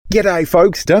G'day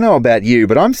folks, don't know about you,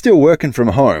 but I'm still working from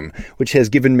home, which has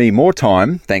given me more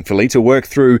time, thankfully, to work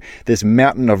through this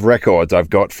mountain of records I've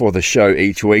got for the show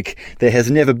each week. There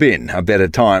has never been a better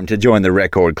time to join the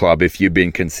Record Club if you've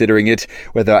been considering it.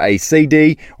 Whether a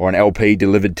CD or an LP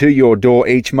delivered to your door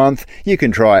each month, you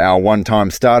can try our one-time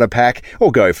starter pack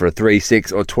or go for a 3,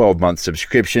 6 or 12-month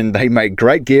subscription. They make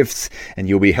great gifts and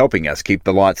you'll be helping us keep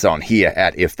the lights on here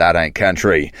at If That Ain't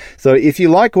Country. So if you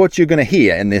like what you're going to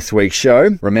hear in this week's show,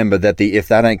 remember that the If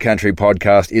That Ain't Country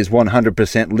podcast is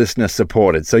 100% listener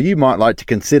supported, so you might like to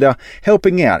consider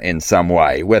helping out in some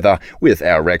way, whether with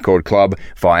our Record Club,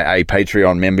 via a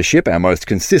Patreon membership, our most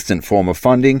consistent form of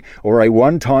funding, or a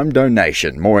one-time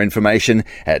donation. More information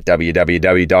at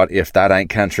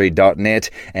www.ifthataintcountry.net.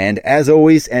 And as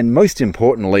always, and most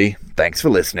importantly, thanks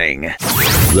for listening.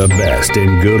 The best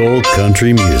in good old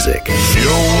country music. You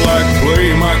don't like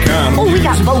play my kind of Oh, we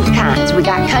got both kinds. We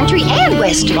got country and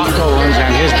western. Bucko runs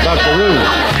on his buckaroo.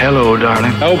 Hello, darling.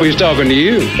 I hope he's talking to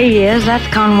you. He is. That's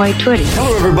Conway Twitty.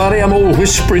 Hello, everybody. I'm old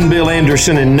Whispering Bill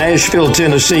Anderson in Nashville,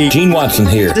 Tennessee. Gene Watson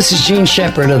here. This is Gene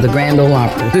Shepard of the Grand Ole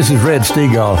Opry. This is Red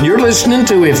Steagall. You're listening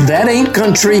to If That Ain't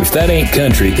Country. If that ain't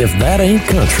country. If that ain't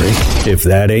country. If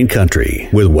that ain't country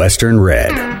with Western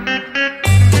Red.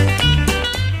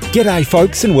 G'day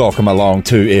folks and welcome along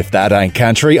to If That Ain't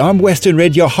Country. I'm Western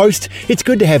Red, your host. It's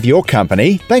good to have your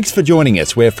company. Thanks for joining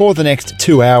us, where for the next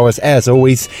 2 hours, as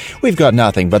always, we've got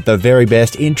nothing but the very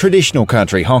best in traditional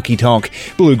country, honky-tonk,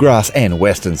 bluegrass and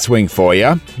western swing for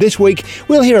you. This week,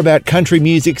 we'll hear about country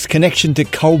music's connection to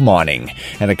coal mining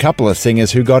and a couple of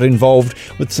singers who got involved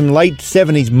with some late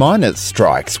 70s miners'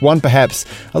 strikes, one perhaps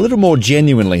a little more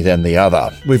genuinely than the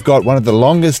other. We've got one of the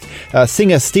longest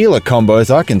singer-stealer combos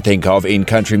I can think of in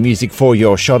country music for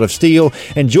your Shot of Steel,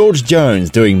 and George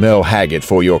Jones doing Merle Haggard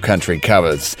for your country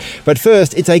covers. But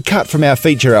first, it's a cut from our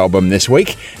feature album this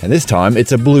week, and this time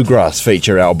it's a bluegrass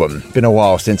feature album. Been a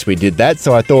while since we did that,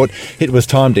 so I thought it was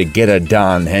time to get it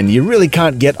done, and you really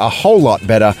can't get a whole lot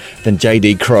better than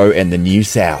J.D. Crowe and the New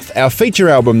South. Our feature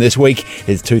album this week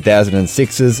is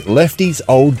 2006's Lefty's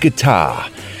Old Guitar.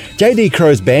 J.D.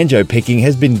 Crowe's banjo picking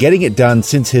has been getting it done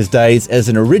since his days as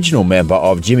an original member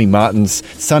of Jimmy Martin's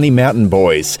Sunny Mountain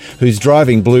Boys, whose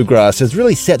driving bluegrass has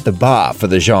really set the bar for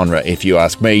the genre, if you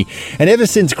ask me. And ever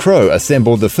since Crowe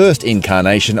assembled the first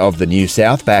incarnation of the New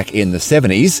South back in the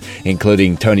 70s,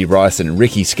 including Tony Rice and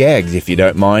Ricky Skaggs, if you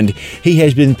don't mind, he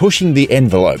has been pushing the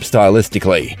envelope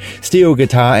stylistically. Steel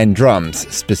guitar and drums,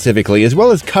 specifically, as well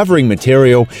as covering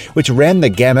material which ran the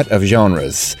gamut of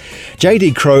genres.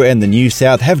 J.D. Crowe and the New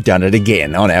South have done it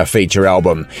again on our feature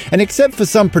album, and except for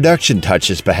some production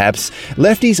touches perhaps,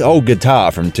 Lefty's Old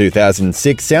Guitar from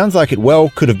 2006 sounds like it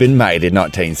could have been made in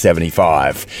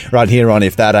 1975. Right here on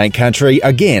If That Ain't Country,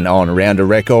 again on Rounder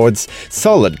Records,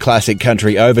 solid classic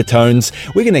country overtones.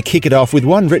 We're going to kick it off with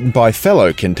one written by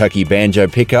fellow Kentucky banjo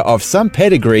picker of some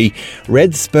pedigree,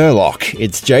 Red Spurlock.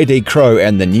 It's J.D. Crowe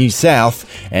and the New South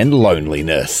and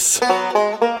Loneliness.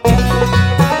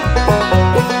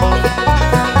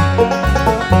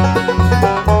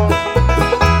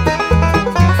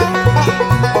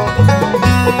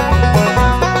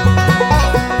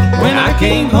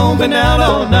 Came home, been out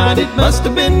all night, it must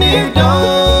have been near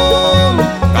dawn,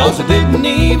 'cause I didn't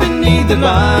even need the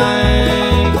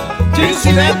light to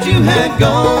see that you had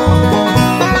gone.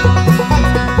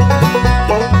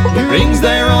 Your ring's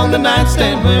there on the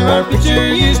nightstand where our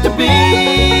picture used to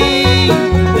be,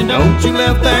 the note you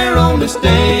left there on this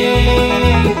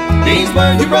day, these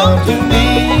words you wrote to me.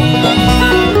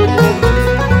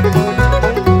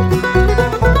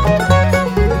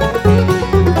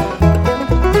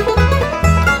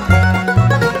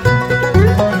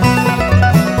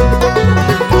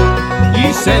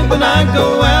 Said when I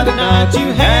go out at night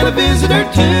you had a visitor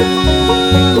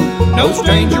too. No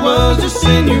stranger was just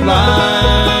in your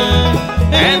life,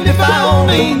 and if I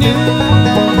only knew.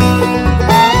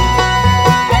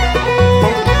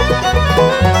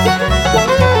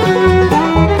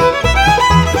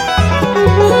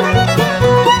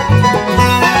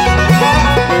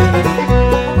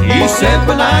 You said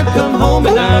when I come home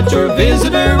at night your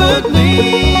visitor would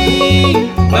leave,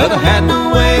 but I had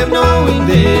no way of knowing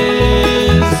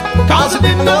this, 'cause I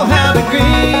didn't know how to grieve.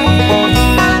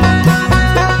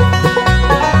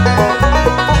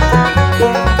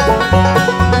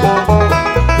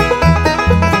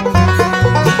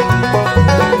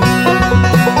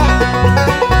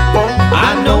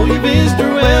 I know your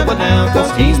visitor well by now,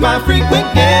 'cause he's my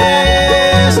frequent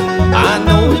guest. I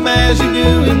know him as you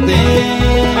knew him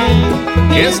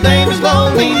then. His name is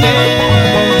Loneliness.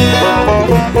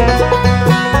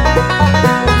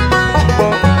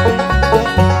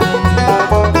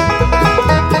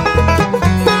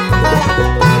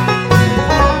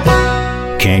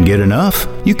 get enough?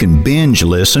 You can binge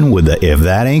listen with the If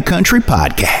That Ain't Country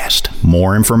podcast.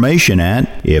 More information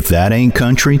at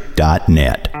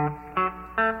ifthataintcountry.net.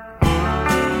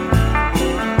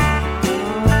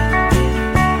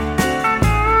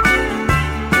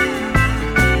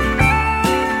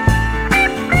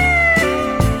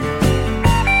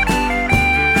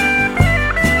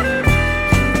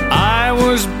 I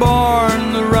was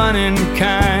born the running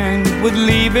kind, with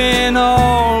leaving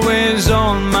always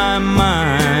on my mind.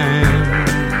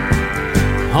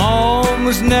 Home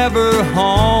was never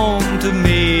home to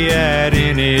me at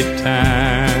any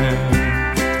time.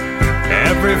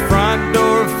 Every front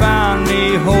door found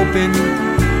me hoping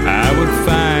I would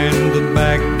find the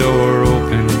back door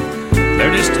open.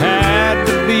 There just had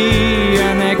to be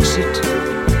an exit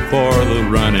for the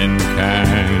running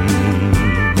kind.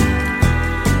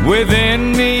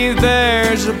 Within me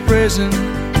there's a prison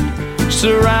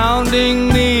surrounding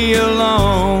me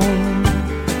alone,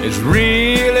 as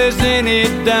real as any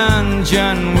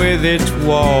dungeon with its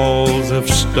walls of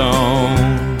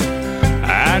stone.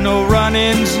 I know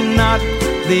running's not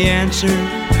the answer,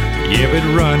 yeah, but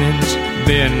running's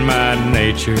been my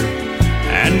nature,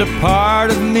 and a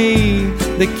part of me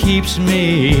that keeps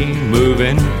me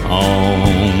moving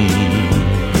on.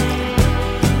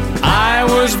 I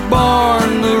was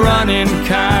born the running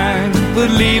kind,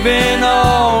 but leaving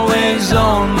always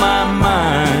on my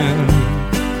mind.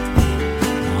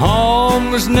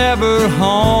 Home was never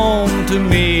home to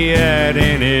me at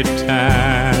any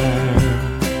time.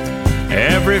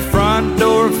 Every front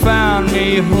door found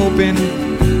me hoping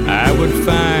I would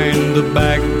find the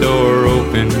back door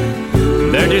open.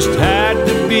 There just had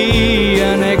to be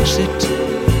an exit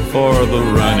for the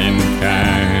running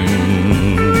kind.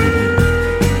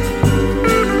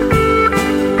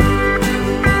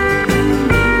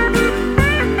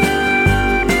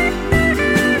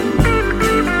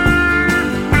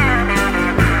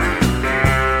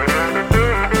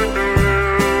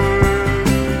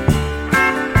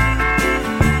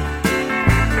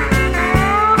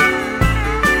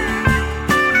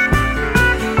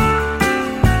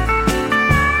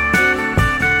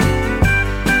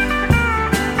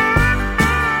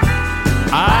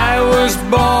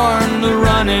 Born the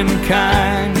running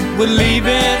kind, with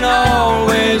leaving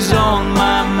always on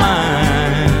my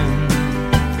mind.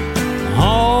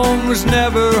 Home was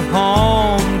never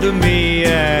home to me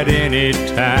at any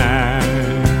time.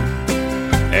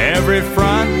 Every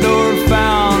front door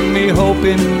found me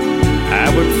hoping I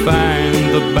would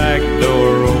find the back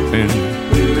door open.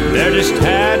 There just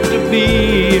had to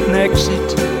be an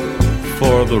exit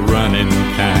for the running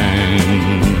kind.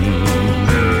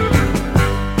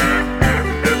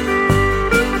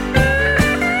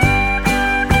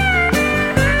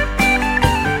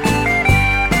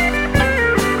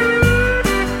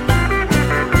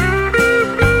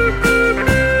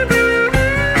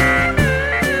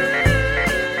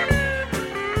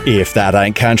 If That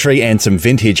Ain't Country, and some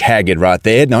vintage Haggard right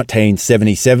there,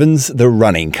 1977's The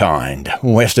Running Kind.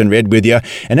 Western Red with you.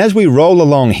 And as we roll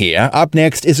along here, up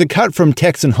next is a cut from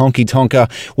Texan honky tonker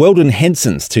Weldon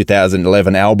Henson's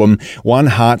 2011 album, One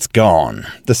Heart's Gone.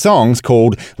 The song's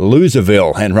called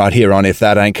Loserville, and right here on If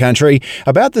That Ain't Country,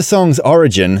 about the song's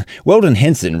origin, Weldon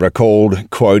Henson recalled,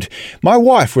 quote, "My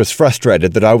wife was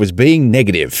frustrated that I was being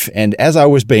negative, and as I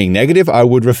was being negative, I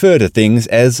would refer to things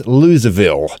as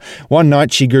Loserville. One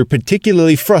night she grew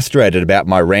particularly frustrated about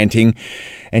my ranting,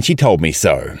 and she told me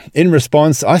so. In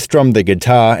response, I strummed the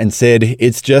guitar and said,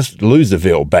 'It's just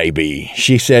Loserville, baby.'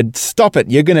 She said, 'Stop it,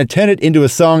 you're going to turn it into a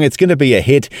song, it's going to be a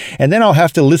hit, and then I'll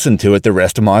have to listen to it the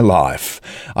rest of my life.'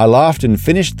 I laughed and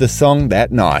finished the song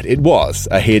that night. It was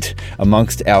a hit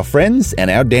amongst our friends and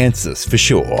our dancers, for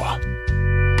sure."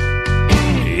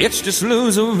 It's just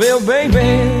Loserville,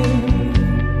 baby.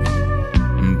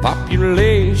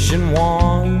 Population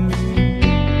 1.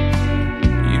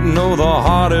 You know the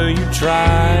harder you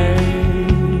try,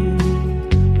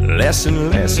 less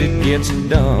and less it gets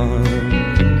done.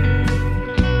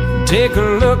 Take a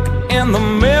look in the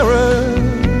mirror,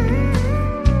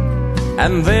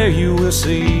 and there you will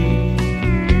see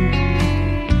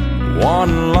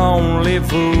one lonely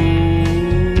fool,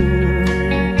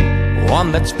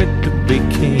 one that's fit to be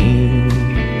king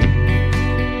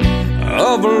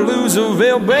of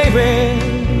Loserville, baby.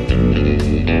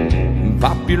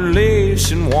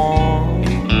 Population 1.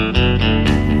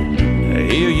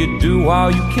 Here you do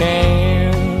all you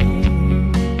can,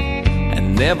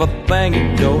 and never think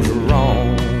it goes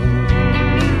wrong.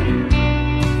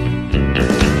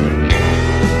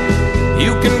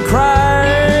 You can cry,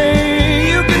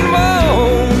 you can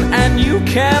moan, and you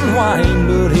can whine,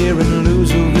 but here in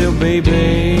Loserville,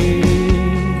 baby,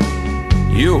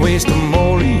 you're wasting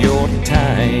more of your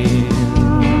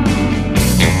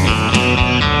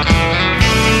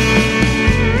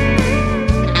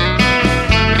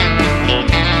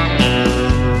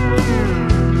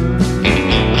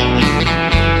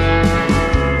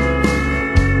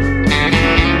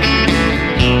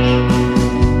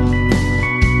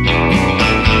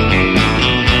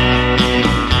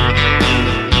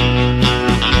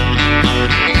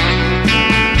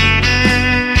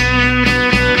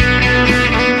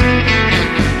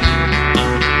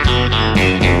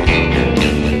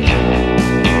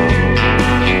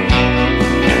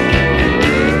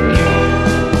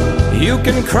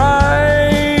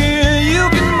cry, you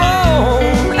can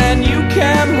moan, and you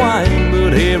can whine,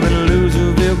 but here in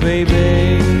Loserville,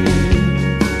 baby,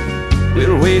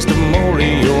 we'll waste more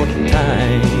of your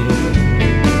time.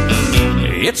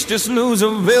 It's just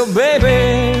Loserville, baby,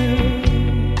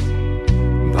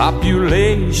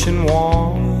 population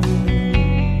one.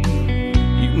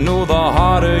 You know the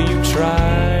harder you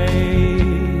try,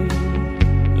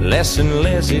 less and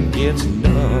less it gets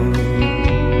done.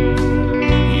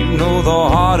 You know the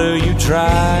harder you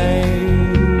try,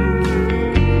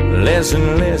 less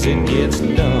and less it gets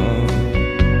done.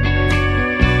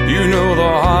 You know the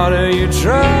harder you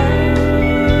try,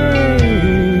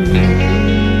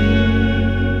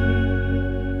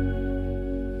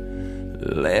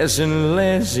 less and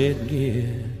less it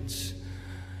gets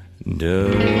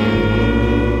done.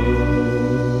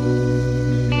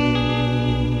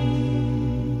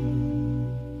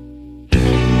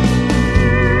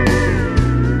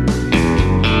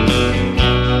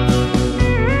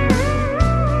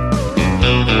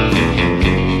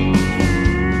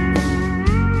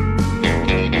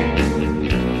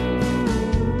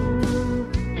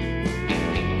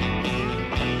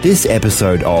 This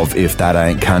episode of If That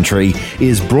Ain't Country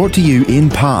is brought to you in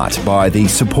part by the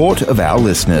support of our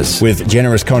listeners. With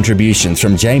generous contributions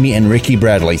from Jamie and Ricky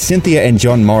Bradley, Cynthia and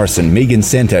John Morrison, Megan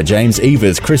Center, James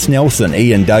Evers, Chris Nelson,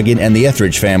 Ian Duggan and the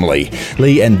Etheridge family,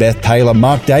 Lee and Beth Taylor,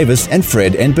 Mark Davis and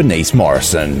Fred and Bernice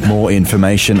Morrison. More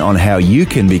information on how you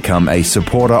can become a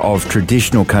supporter of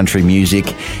traditional country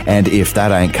music and If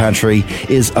That Ain't Country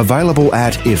is available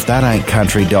at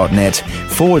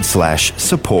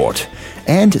ifthataintcountry.net/support.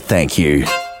 And thank you.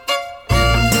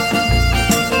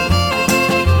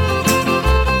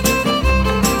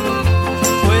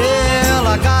 Well,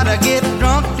 I gotta get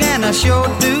drunk and I sure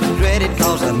do dread it,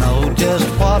 'cause I know just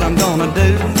what I'm gonna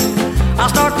do. I'll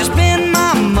start to spend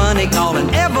my money calling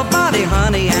everybody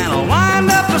honey, and I'll wind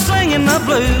up singing the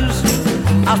blues.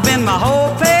 I'll spend my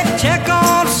whole paycheck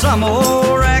on some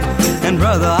old rack, and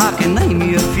brother, I can name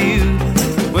you a few.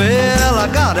 Well, I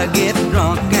gotta get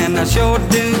drunk and I sure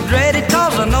do dread it,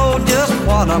 'cause I know just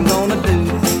what I'm gonna do.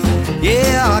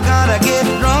 Yeah, I gotta get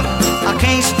drunk, I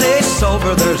can't stay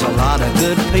sober. There's a lot of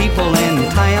good people in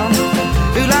town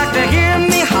who like to hear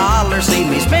me holler, see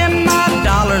me spend my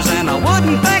dollars, and I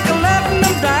wouldn't think of letting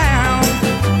them down.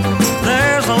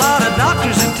 There's a lot of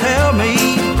doctors who tell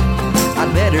me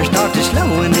I'd better start to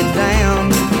slowing it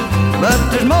down. But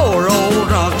there's more old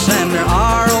drunks than there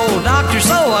are old doctors,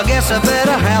 so I guess I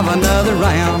better have another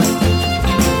round.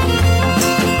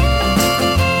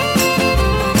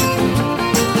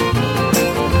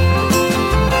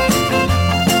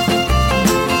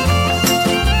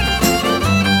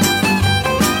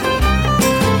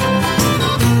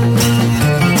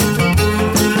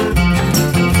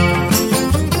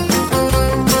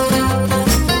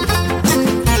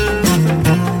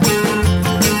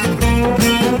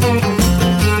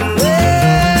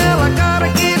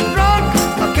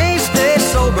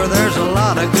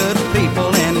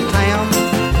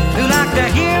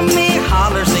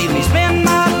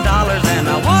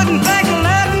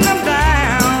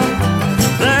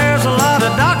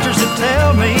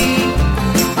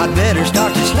 I'd better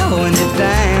start to slowing it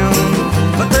down.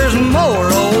 But there's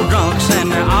more old drunks than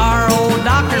there are old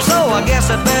doctors, so I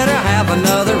guess I'd better have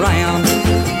another round.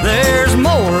 There's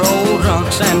more old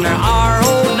drunks than there are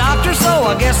old doctors, so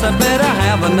I guess I'd better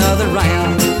have another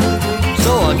round.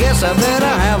 So I guess I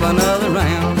better have another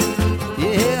round.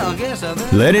 Yeah, I guess I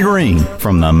better. Let it ring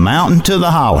from the mountain to the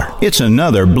holler. It's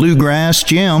another bluegrass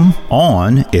gem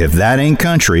on If That Ain't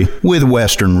Country with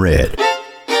Western Red.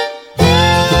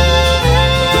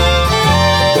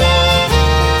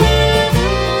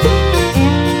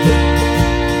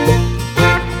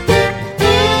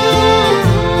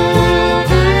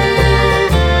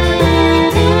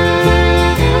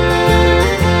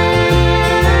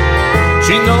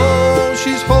 She knows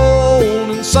she's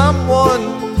holding someone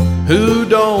who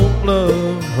don't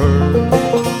love her.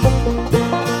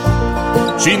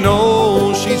 She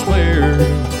knows she's where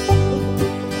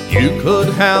you could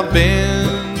have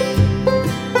been.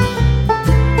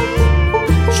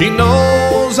 She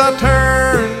knows I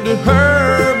turned to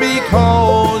her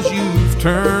because you've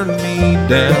turned me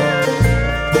down.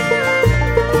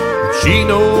 She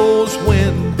knows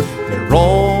when you're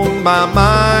on my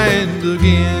mind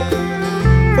again.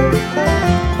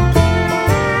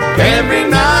 Every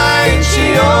night she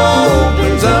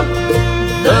opens up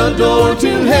the door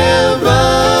to heaven,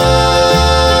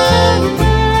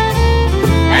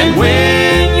 and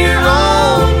when you're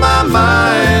on my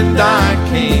mind I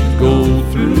can't go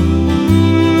through.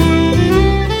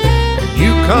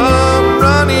 You come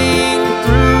running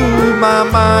through my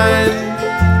mind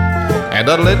and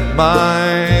I let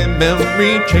my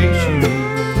memory chase you.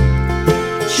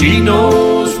 She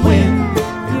knows when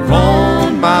you're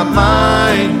on my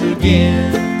mind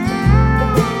again.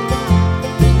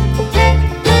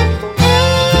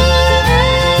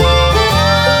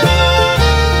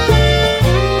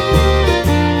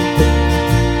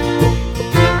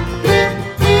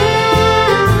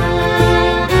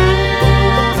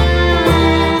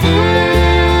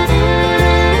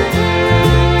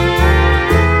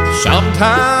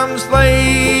 Sometimes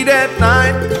late at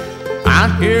night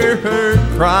I hear her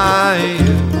crying.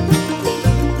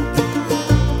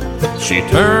 She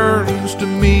turns to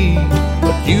me,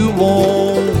 but you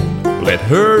won't let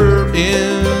her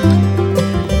in.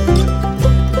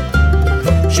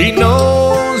 She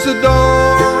knows the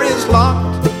door is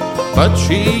locked, but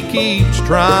she keeps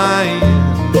trying.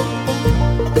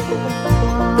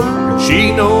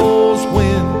 She knows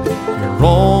when you're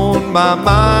on my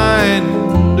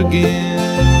mind again.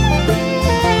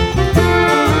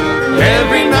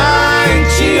 Every night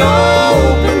she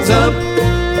opens up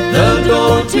the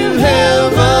door to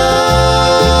heaven,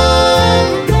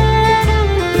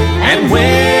 and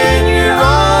when you're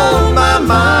on my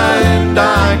mind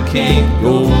I can't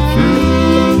go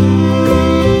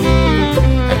through,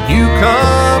 and you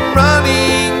come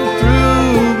running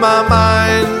through my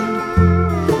mind,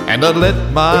 and I let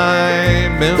my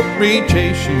memory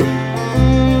chase you.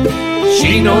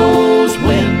 She knows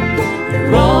when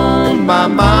you're on my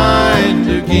mind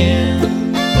again.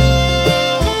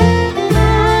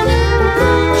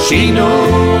 She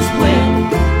knows when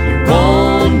you're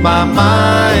on my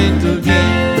mind again.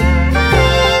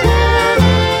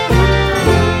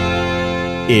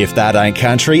 If That Ain't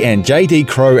Country and J.D.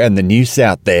 Crowe and the New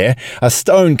South there. A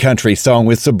stone country song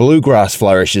with some bluegrass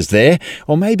flourishes there.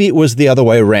 Or maybe it was the other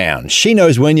way around. She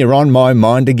Knows When You're On My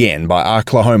Mind Again by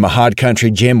Oklahoma hard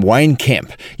country gem Wayne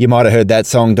Kemp. You might have heard that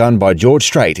song done by George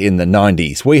Strait in the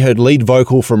 90s. We heard lead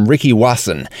vocal from Ricky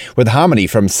Wasson with harmony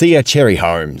from Sia Cherry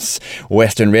Holmes.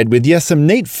 Western Red with you, some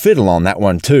neat fiddle on that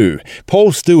one too.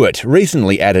 Paul Stewart,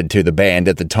 recently added to the band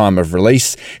at the time of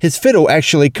release. His fiddle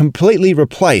actually completely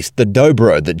replaced the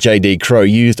dobro that J.D. Crowe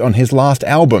used on his last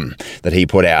album that he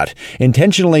put out,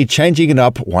 intentionally changing it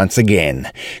up once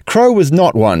again. Crowe was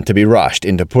not one to be rushed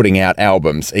into putting out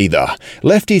albums either.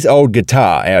 Lefty's Old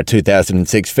Guitar, our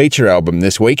 2006 feature album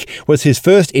this week, was his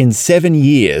first in 7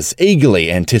 years,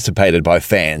 eagerly anticipated by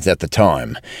fans at the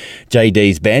time.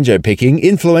 J.D.'s banjo picking,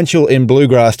 influential in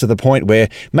bluegrass to the point where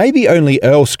maybe only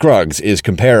Earl Scruggs is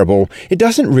comparable, it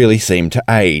doesn't really seem to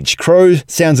age. Crowe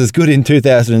sounds as good in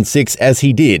 2006 as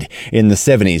he did in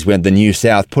the 70s when the New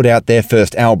South put out their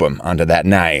first album under that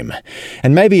name.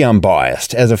 And maybe I'm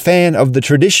biased. As a fan of the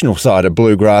traditional side of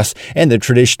bluegrass and the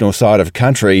traditional side of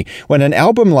country, when an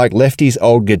album like Lefty's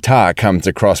Old Guitar comes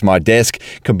across my desk,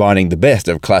 combining the best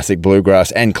of classic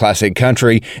bluegrass and classic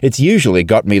country, it's usually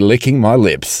got me licking my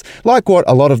lips, like what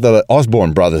a lot of the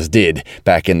Osborne brothers did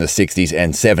back in the 60s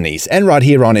and 70s. And right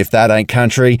here on If That Ain't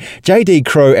Country, J.D.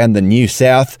 Crowe and the New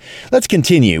South. Let's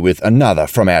continue with another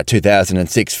from our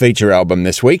 2006 feature album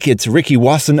this week. It's Ricky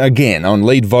Wasson again on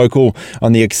lead vocal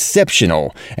on the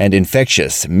exceptional and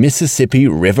infectious Mississippi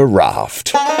River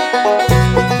Raft. On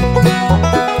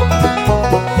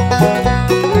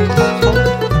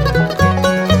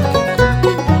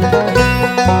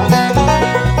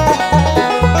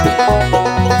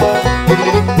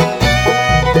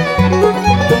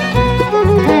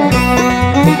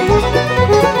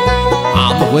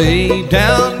the way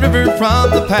downriver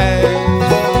from the pass,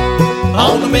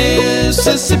 on the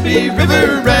Mississippi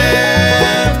River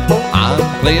Raft, I'm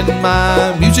playing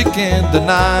my music in the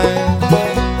night,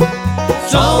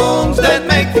 songs that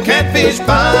make the catfish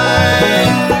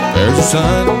bite. There's a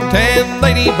suntan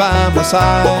lady by my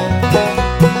side,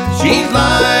 she's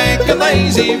like a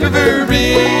lazy river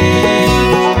ridge,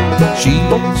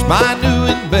 she's my new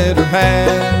and better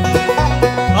half.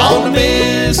 On the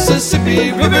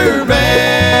Mississippi River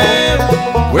Raft,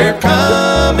 we're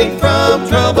coming from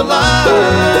troubled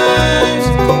lives,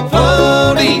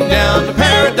 floating down to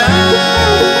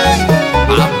paradise.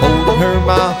 I'm holding her,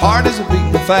 my heart is a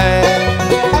beating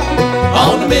fast.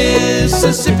 On the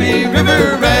Mississippi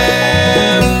River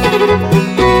Raft.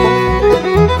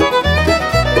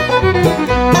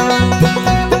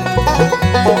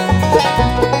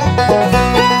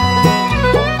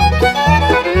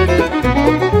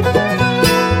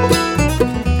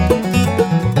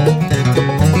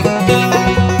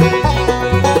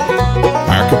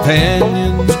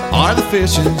 Companions are the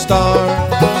fishing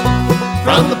stars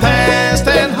from the past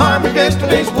and harbored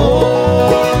yesterday's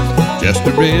wars. Just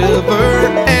a river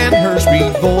and her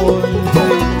sweet voice,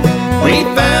 We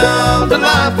found a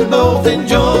life we both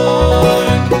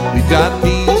enjoy. We've got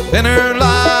peace in our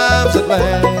lives at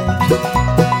last.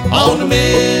 On the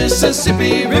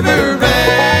Mississippi River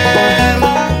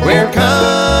Raft, we're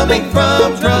coming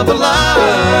from troubled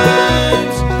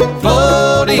lives,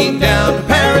 floating down to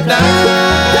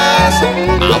paradise.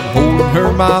 I'm holding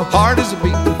her, my heart is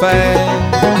beating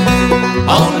fast.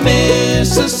 On the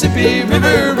Mississippi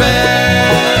River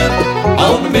Raft,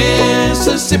 on the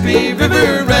Mississippi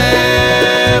River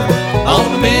Raft,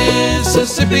 on the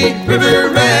Mississippi River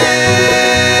Raft.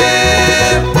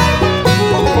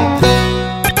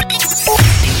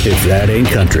 If that ain't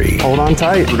country, Hold on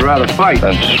tight. Would rather fight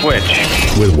than switch.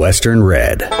 with Western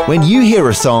Red. When you hear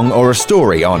a song or a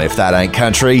story on If That Ain't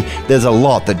Country, there's a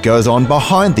lot that goes on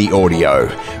behind the audio.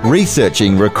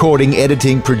 Researching, recording,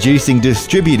 editing, producing,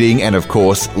 distributing, and of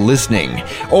course, listening.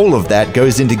 All of that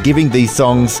goes into giving these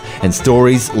songs and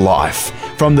stories life.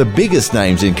 From the biggest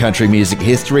names in country music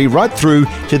history right through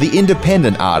to the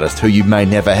independent artist who you may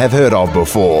never have heard of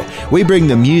before. We bring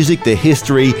the music, the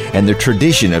history, and the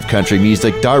tradition of country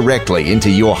music directly into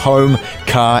your home,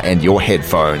 car, and your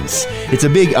headphones. It's a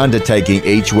big undertaking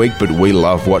each week, but we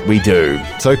love what we do.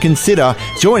 So consider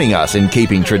joining us in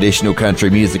keeping traditional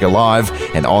country music alive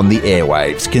and on the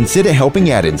airwaves. Consider helping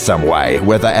out in some way,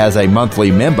 whether as a monthly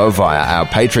member via our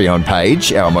Patreon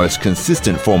page, our most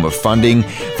consistent form of funding,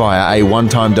 via a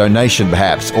one-time donation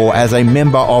perhaps, or as a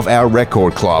member of our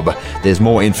record club. There's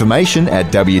more information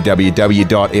at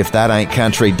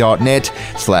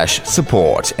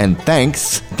www.ifthataintcountry.net/support. And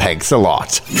thanks a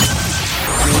lot.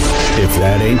 If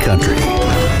that ain't country,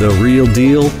 the real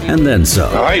deal and then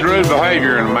some. I hate rude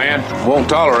behavior in a man. Won't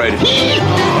tolerate it.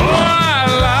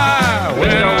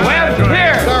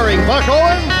 Starring Buck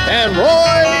Owens and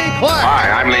Roy Clark. Hi,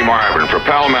 I'm Lee Marvin for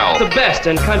Pall Mall. The best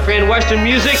in country and western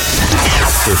music.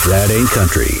 If that ain't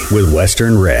country with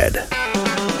Western Red.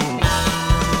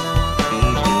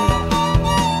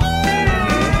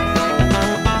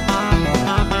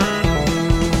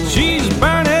 She's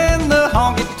burning the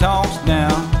honky-tonks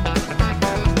down,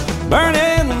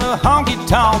 burning the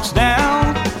honky-tonks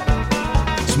down.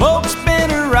 Smoke's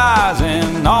been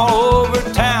rising all over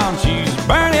town. She's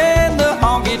burning the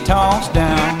honky-tonks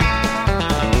down.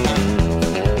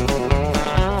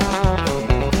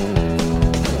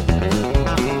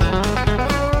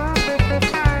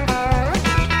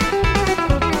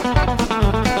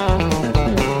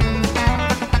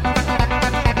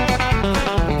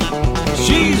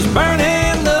 She's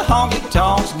burning the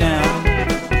honky-tonks down.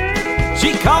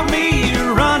 She caught me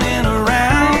running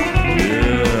around.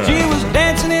 She was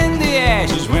dancing in the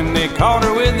ashes when they caught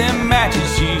her with them matches.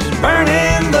 She's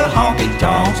burning the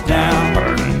honky-tonks down.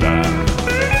 Burning down.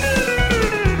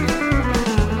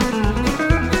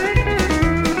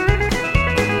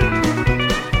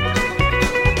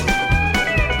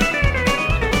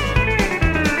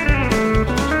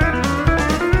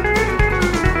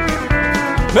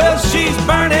 Well, she's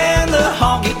burning the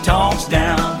honky-tonks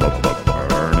down.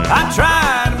 I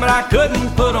tried, but I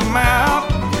couldn't put them out.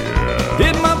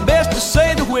 Did my best to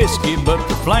save the whiskey, but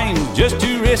the flame's just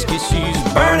too risky. She's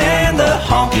burning the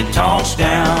honky-tonks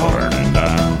down. Burning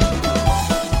down.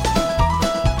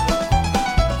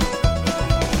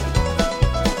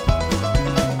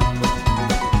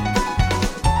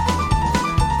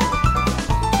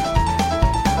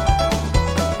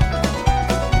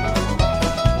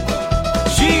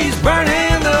 She's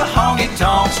burning the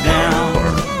honky-tonks down.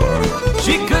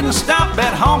 She couldn't stop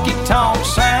that honky-tonk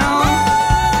sound.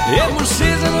 It was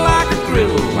sizzling like a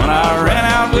griddle when I ran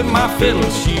out with my fiddle.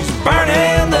 She's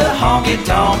burning the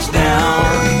honky-tonks down.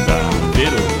 Burning down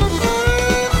fiddle.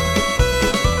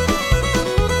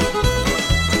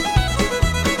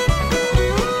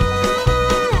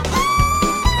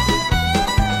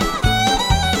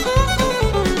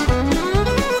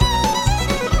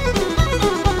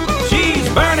 She's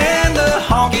burning the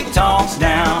honky-tonks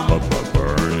down.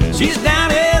 She's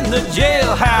down in the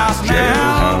jailhouse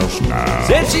now.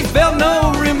 Said she felt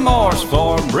no remorse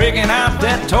for breaking out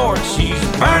that torch. She's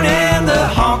burning the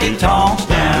honky-tonks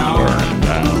down. Burning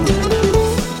down.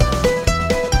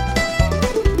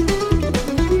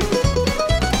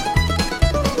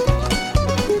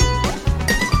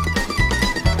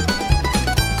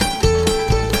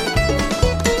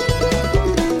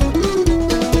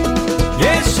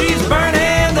 Yes, she's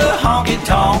burning the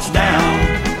honky-tonks down.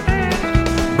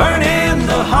 Burning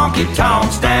the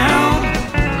honky-tonks down.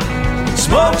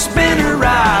 Smoke's been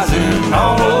rising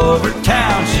all over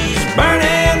town. She's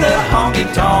burning the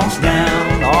honky-tonks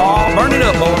down. Oh, burn it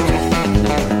up, boys.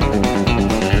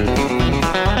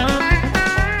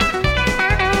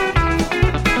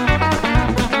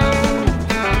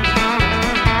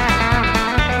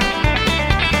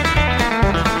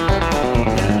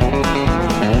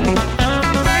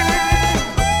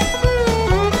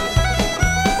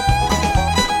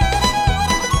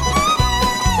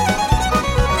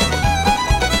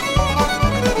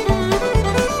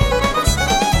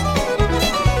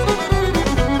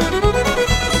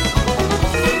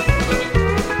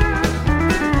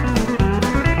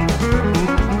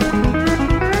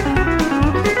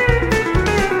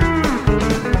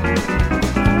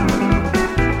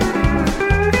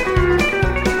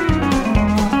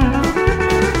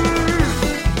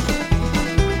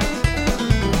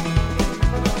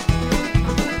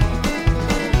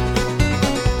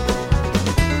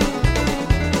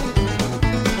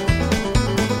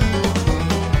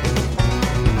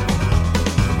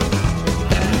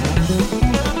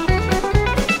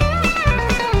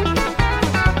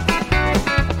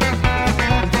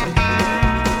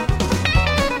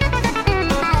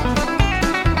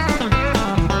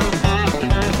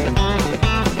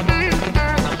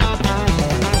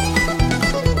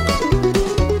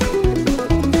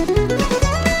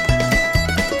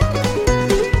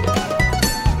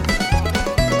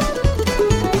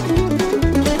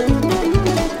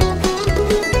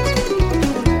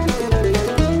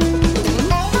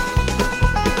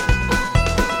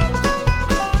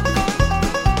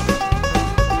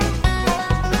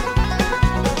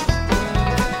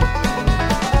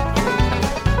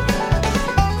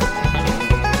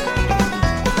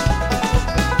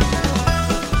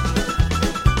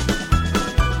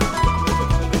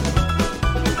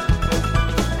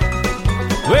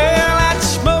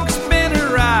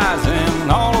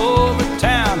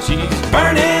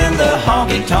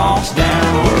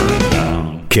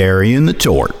 Carrying the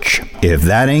torch. If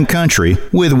that ain't country,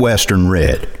 with Western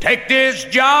Red. Take this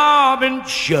job and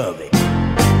shove it.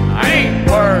 I ain't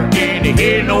working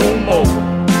here no more.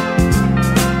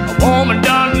 A woman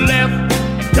done left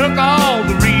and took all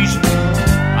the reason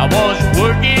I was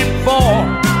working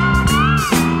for.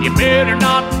 You better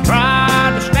not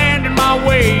try to stand in my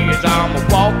way as I'm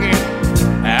walking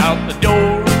out the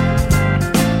door.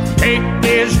 Take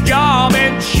this job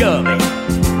and shove it.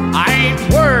 I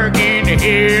ain't working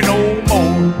here no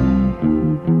more.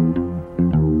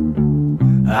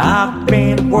 I've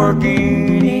been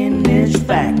working in this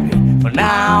factory for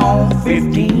now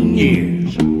 15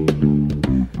 years.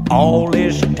 All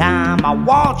this time I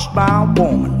watched my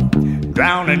woman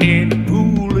drowning in a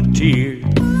pool of tears.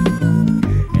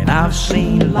 And I've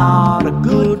seen a lot of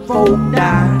good folk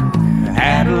dying,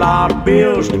 had a lot of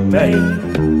bills to pay.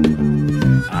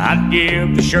 I'd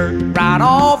give the shirt right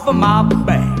off of my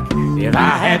back if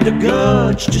I had the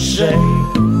guts to say,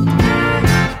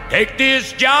 take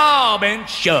this job and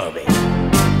shove it.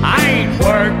 I ain't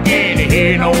working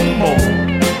here no more.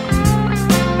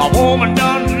 My woman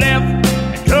done left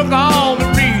and took all the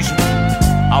reason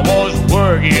I was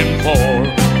working for.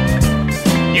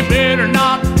 You better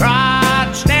not try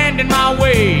to stand in my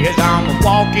way as I'm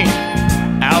walking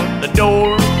out the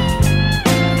door.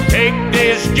 Take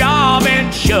this job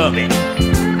and shove it.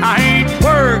 I ain't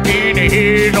working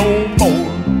here no more.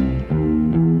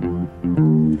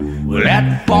 Well,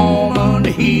 that foreman,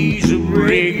 he's a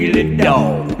regular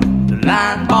dog. The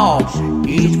line boss,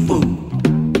 he's a fool.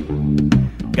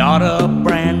 Got a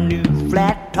brand new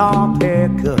flat top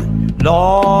haircut.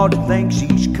 Lord thinks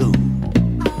he's cool.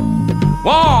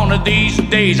 One of these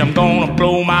days I'm gonna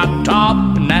blow my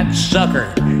top, and that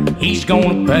sucker, he's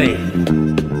gonna pay.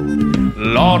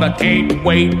 Lord, I can't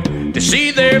wait to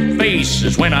see their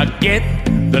faces when I get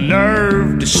the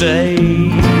nerve to say,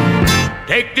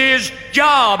 take this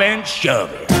job and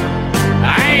shove it.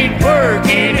 I ain't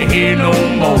working here no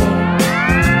more.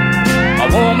 A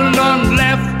woman done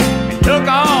left and took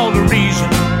all the reason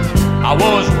I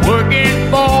was working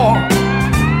for.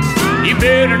 You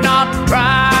better not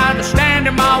try to stand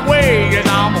in my way as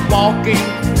I'm walking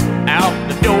out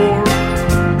the door.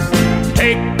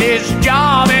 Take this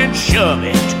job and shove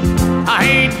it. I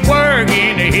ain't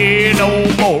working here no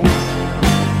more.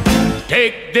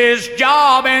 Take this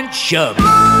job and shove it.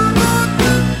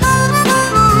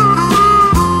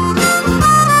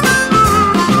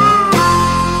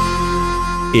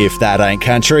 If that ain't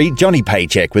country, Johnny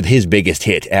Paycheck with his biggest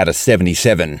hit out of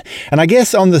 77. And I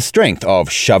guess on the strength of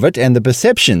Shove It and the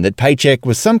perception that Paycheck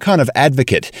was some kind of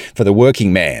advocate for the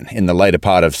working man in the later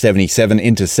part of 77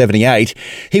 into 78,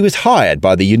 he was hired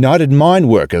by the United Mine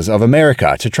Workers of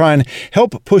America to try and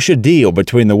help push a deal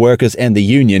between the workers and the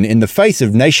union in the face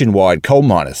of nationwide coal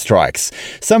miners' strikes,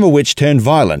 some of which turned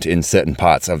violent in certain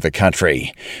parts of the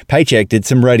country. Paycheck did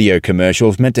some radio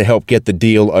commercials meant to help get the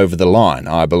deal over the line,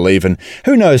 I believe, and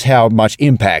who knows how much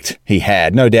impact he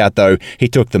had. No doubt, though, he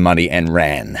took the money and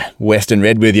ran. Western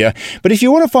Red with you. But if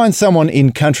you want to find someone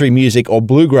in country music or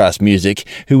bluegrass music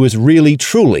who was really,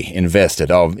 truly invested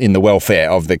in the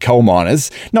welfare of the coal miners,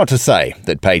 not to say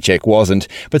that Paycheck wasn't,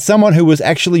 but someone who was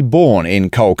actually born in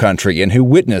coal country and who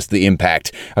witnessed the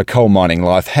impact a coal mining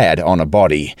life had on a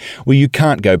body, well, you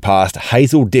can't go past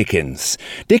Hazel Dickens.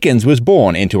 Dickens was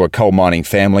born into a coal mining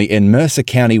family in Mercer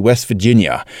County, West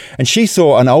Virginia, and she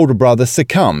saw an older brother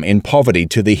succumb in poverty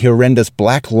to the horrendous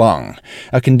black lung,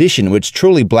 a condition which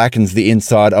truly blackens the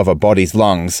inside of a body's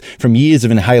lungs from years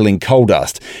of inhaling coal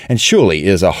dust, and surely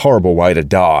is a horrible way to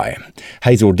die.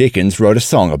 Hazel Dickens wrote a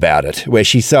song about it, where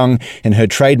she sung in her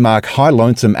trademark high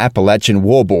lonesome Appalachian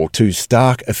warble to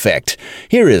stark effect.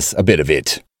 Here is a bit of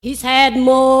it. He's had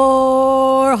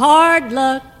more hard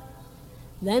luck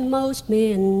than most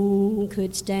men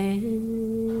could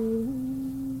stand.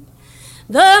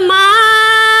 The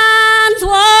mines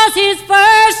was his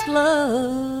first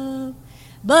love,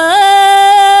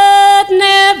 but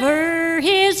never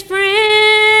his friend.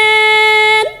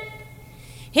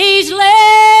 He's lived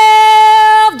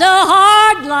a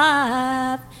hard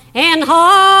life, and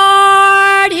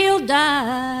hard he'll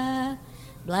die.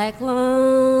 Black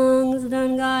lungs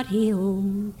done got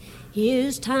him,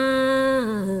 his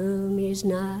time is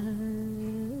nigh.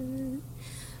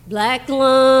 Black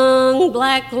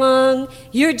lung,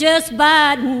 you're just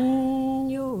biding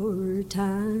your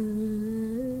time.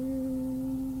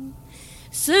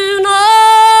 Soon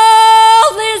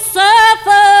all this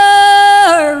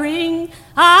suffering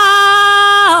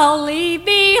I'll leave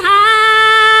behind,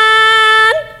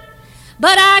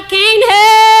 but I can't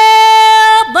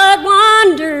help but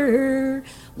wonder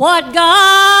what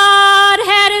God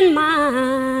had in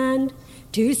mind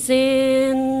to to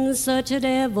send such a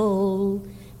devil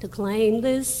to claim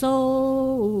this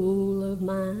soul of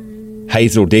mine.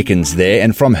 Hazel Dickens there,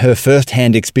 and from her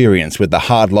first-hand experience with the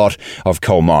hard lot of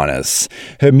coal miners.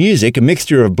 Her music, a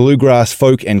mixture of bluegrass,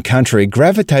 folk and country,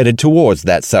 gravitated towards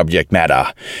that subject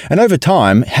matter. And over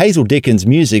time, Hazel Dickens'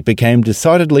 music became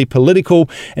decidedly political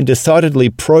and decidedly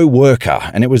pro-worker,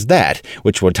 and it was that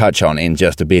which we'll touch on in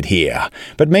just a bit here.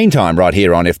 But meantime, right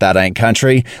here on If That Ain't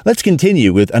Country, let's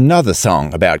continue with another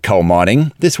song about coal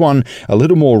mining, this one a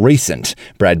little more recent.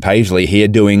 Brad Paisley here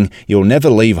doing You'll Never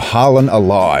Leave Harlan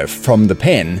Alive from the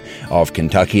pen of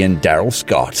Kentuckian Darrell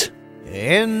Scott.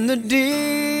 In the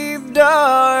deep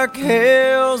dark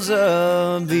hills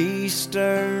of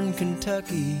eastern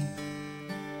Kentucky,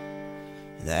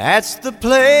 that's the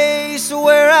place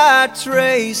where I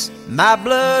trace my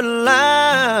bloodline.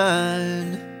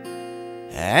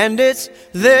 And it's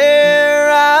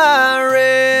there I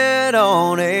read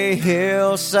on a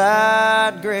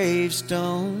hillside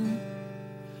gravestone,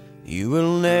 you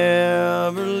will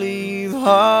never leave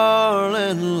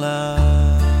Harlan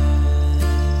alive.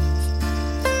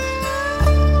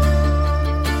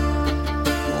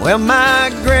 Well, my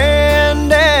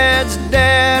granddad's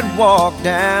dad walked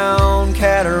down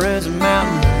Catara's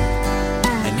Mountain,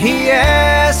 and he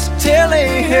asked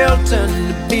Tilly Hilton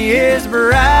to be his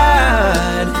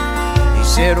bride. He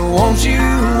said, won't you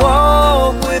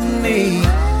walk with me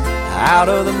out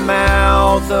of the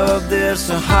mouth of this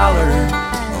holler,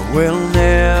 we'll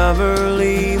never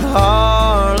leave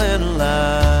Harlan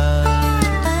alive.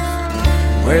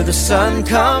 Where the sun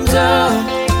comes up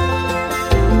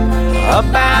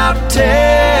about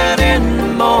 10 in the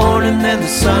morning, then the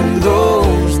sun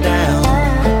goes down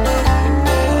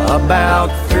about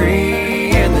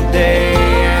 3 in the day,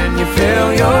 and you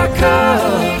fill your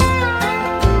cup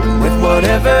with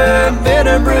whatever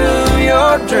bitter brew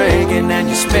you're drinking, and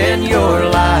you spend your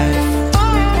life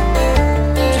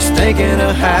thinking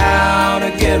of how to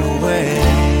get away.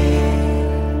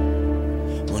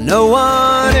 Well, no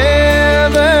one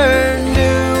ever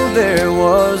knew there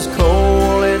was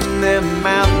coal in them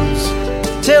mountains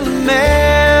till a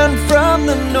man from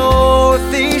the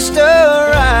northeast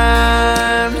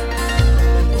arrived,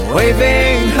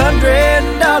 waving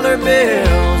 $100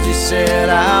 bills. He said,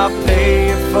 I'll pay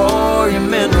you for your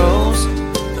minerals,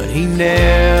 but he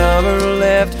never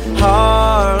left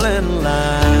Harlan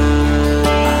alive.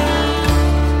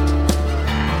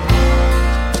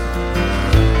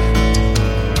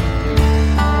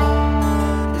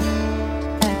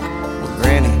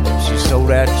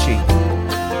 Sold out cheap,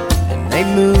 and they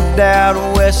moved out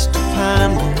west of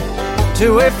Pinewood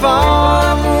to a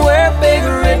farm where Big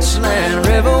Richland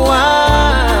River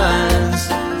winds.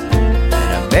 And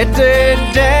I bet they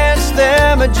danced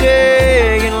them a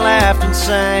jig and laughed and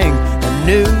sang a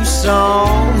new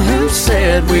song. Who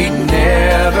said we'd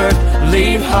never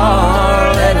leave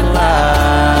Harlan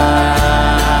alive?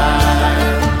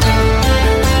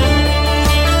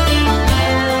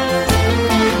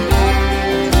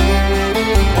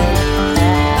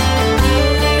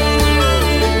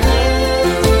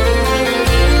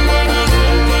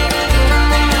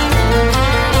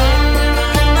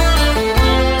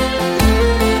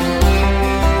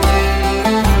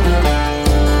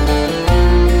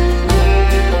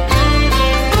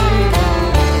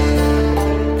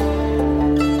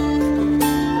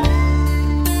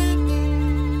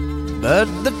 But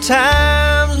the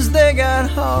times they got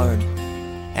hard,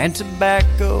 and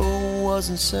tobacco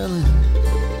wasn't selling,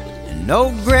 and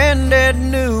no granddad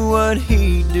knew what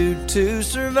he'd do to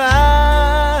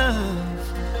survive.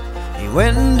 He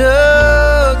went and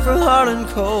dug for Harlan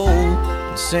coal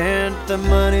and sent the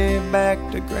money back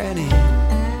to Granny,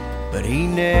 but he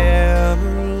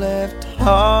never left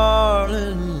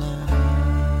Harlan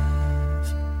alive.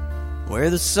 Where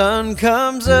the sun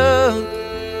comes up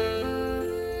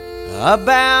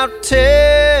about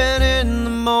 10 in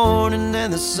the morning,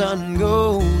 and the sun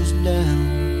goes down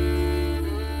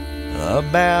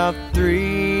about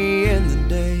 3 in the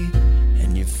day,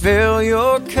 and you fill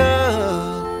your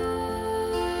cup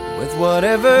with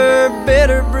whatever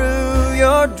bitter brew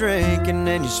you're drinking,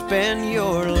 and you spend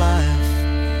your life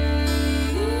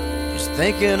just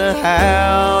thinking of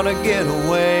how to get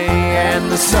away.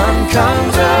 And the sun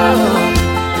comes up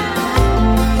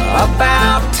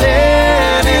about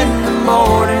 10 in the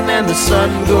morning, and the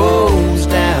sun goes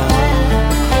down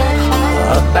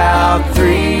about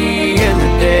 3 in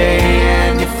the day,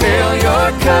 and you fill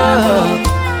your cup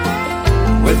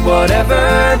with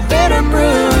whatever bitter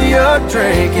brew you're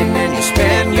drinking, and you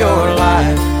spend your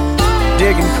life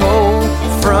digging coal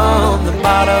from the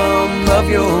bottom of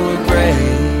your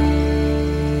grave.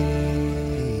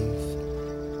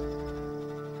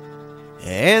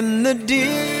 in the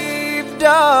deep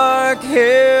dark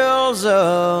hills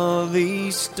of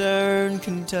eastern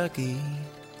Kentucky.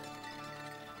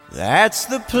 That's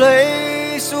the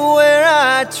place where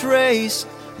I trace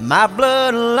my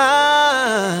bloodline,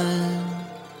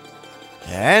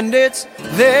 and it's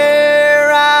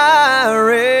there I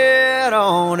read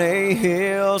on a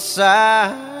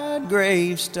hillside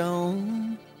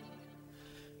gravestone,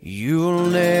 you'll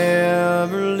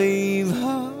never leave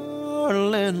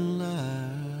Heartland alive.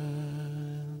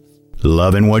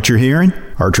 Loving what you're hearing?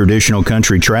 Our Traditional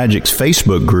Country Tragics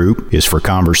Facebook group is for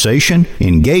conversation,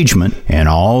 engagement, and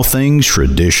all things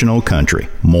traditional country.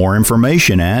 More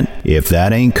information at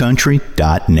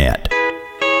ifthataintcountry.net.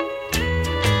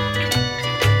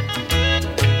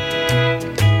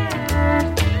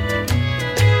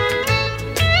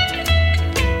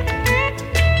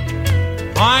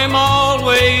 I'm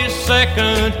always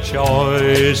second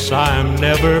choice, I'm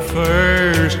never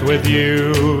first with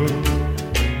you.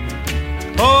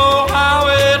 Oh, how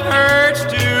it hurts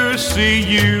to see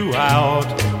you out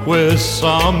with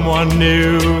someone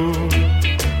new.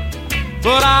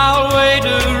 But I'll wait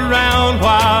around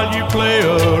while you play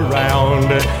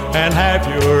around and have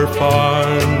your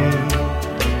fun.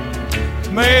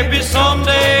 Maybe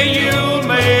someday you'll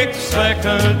make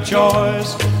second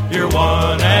choice, your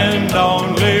one and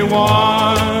only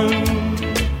one.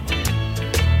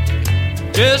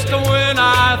 Just when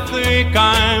I think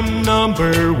I'm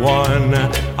number one,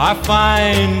 I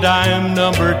find I'm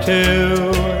number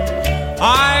two.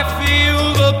 I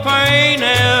feel the pain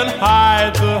and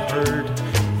hide the hurt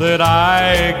that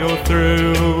I go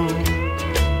through.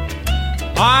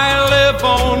 I live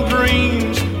on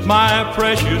dreams, my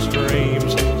precious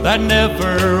dreams, that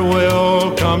never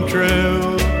will come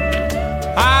true.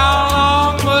 How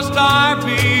long must I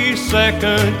be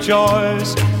second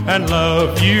choice and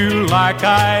love you like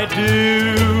I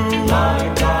do?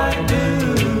 Like I do.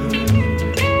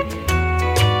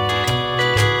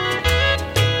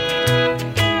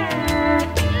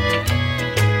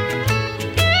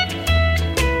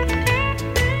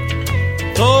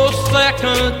 Though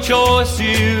second choice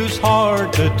is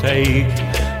hard to take,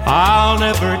 I'll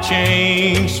never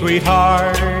change,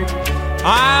 sweetheart.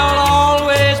 I'll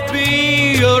always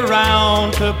be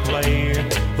around to play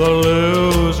the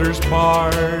loser's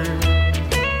part.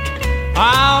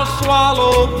 I'll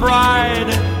swallow pride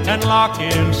and lock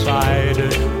inside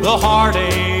the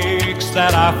heartaches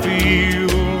that I feel.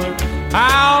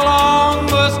 How long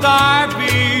must I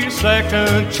be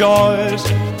second choice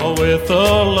with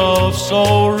a love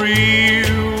so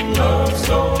real? Love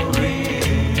so real.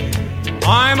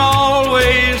 I'm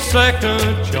always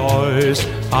second choice,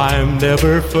 I'm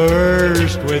never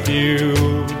first with you.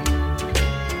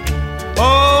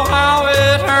 Oh, how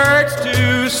it hurts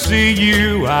to see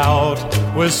you out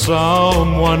with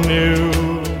someone new.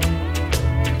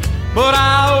 But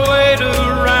I'll wait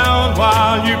around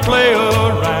while you play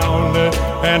around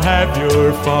and have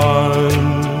your fun.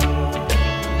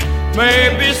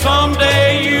 Maybe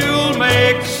someday you'll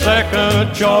make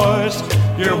second choice,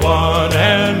 your one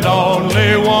and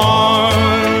only one.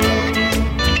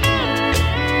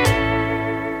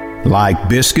 Like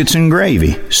biscuits and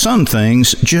gravy, some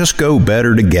things just go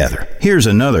better together. Here's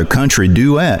another country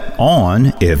duet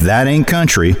on If That Ain't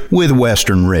Country with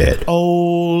Western Red.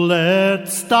 Oh,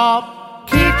 let's stop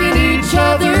kicking each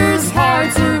other's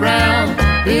hearts around.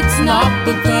 It's not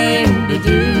the thing to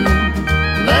do.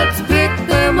 Let's pick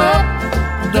them up,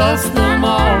 dust them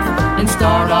off, and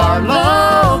start our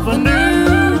love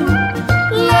anew.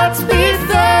 Let's be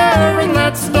fair and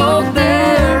let's don't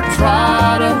dare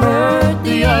try to hurt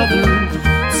the other.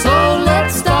 So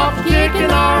let's stop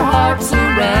kicking our hearts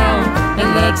around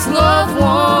and let's love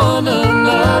one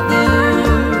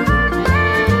another.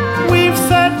 We've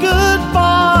said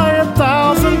goodbye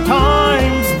 1,000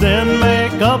 times, then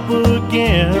make up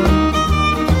again.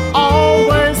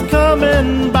 Always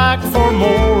coming back for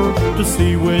more to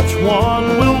see which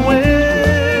one will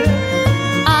win.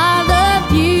 I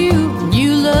love you,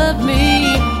 you love me,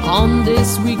 on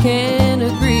this we can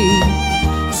agree.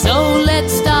 So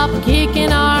let's stop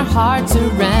kicking our hearts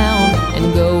around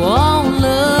and go on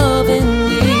loving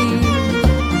me.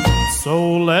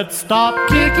 So let's stop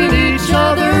kicking each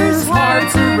other's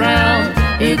hearts around.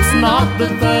 It's not the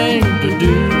thing to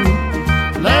do.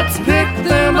 Let's pick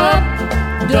them up,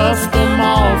 dust them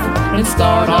off, and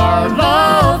start our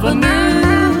love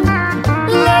anew.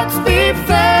 Let's be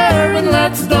fair and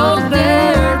let's don't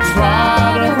dare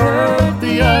try to hurt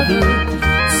the other.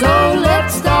 So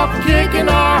let's stop kicking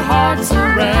our hearts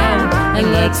around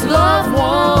and let's love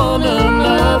one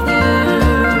another.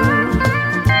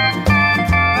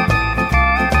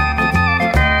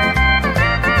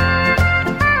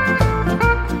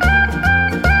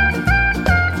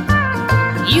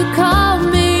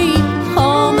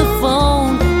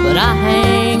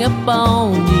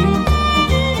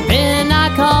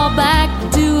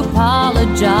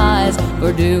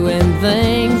 for doing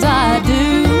things I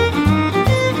do.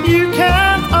 You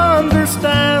can't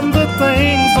understand the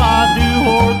things I do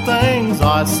or things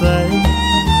I say,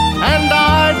 and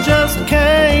I just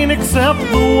can't accept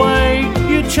the way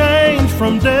you change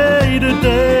from day to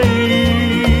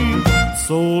day.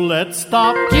 So let's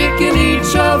stop kicking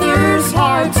each other's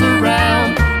hearts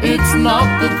around. It's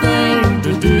not the thing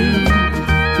to do.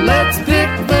 Let's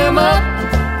pick them up,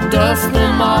 dust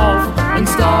them off, and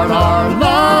start our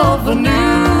love anew.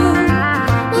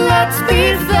 Let's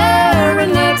be fair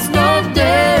and let's not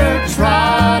dare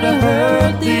try to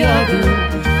hurt the other.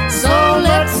 So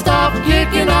let's stop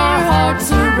kicking our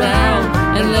hearts around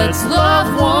and let's love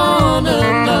one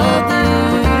another.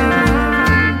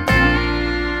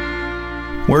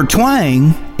 Where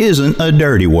twang isn't a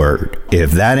dirty word.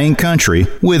 If that ain't country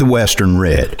with Western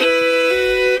Red.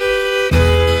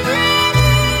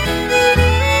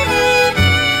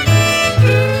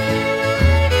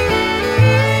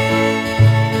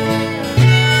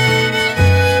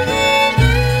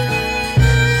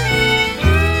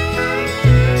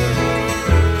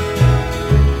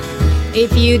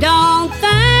 If you don't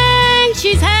think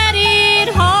she's had it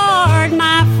hard,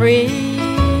 my friend,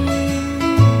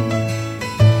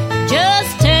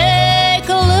 just take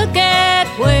a look at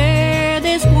where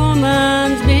this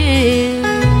woman's been.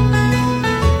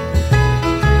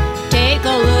 Take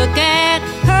a look at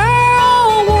her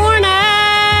old worn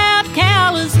out,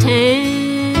 calloused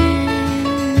hand.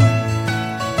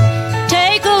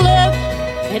 Take a look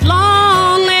at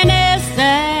loneliness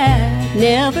that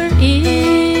never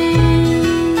ends.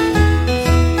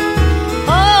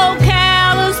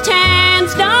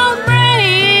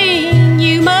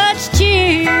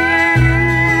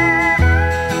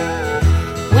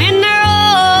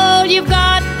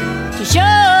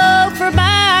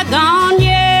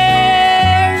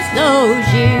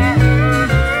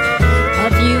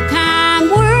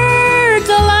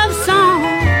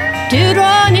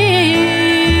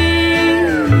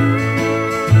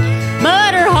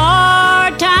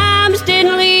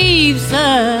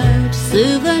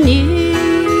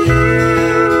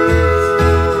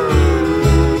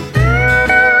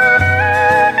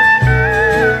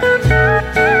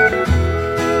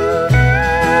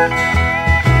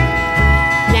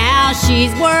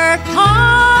 She's worked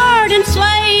hard and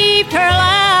slaved her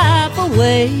life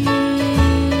away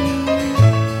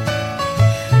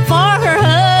for her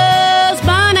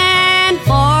husband and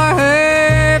for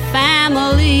her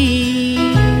family.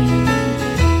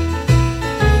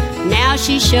 Now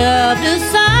she's shoved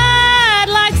aside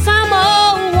like some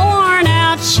old worn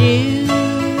out shoe.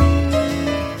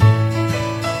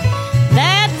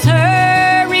 That's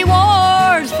her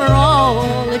rewards for all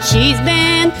that she's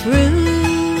been through.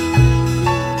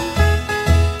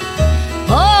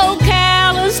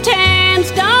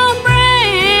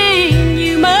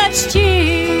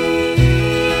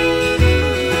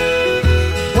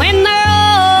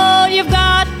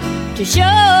 To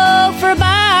show for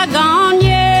bygone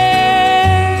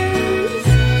years,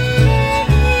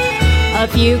 a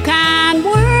few kind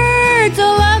words, a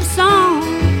love song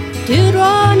to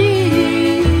draw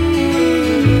near.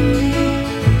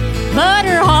 But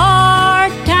her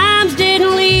hard times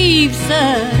didn't leave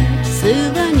such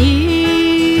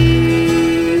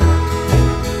souvenirs.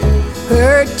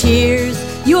 Her tears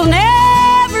you'll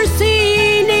never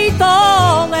see neath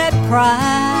all that pride.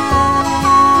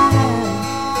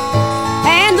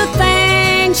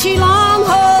 She long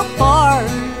hoped for,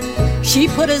 she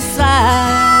put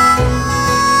aside.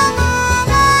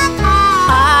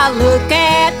 I look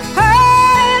at her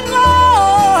and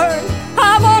Lord,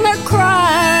 I wanna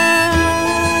cry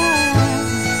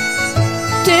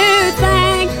to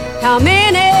think how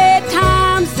many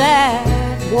times that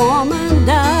woman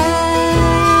died.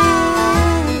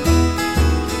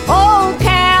 Oh,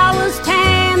 calloused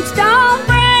hands don't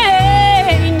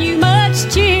bring you much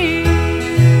cheer.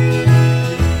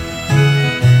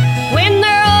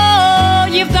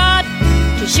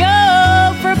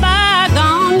 Show for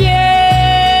bygone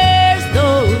years,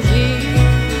 those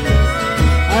years,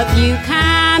 a few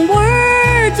kind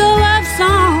words, a love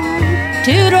song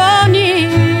to draw near.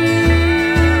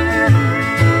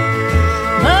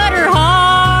 But her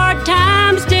hard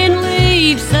times didn't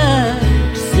leave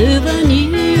such souvenirs.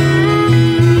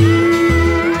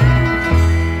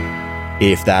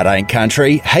 If that ain't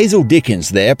country, Hazel Dickens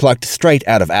there, plucked straight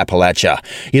out of Appalachia.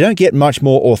 You don't get much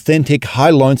more authentic, high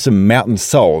lonesome mountain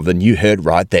soul than you heard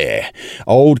right there.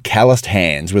 Old Calloused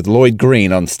Hands with Lloyd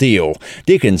Green on steel.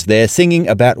 Dickens there singing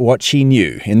about what she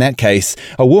knew, in that case,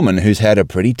 a woman who's had a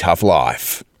pretty tough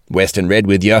life. Western Red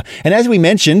with you. And as we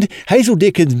mentioned, Hazel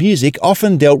Dickens' music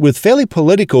often dealt with fairly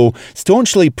political,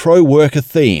 staunchly pro-worker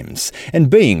themes. And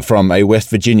being from a West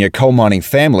Virginia coal mining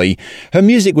family, her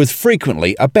music was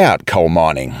frequently about coal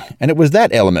mining. And it was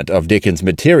that element of Dickens'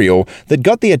 material that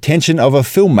got the attention of a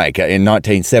filmmaker in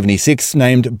 1976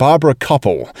 named Barbara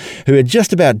Kopple, who had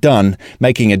just about done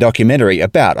making a documentary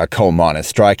about a coal miners'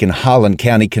 strike in Harlan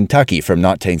County, Kentucky from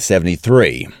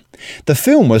 1973. The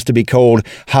film was to be called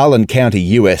Harlan County,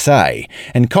 USA,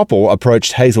 and Kopple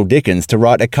approached Hazel Dickens to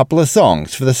write a couple of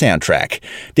songs for the soundtrack.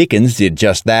 Dickens did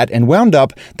just that and wound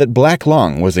up that Black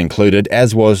Lung was included,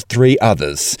 as was 3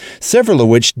 others, several of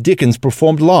which Dickens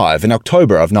performed live in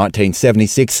October of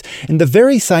 1976 in the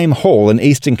very same hall in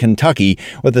eastern Kentucky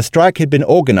where the strike had been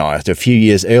organised a few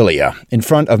years earlier, in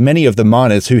front of many of the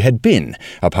miners who had been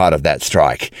a part of that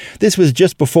strike. This was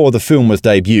just before the film was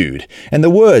debuted, and the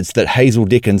words that Hazel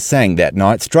Dickens sang that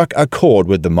night struck a chord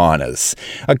with the miners.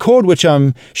 A chord which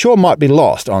I'm sure might be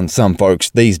lost on some folks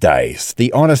these days. The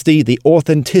honesty, the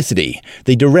authenticity,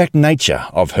 the direct nature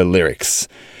of her lyrics.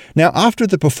 Now, after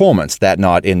the performance that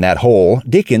night in that hall,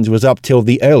 Dickens was up till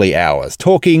the early hours,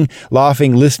 talking,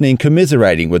 laughing, listening,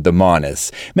 commiserating with the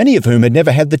miners, many of whom had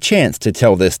never had the chance to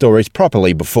tell their stories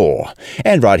properly before.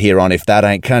 And right here on If That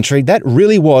Ain't Country, that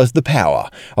really was the power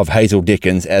of Hazel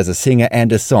Dickens as a singer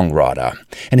and a songwriter.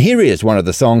 And here is one of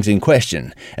the songs in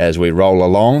question. As we roll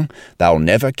along, They'll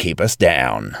Never Keep Us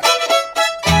Down.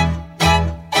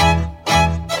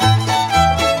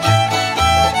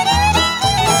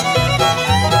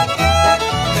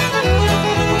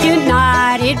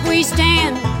 We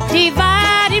stand,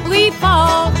 divided we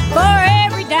fall. For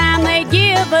every dime they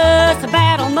give us, a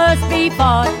battle must be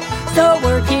fought. So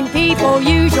working people,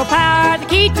 use your power, the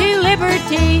key to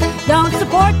liberty. Don't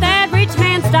support that rich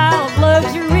man style of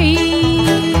luxury.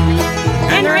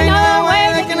 And there ain't no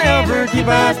way they can ever keep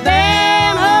us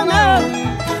down, oh no.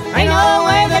 Ain't no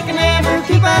way they can ever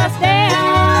keep us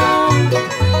down.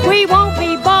 We won't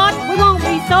be bought, we won't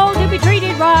be sold, to be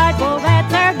treated right, well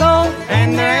that's our goal.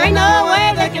 And there ain't no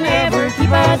way they can ever keep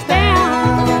us down.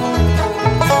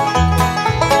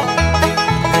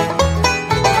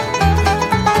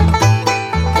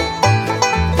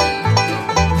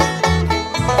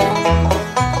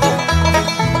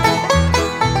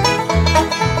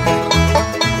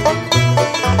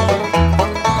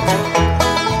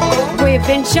 We've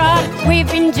been shot,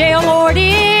 we've been jailed, Lord,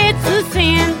 it's a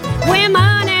sin.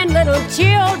 Women and little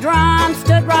children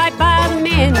stood right by the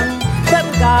men. But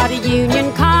we got a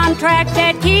union contract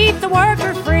that keeps the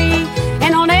worker free,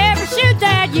 and they'll never shoot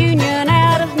that union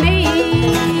out of me.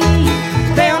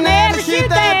 They'll never shoot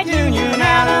that union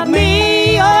out of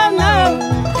me, oh no.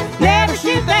 Never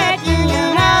shoot that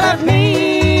union out of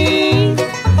me.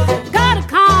 Got a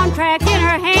contract in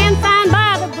her hand signed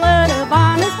by the blood of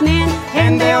honest men,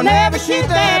 and they'll never shoot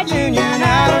that union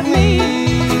out of me.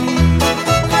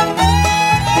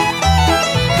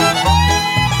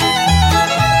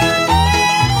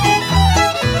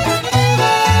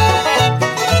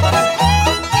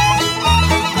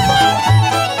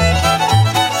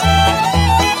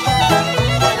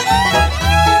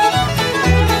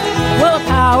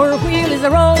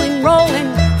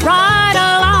 Right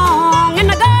along, and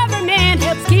the government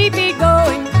helps keep it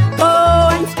going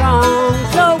strong.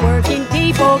 So working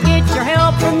people, get your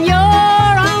help from your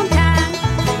own kind.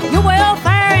 Your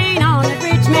welfare ain't on the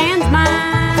rich man's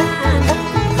mind.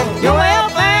 Your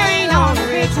welfare ain't on the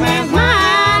rich man's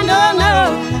mind, oh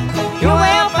no. Your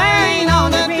welfare ain't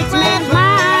on the rich man's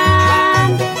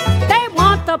mind. They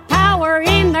want the power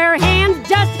in their hands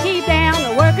just to keep down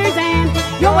the workers' hand.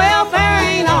 Your welfare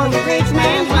ain't on the rich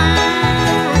man's mind.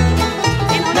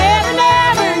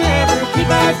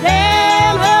 Us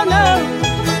down, oh no.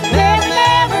 Never,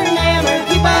 never, never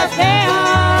keep us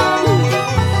down.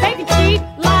 They can cheat,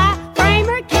 lie, frame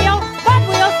or kill, but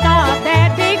we'll stop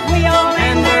that big wheel.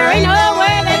 And there ain't no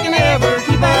way they can ever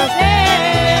keep us down.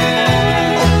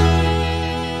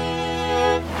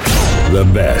 The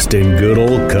best in good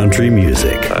old country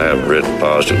music. I haven't written a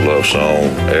positive love song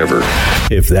ever.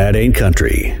 If That Ain't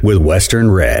Country with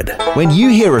Western Red. When you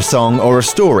hear a song or a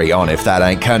story on If That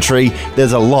Ain't Country,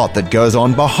 there's a lot that goes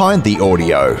on behind the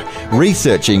audio.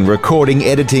 Researching, recording,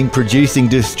 editing, producing,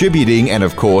 distributing, and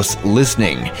of course,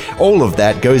 listening. All of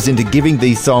that goes into giving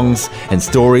these songs and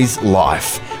stories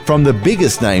life. From the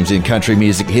biggest names in country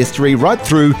music history right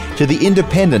through to the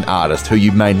independent artist who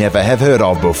you may never have heard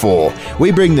of before, we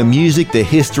bring the music, the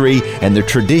history and the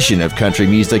tradition of country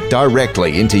music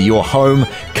directly into your home,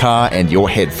 car and your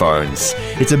headphones.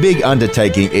 It's a big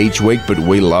undertaking each week, but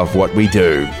we love what we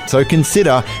do. So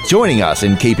consider joining us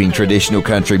in keeping traditional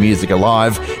country music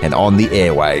alive and on the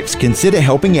airwaves. Consider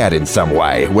helping out in some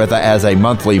way, whether as a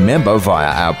monthly member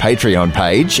via our Patreon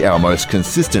page, our most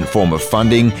consistent form of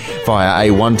funding, via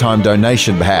a one-time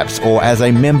donation perhaps, or as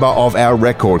a member of our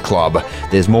record club.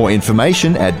 There's more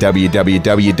information at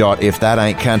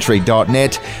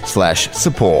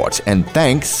www.ifthataintcountry.net/support. And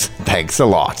thanks a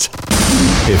lot.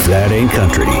 If That Ain't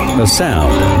Country, a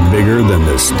sound bigger than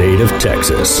the state of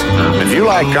Texas. If you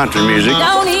like country music,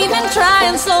 don't even try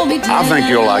and slow me down. I think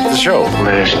you'll like the show.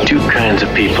 There's two kinds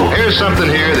of people. Here's something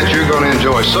here that you're going to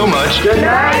enjoy so much. Good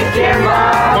night,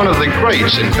 Jimbo. One of the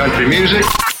greats in country music.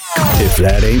 If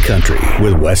That Ain't Country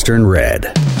with Western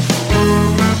Red.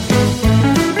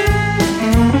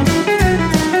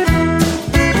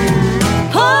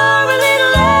 Pour a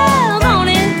little love on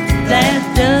it, that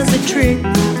does the trick.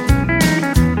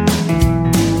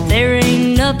 There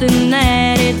ain't nothing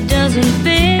that it doesn't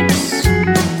fix.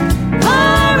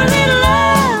 Pour a little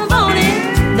love on it,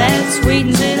 that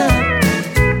sweetens it up.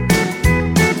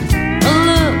 A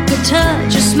look, a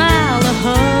touch, a smile, a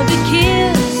hug, a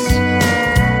kiss.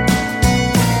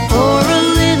 Pour a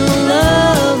little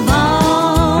love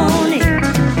on it.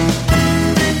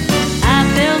 I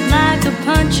felt like a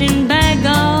punching bag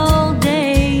all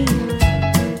day.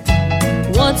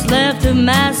 What's left of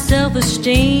my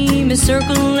self-esteem is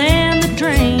circling the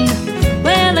drain.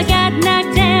 Well, I got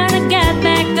knocked down, I got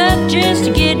back up just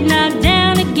to get knocked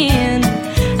down again.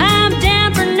 I'm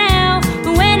down for now,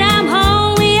 but when I'm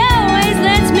home, he always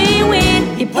lets me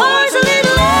win. He pours a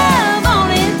little love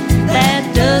on it,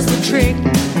 that does the trick.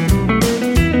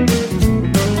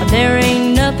 There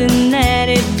ain't nothing that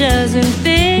it doesn't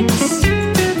fix.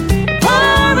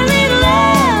 Pour a little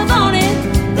love on it,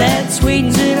 that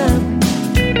sweetens it up.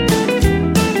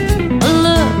 A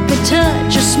look, a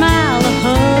touch, a smile, a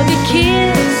hug, a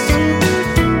kiss.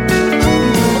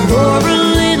 Pour a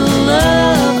little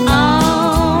love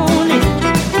on it.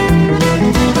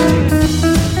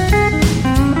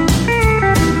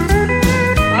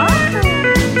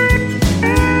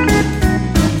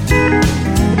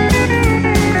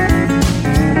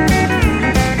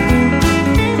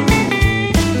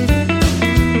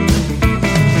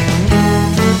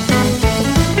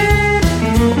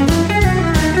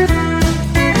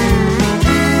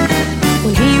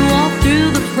 When he walked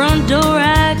through the front door,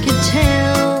 I could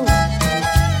tell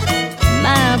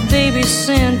my baby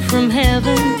sent from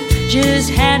heaven just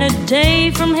had a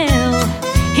day from hell.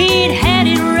 He'd had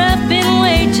it rough, been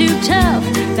way too tough,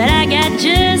 but I got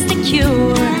just the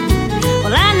cure.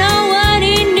 Well, I know what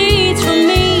he needs from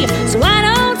me, so I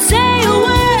don't say a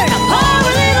word. I pour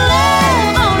a little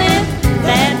love on it,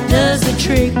 that does the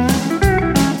trick.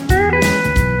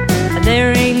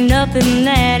 There ain't nothing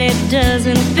that it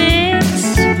doesn't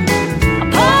fix. I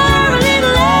pour a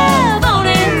little love on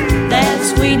it, that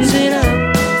sweetens it up.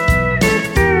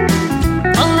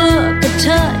 A look, a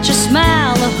touch, a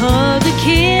smile, a hug, a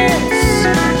kiss.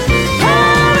 Pour a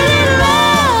little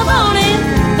love on it,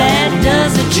 that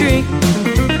does the trick.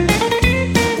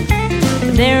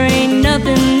 There ain't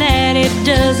nothing that it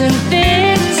doesn't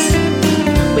fix.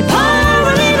 We pour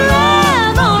a little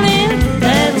love on it,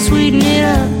 that'll sweeten it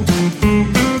up.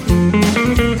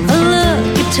 A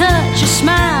look, a touch, a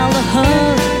smile, a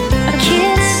hug, a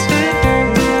kiss.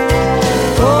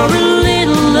 Pour a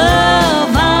little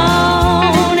love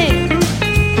on it.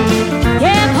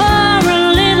 Yeah, pour a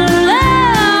little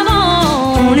love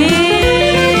on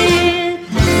it.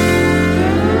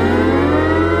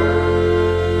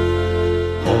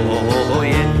 Oh,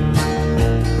 yeah.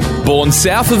 Born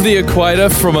south of the equator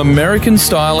from American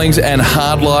stylings and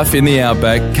hard life in the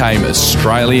outback came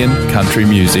Australian country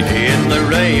music. In the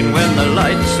rain when the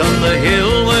lights on the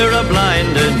hill were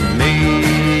a-blinding me.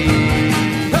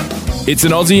 It's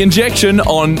an Aussie injection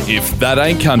on If That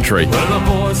Ain't Country. Well, the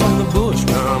boys on the bush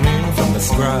come in from the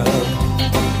scrub.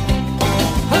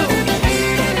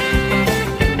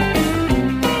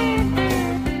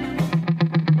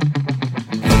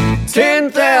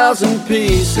 10,000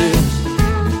 pieces,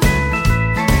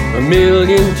 a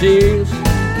million tears,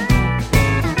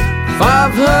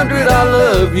 500 I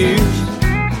love yous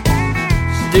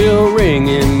still ring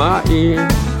in my ear.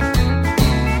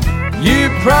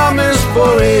 You promised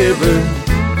forever,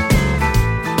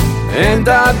 and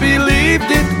I believed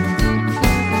it.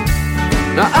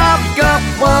 Now I've got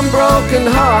one broken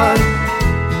heart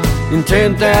in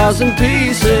 10,000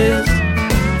 pieces.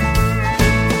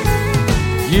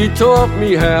 You taught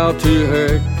me how to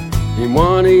hurt in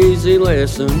one easy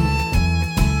lesson.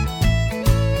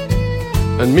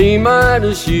 And me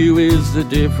minus you is the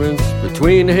difference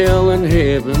between hell and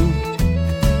heaven.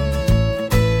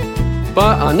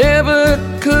 But I never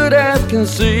could have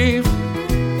conceived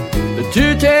that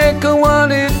to take a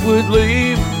one it would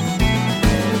leave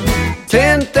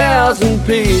 10,000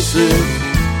 pieces,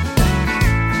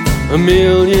 a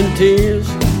million tears,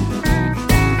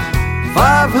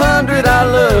 500 I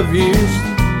love yous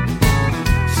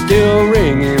still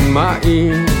ring in my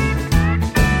ears.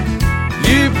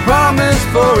 You promised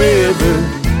forever,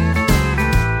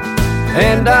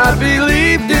 and I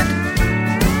believed it.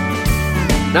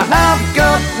 Now I've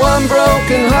got one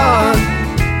broken heart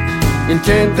in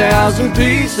 10,000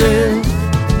 pieces.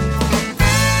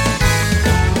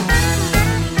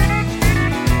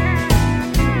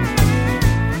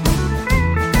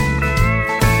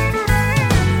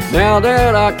 Now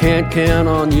that I can't count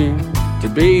on you to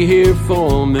be here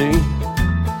for me,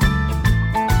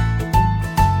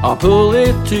 I'll pull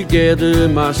it together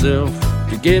myself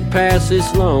to get past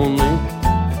this lonely.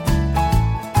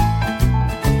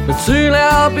 But soon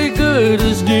I'll be good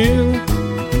as new.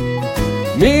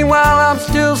 Meanwhile I'm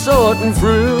still sorting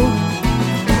through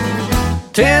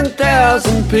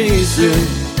 10,000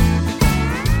 pieces,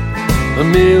 a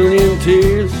million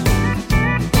tears,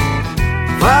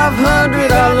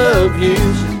 500 I love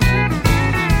yous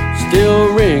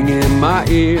still ring in my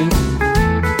ears.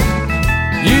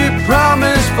 You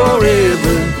promised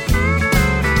forever,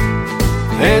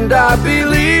 and I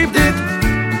believed it.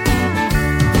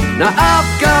 Now I've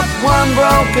got one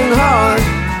broken heart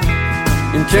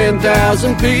in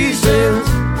 10,000 pieces.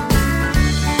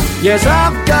 Yes,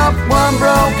 I've got one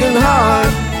broken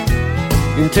heart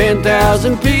in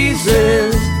 10,000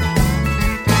 pieces.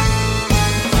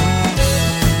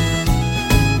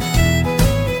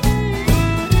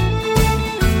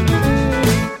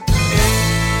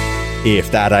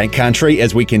 If that ain't country,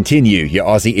 as we continue your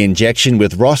Aussie injection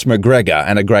with Ross McGregor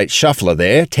and a great shuffler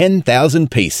there,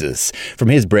 10,000 Pieces, from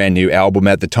his brand new album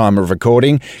at the time of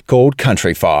recording called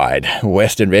Countryfied.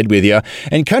 Western Red with you.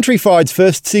 And Countryfied's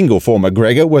first single for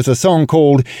McGregor was a song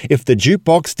called If the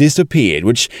Jukebox Disappeared,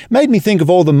 which made me think of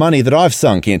all the money that I've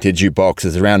sunk into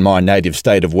jukeboxes around my native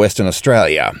state of Western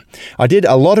Australia. I did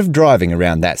a lot of driving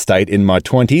around that state in my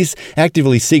 20s,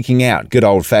 actively seeking out good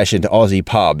old-fashioned Aussie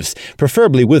pubs,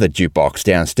 preferably with a jukebox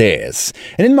downstairs.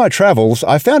 And in my travels,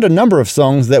 I found a number of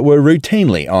songs that were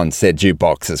routinely on said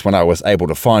jukeboxes when I was able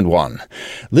to find one.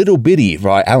 Little Bitty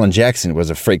by Alan Jackson was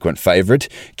a frequent favourite.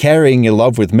 Carrying Your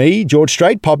Love With Me, George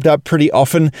Strait, popped up pretty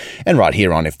often. And right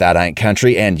here on If That Ain't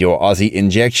Country and your Aussie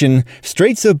injection,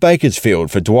 Streets of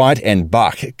Bakersfield for Dwight and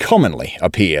Buck commonly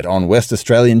appeared on West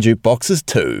Australian jukeboxes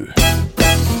too.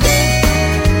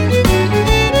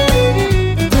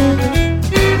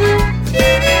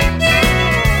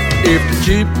 If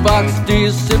the jukebox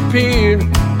disappeared,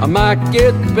 I might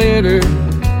get better.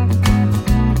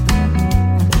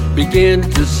 Begin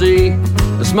to see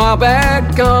a smile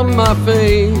back on my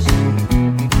face,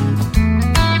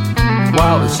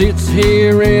 while it sits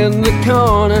here in the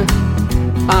corner.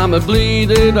 I'm a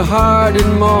bleeding-hearted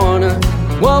mourner.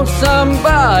 Won't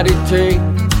somebody take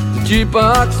the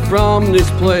jukebox from this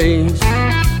place?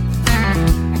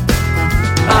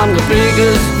 I'm the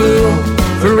biggest fool,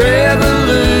 forever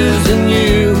losing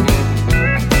you.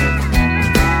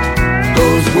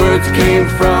 Those words came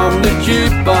from the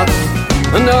jukebox,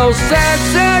 and those sad,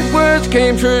 sad words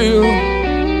came true.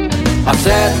 I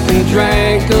sat and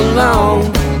drank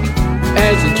alone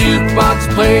as the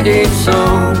jukebox played its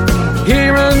song,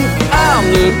 hearing I'm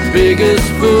the biggest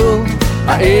fool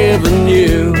I ever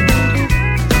knew.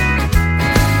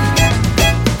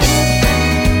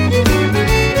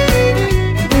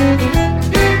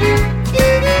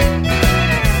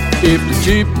 If the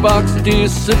jukebox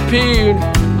disappeared,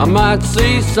 I might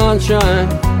see sunshine.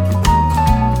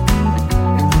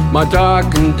 My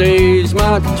darkened days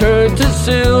might turn to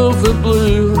silver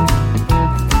blue,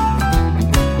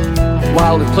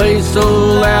 while it plays so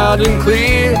loud and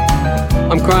clear,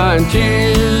 I'm crying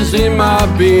tears in my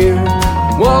beer.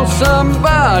 Won't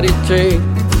somebody take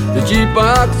the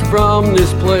jukebox from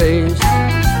this place?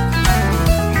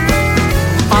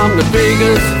 I'm the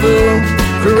biggest fool,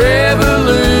 forever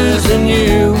losing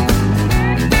you.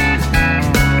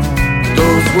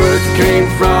 Those words came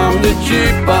from the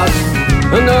jukebox,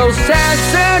 and those sad,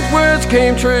 sad words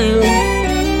came true.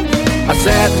 I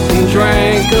sat and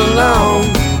drank alone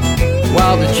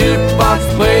while the jukebox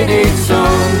played its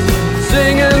song,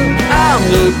 singing I'm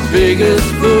the biggest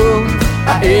fool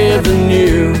I ever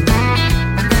knew.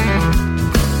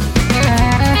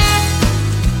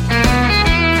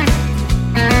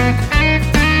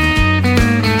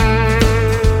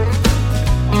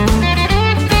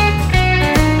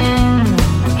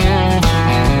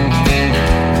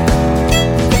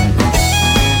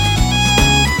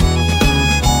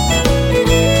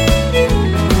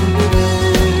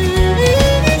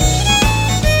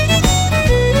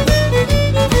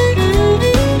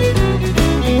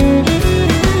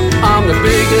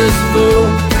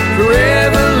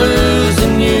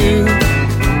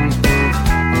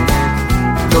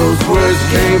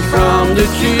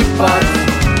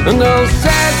 and those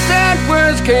sad, sad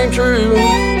words came true.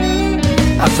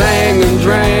 I sang and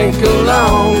drank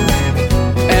along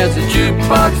as the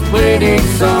jukebox played each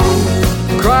song,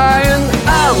 crying,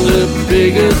 I'm the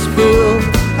biggest fool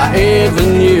I ever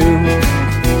knew.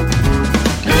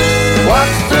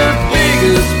 What's the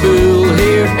biggest fool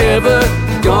here ever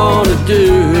gonna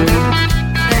do?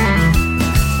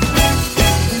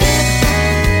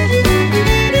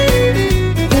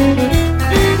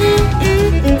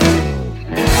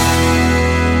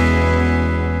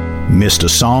 Missed a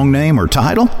song name or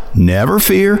title? Never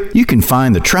fear. You can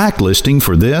find the track listing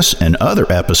for this and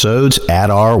other episodes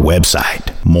at our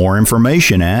website. More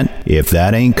information at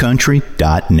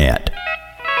ifthataintcountry.net.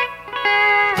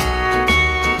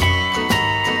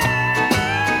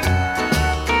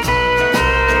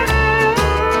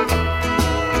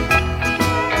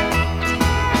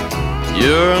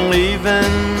 Your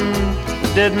leaving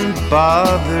didn't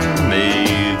bother me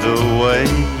the way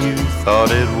you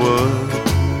thought it would.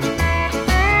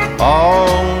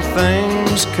 All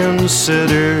things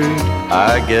considered,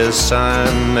 I guess I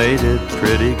made it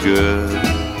pretty good.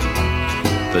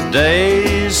 The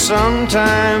days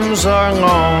sometimes are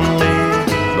lonely,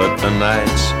 but the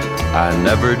nights I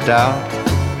never doubt.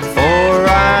 For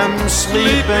I'm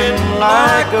sleeping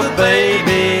like a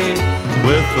baby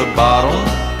with a bottle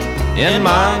in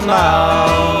my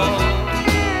mouth.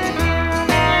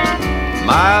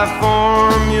 My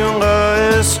formula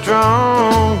is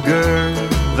stronger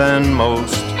than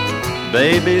most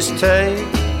babies take,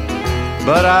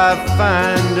 but I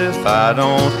find if I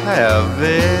don't have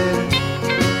it,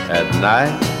 at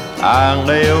night I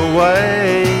lay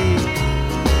awake.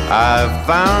 I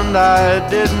found I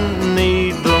didn't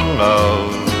need the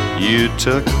love you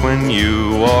took when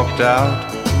you walked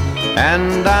out,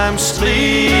 and I'm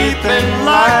sleeping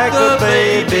like a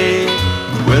baby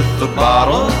with the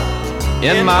bottle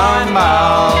in my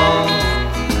mouth.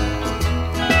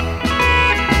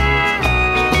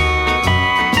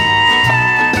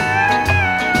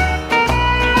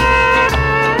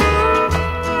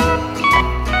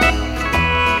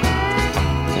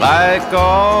 Like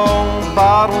all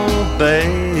bottle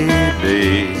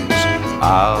babies,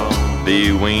 I'll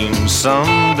be weaned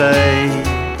someday,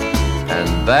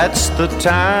 and that's the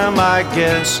time I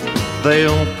guess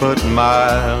they'll put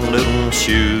my little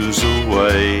shoes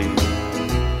away.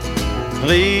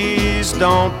 Please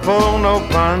don't pull no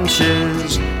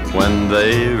punches when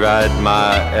they write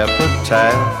my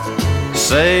epitaph.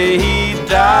 Say he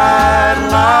died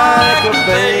like a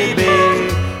baby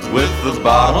with the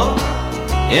bottle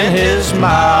in his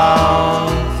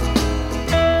mouth.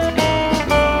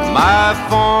 My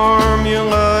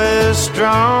formula is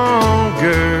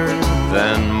stronger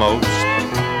than most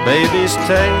babies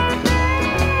take,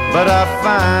 but I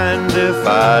find if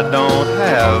I don't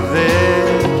have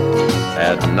it,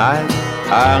 at night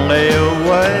I lay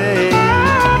awake.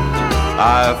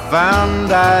 I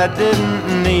found I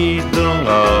didn't need the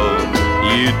love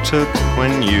you took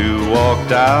when you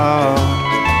walked out,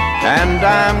 and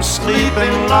I'm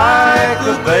sleeping like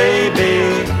a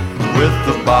baby with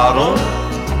the bottle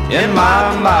in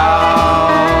my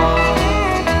mouth.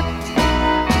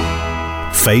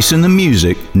 Facing the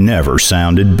music never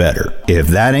sounded better. If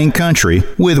That Ain't Country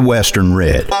with Western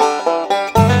Red.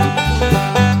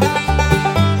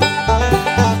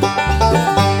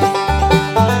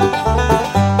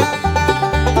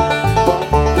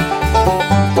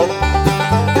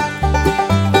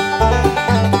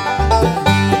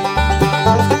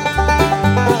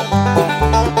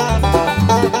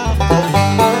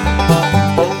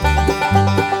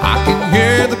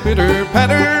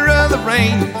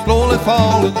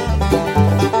 Falling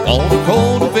on a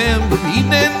cold November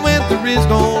evening when there is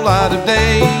no light of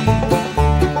day.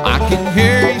 I can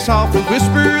hear you softly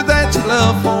whisper that your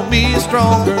love for me is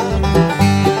stronger,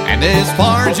 and as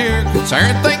far as you're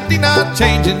concerned, think they're not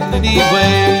changing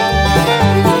anyway.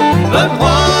 But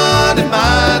what am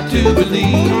I to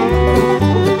believe?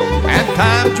 At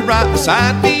times you're right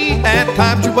beside me, at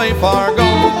times you're way far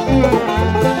gone.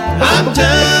 I'm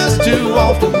just too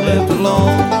often left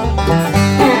alone.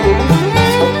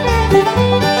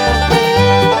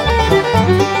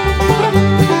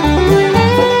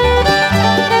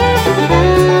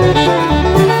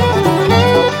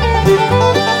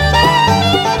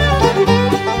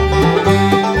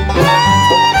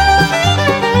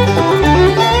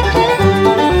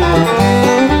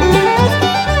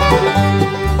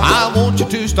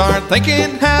 Start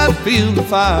thinking how it feel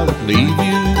if I would leave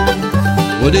you.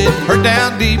 Would it hurt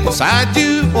down deep inside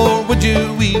you, or would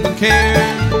you even care?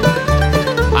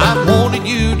 I wanted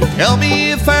you to tell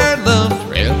me if our love's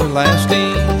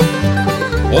everlasting.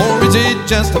 Or is it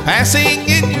just a passing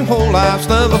in your whole life's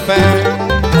love affair?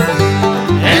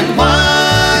 And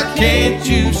why can't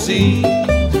you see?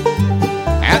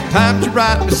 At times you're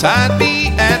right beside me,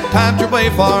 at times you're way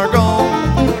far gone.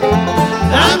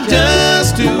 I'm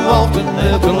just too often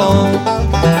left alone.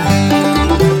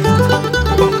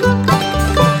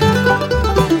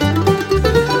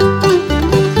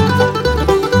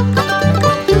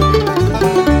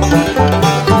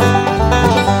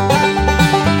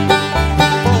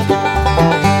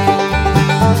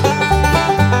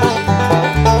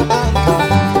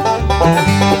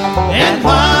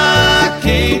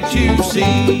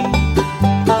 At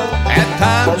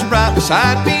times you're right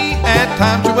beside me, at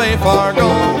times you're way far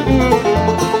gone.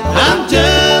 I'm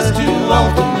just too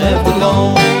often left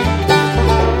alone.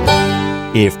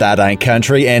 If That Ain't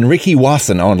Country, and Ricky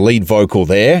Wasson on lead vocal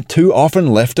there, Too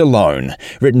Often Left Alone,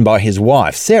 written by his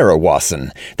wife, Sarah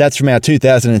Wasson. That's from our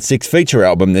 2006 feature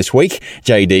album this week,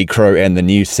 J.D. Crowe and the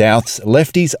New South's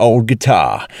Lefty's Old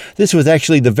Guitar. This was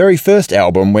actually the very first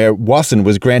album where Wasson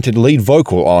was granted lead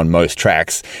vocal on most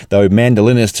tracks, though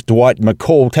mandolinist Dwight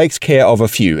McCall takes care of a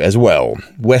few as well.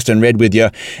 Western Red with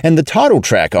you, and the title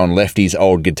track on Lefty's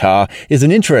Old Guitar is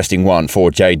an interesting one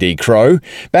for J.D. Crowe.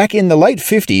 Back in the late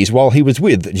 50s, while he was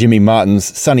with Jimmy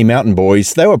Martin's Sunny Mountain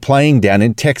Boys, they were playing down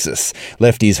in Texas,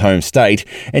 Lefty's home state,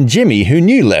 and Jimmy, who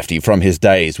knew Lefty from his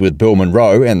days with Bill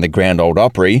Monroe and the Grand Ole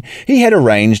Opry, he had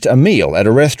arranged a meal at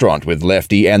a restaurant with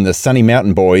Lefty and the Sunny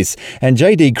Mountain Boys, and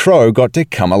J.D. Crowe got to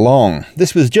come along.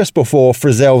 This was just before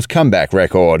Frizzell's comeback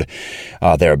record.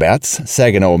 Thereabouts,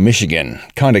 Saginaw, Michigan.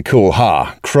 Kinda cool,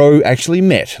 huh? Crowe actually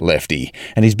met Lefty,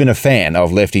 and he's been a fan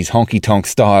of Lefty's honky-tonk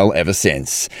style ever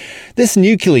since. This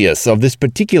nucleus of this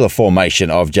particular formation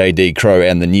of J.D. Crowe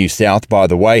and the New South, by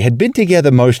the way, had been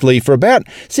together mostly for about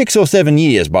 6 or 7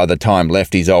 years by the time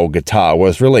Lefty's Old Guitar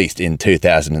was released in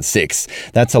 2006.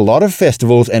 That's a lot of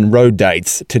festivals and road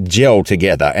dates to gel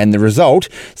together, and the result,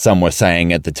 some were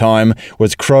saying at the time,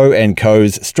 was Crowe &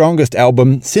 Co.'s strongest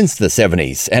album since the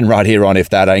 70s. And right here on If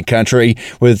That Ain't Country,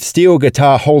 with steel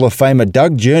guitar Hall of Famer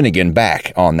Doug Jernigan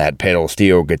back on that pedal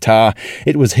steel guitar,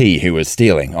 it was he who was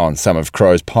stealing on some of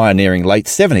Crowe's pioneering late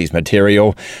 70s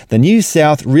material. The New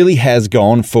South really has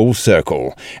gone full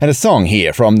circle, and a song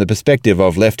here from the perspective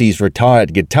of Lefty's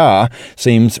retired guitar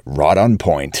seems right on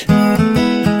point. I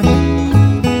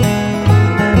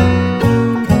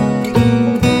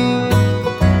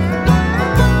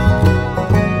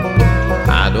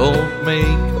don't make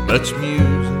much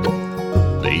music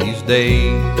these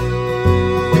days.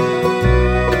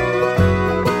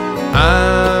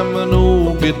 I'm an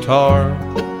old guitar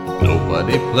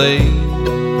nobody plays.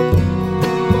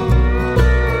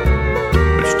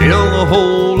 Still a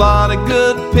whole lot of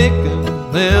good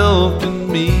picking left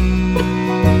in me.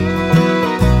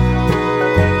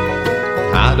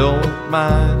 I don't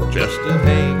mind just to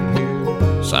hang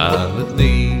here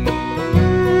silently,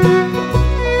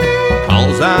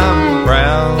 'cause I'm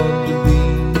proud to be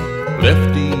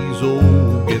Lefty's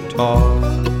old guitar,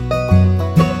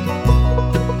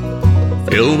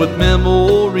 filled with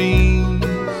memories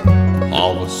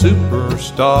of a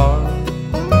superstar.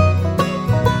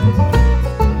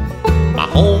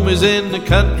 Home is in the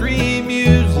Country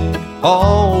Music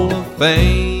Hall of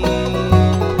Fame.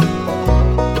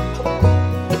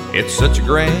 It's such a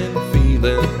grand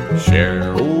feeling to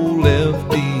share old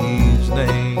Lefty's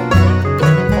name.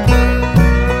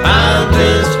 I'll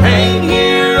just hang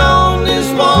here on this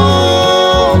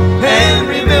wall and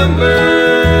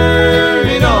remember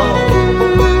it all,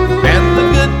 and the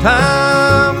good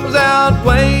times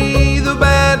outweigh the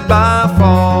bad by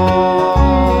far.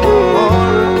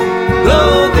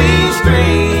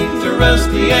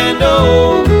 Rusty and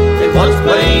old, it once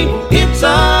played hits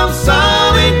of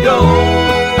solid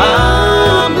gold.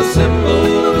 I'm the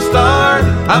symbol of a star,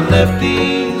 I'm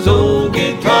Lefty's old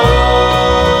guitar.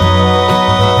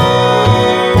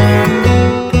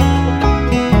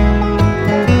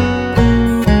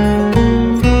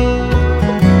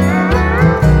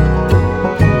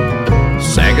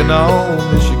 Saginaw,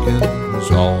 Michigan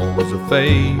was always a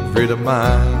favorite of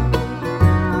mine.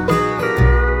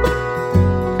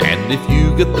 If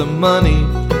you get the money,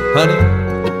 honey,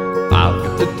 I'll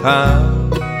get the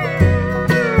time.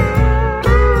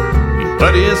 He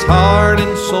put his heart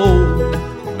and soul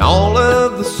in all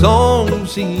of the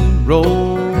songs he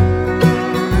wrote,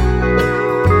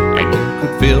 and you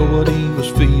could feel what he was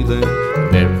feeling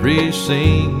in every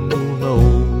single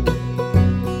note.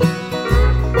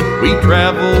 We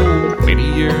traveled many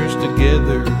years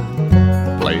together,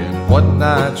 playing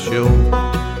one-night shows.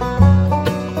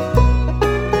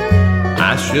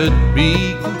 I should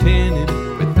be contented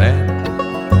with that,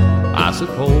 I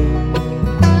suppose.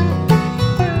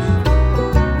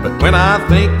 when I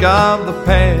think of the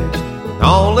past,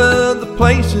 all of the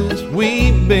places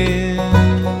we've been.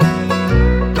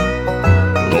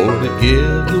 Lord, I'd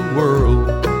give the world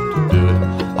to do it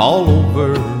all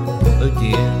over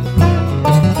again.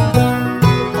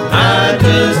 I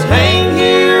just hang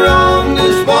here on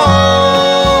this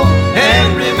wall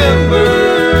and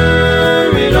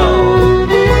remember it all,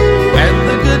 and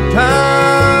the good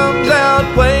times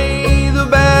outweigh the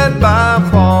bad by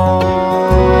far.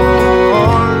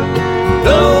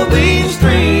 Though these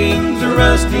strings are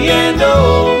rusty and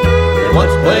old, and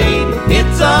what's played,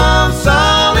 it's all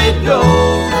solid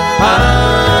gold.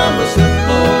 I'm a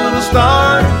simple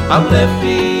star, I'm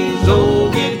Lefty's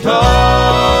old guitar.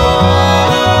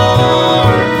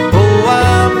 Oh,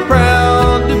 I'm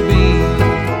proud to be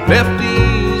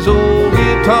Lefty's old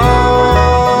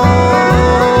guitar.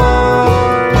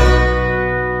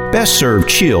 Best served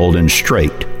chilled and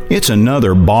straight. It's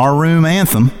another barroom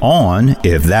anthem on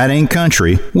If That Ain't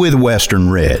Country with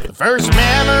Western Red. The first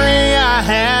memory I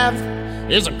have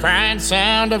is the crying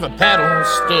sound of a pedal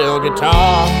steel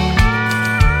guitar.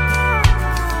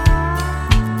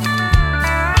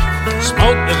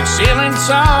 Smoke to the ceiling,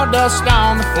 sawdust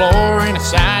on the floor, and a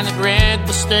sign that read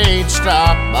the stage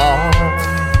stop bar.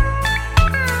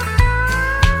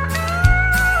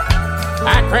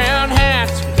 High crown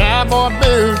hats, cowboy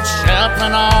boots,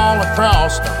 shuffling all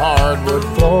across the hardwood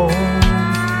floor.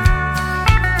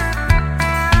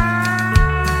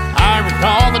 I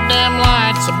recall the dim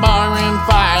lights of barroom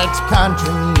fights,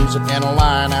 country music, and a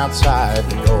line outside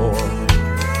the door.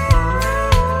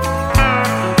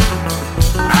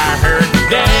 I heard the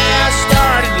day I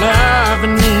started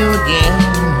loving you again.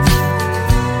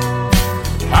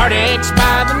 Heartaches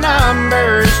by the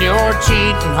numbers, your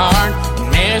cheating heart,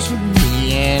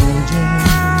 misery engine.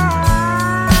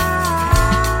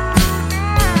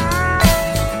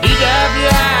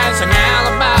 DWIs and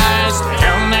alibis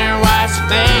telling their wives that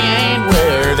they ain't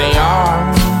where they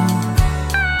are.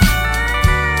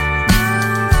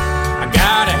 I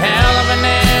got a hell of an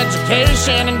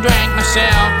education and drank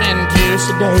myself into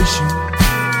sedation,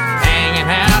 hanging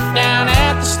out down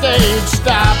at the stage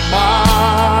stop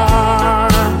bar.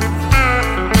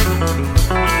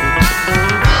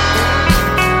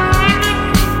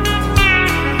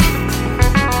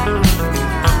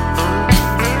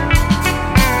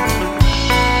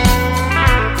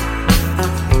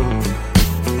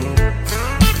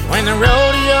 When the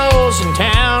rodeo's in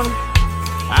town,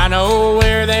 I know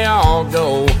where they all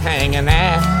go hanging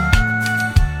out.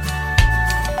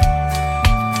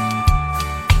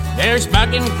 There's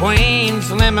bucking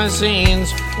queens,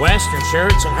 limousines, western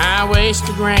shirts, and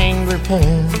high-waisted Wrangler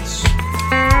pants.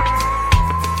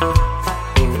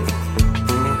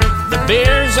 The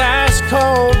beer's ice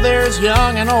cold, there's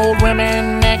young and old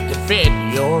women that can fit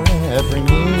your every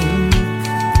need.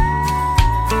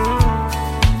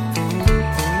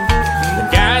 The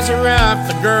guys are rough,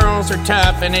 the girls are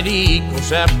tough, and it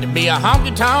equals up to be a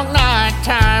honky-tonk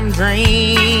nighttime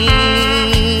dream.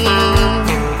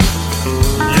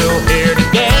 You'll hear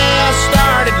today I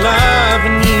started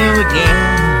loving you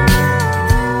again.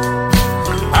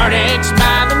 Heartaches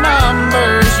by the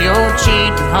numbers, your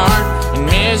cheating heart, and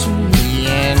misery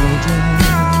engine.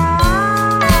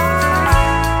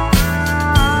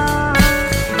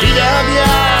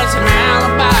 DWIs and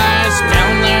alibis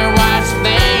telling their wives that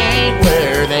they ain't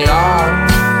where they are.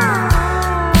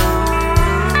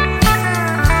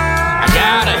 I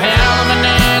got a hell of an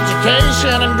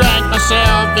education and drank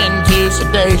myself into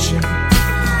sedation,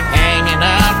 hanging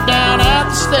out down at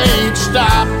the stage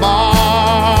stop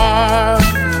bar.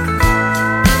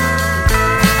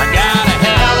 I got a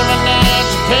hell of an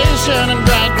education and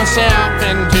drank myself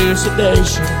into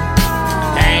sedation,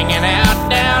 hanging out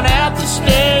down at the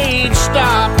stage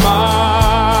stop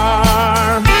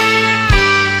bar.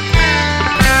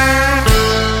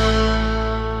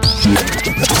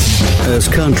 As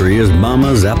country as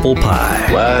Mama's apple pie.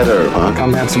 Wide earth, huh?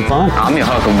 Come have some fun. I'm your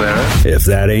huckleberry. If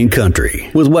That Ain't Country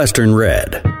with Western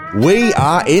Red. We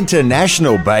are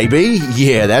international, baby.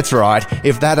 Yeah, that's right.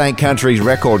 If That Ain't Country's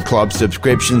Record Club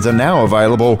subscriptions are now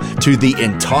available to the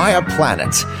entire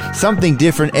planet. Something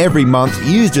different every month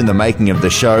used in the making of the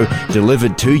show,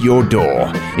 delivered to your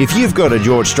door. If you've got a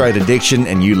George Strait addiction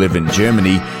and you live in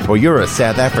Germany, or you're a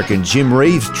South African Jim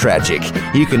Reeves tragic,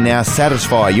 you can now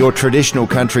satisfy your traditional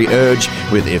country urge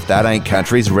with If That Ain't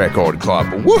Country's Record Club.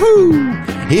 Woohoo!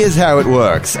 Here's how it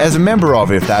works. As a member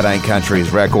of If That Ain't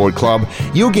Country's Record Club,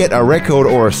 you'll get a record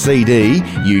or a CD,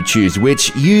 you choose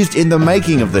which, used in the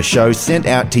making of the show, sent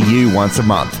out to you once a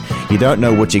month. You don't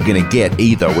know what you're going to get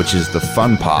either, which is the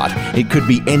fun part. It could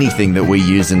be anything that we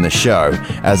use in the show.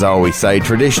 As I always say,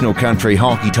 traditional country,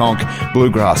 honky-tonk,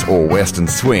 bluegrass or western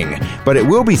swing. But it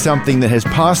will be something that has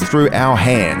passed through our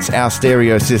hands, our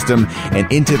stereo system,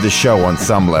 and into the show on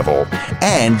some level.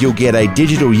 And you'll get a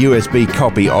digital USB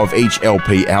copy of each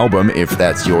LP album if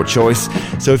that's your choice.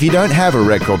 So if you don't have a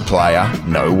record player,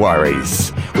 no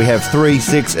worries. We have 3,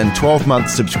 6 and 12-month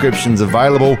subscriptions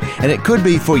available, and it could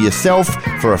be for yourself,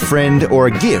 for a friend, or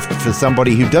a gift for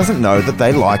somebody who doesn't know that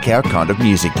they like our kind of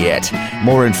music yet.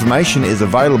 More information is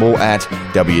available at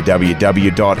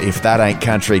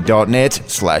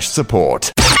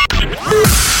www.ifthataintcountry.net/support.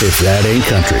 If that ain't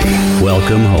country,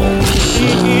 welcome home.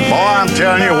 Boy, I'm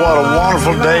telling you, what a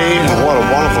wonderful day and what a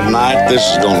wonderful night this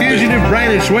is going to be. Fugitive,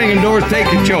 branded, swinging doors,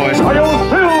 take your choice.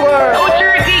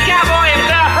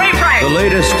 The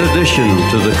latest addition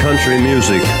to the Country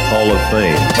Music Hall of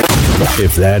Fame.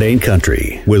 If That Ain't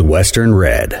Country with Western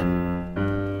Red.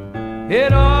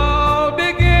 It all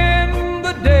began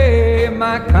the day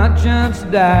my conscience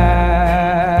died.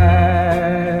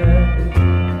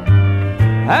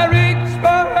 I reached for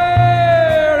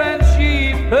her and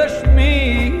she pushed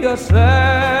me aside.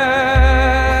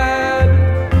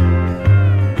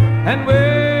 And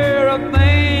where a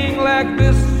thing like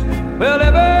this will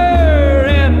ever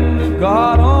end,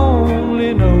 God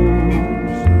only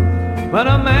knows. But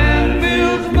a man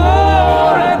feels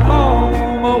more at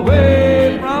home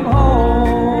away from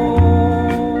home.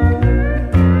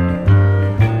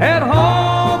 At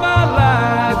home I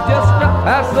lie just to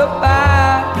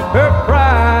pacify her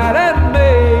pride and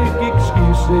make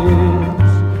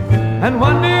excuses, and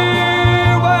wonder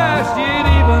why she'd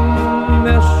even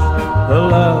miss the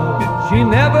love she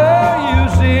never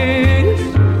uses.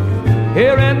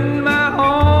 Here in my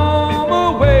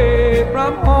home, away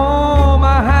from home,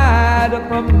 I hide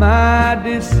from my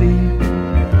deceit.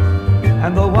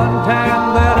 And the one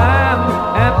time that I'm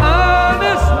an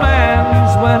honest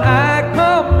man's when I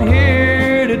come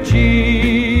here to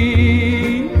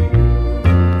cheat.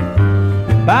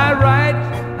 By right,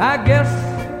 I guess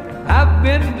I've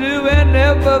been doing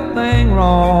everything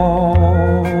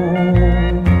wrong.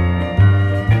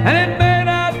 And it may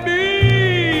not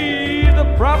be the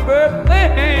proper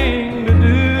thing to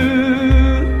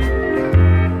do,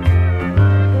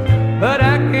 but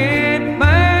I can't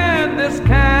find this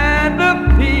kind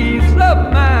of peace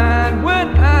of mind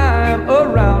when I'm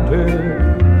around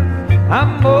her.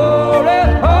 I'm more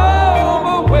at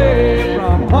home away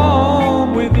from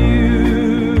home with you.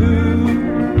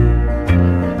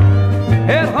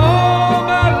 At home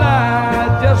I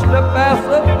lie just to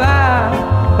pacify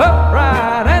her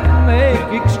pride and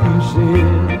make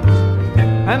excuses,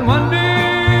 and wonder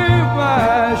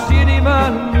why she'd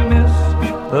even miss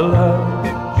the love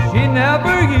she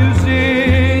never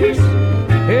uses.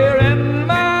 Here in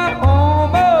my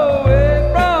home,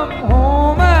 away from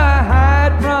home, I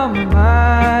hide from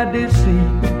my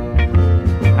deceit.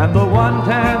 And the one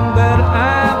time that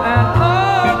I'm an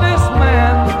honest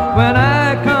man, when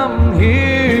I come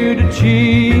here to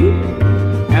cheat.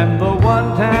 And the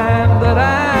one time that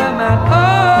I'm an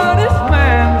honest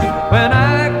man, when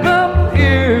I come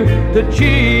here to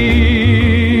cheat.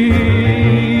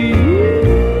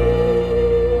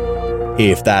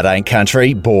 If that ain't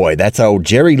country, boy, that's old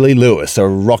Jerry Lee Lewis, a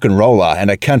rock and roller and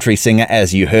a country singer,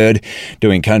 as you heard,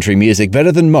 doing country music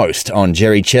better than most on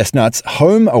Jerry Chestnut's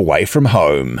Home Away from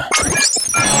Home.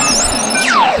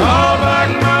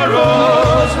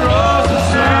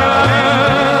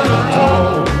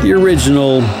 The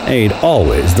original ain't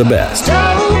always the best.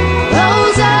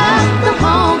 Those are the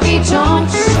honky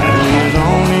tonks. There's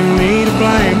only me to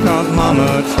blame 'cause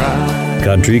mama tried.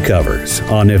 Country covers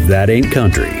on If That Ain't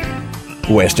Country.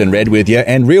 Western Red with you,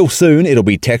 and real soon it'll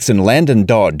be Texan Landon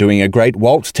Dodd doing a great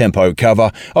waltz tempo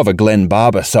cover of a Glenn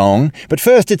Barber song. But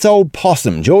first it's old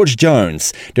Possum, George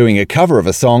Jones, doing a cover of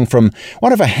a song from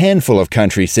one of a handful of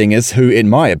country singers who, in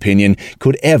my opinion,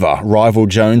 could ever rival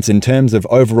Jones in terms of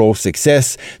overall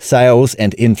success, sales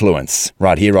and influence.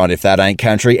 Right here on If That Ain't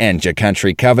Country and Your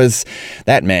Country Covers,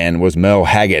 that man was Merle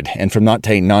Haggard, and from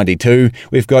 1992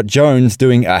 we've got Jones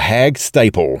doing a Hag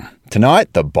staple. Tonight,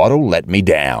 The Bottle Let Me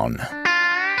Down.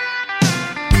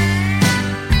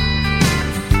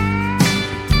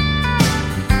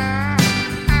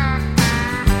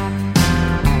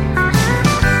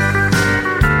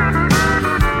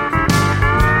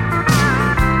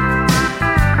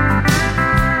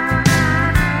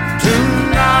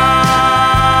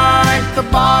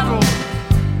 Bottle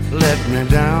let me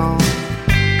down,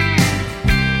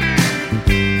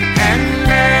 and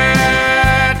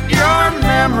let your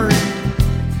memory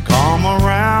come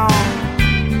around.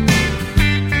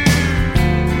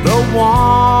 The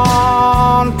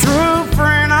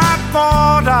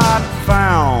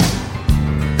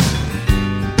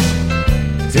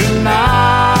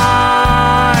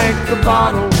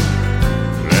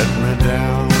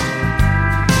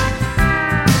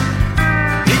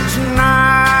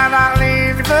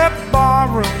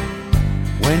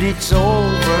it's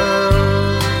over.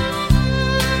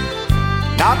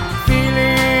 Not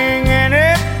feeling any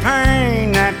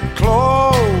pain at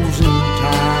closing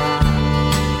time.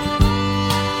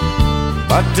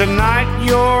 But tonight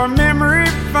your memory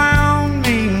found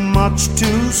me much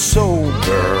too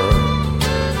sober.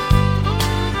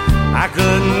 I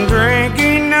couldn't drink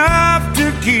enough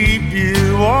to keep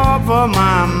you off of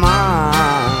my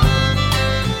mind.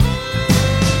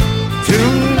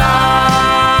 Tonight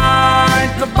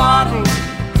the bottle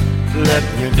let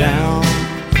me down,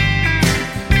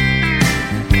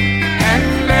 and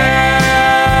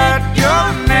let your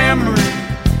memory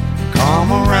come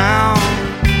around.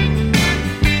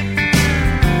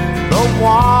 The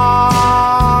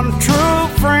one true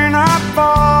friend I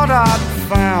thought I'd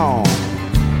found.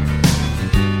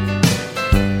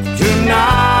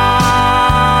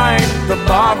 Tonight the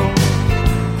bottle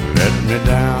let me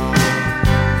down.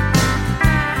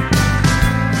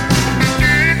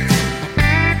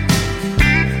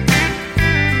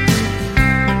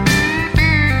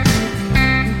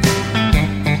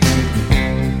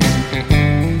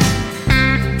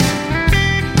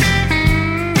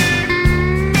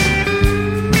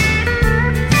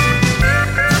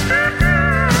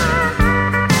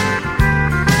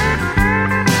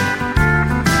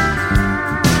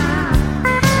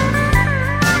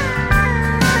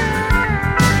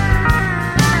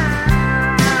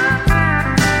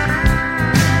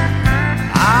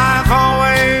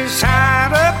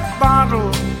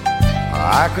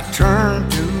 I could turn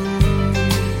to.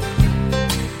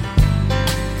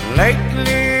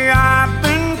 Lately I've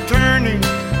been turning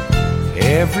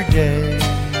every day,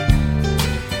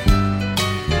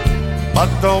 but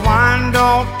the wine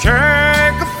don't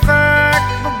take effect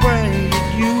the way it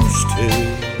used to,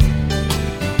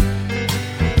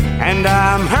 and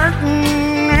I'm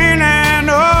hurting in an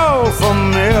old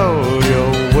familiar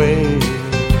way.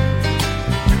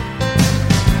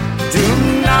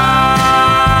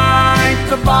 Tonight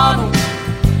the bottle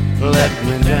let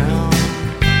me down,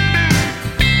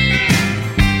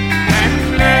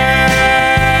 and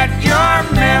let your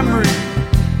memory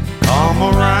come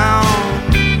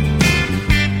around.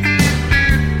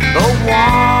 The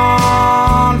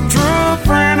one true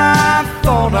friend I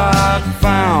thought I'd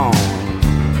found.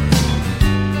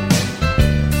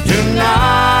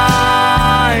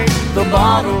 Tonight the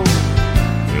bottle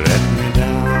let me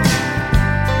down.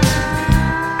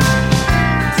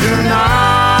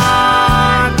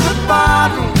 Tonight the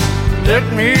bottle let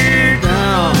me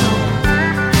down.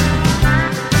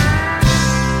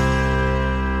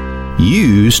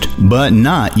 Used but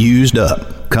not used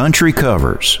up. Country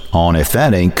covers on If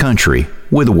That Ain't Country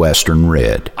with Western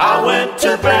Red. I went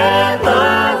to bed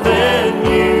loving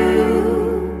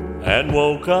you and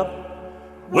woke up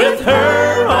with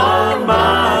her on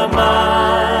my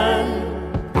mind.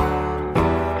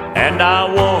 And I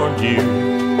warned you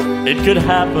it could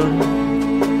happen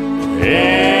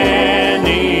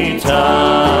anytime.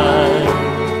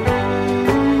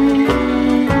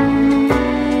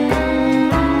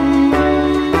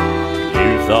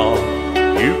 You thought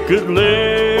you could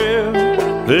live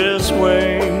this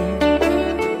way,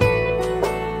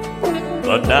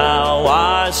 but now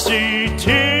I see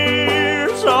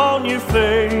tears on your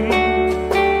face.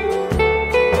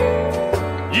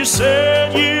 You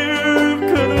said you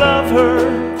could love her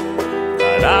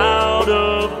right out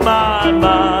of my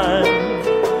mind,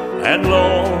 and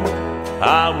Lord,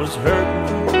 I was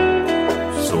hurting,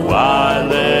 so I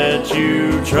let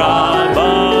you try,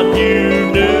 but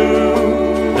you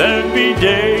knew there'd be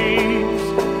days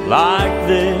like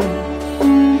this,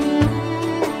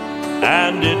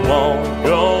 and it won't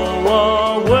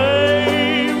go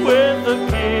away with a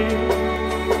kiss.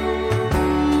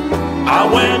 I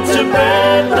went to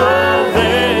bed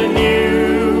loving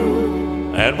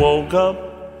you and woke up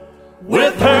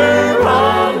with her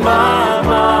on my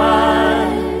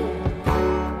mind.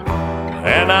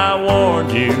 And I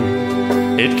warned you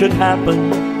it could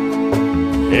happen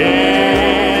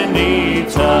anytime.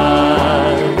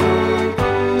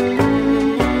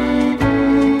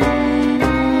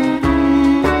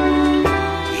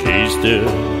 She still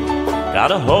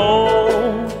got a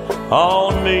hold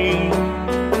on me,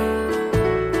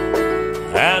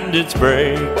 and it's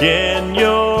breaking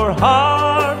your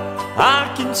heart, I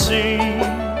can see.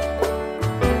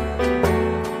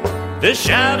 The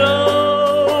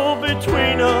shadow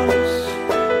between us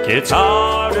gets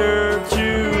harder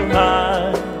to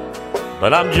hide,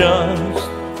 but I'm just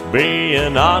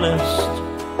being honest,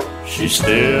 she's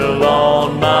still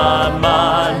on my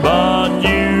mind. But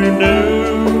you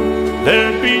knew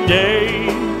there'd be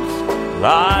days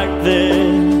like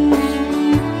this,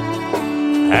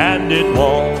 and it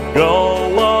won't go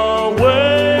away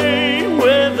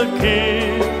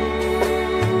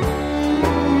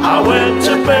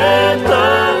at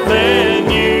the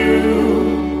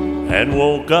venue and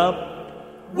woke up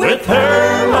with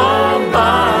her on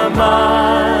my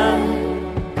mind.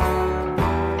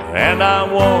 And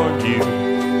I warned you,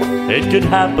 it could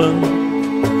happen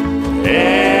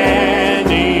anytime.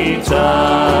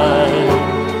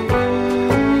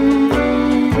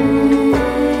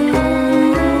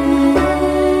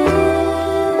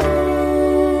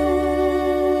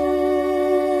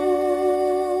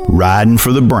 Riding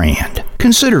for the brand.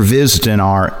 Consider visiting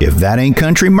our If That Ain't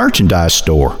Country merchandise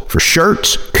store for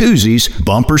shirts, koozies,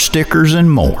 bumper stickers,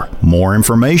 and more. More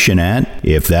information at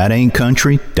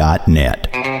ifthataintcountry.net.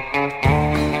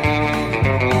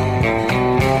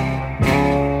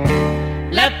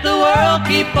 Let the world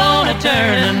keep on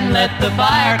a-turning, let the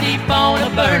fire keep on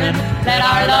a-burning, let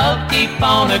our love keep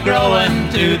on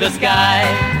a-growing to the sky.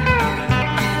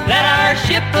 Let our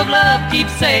ship of love keep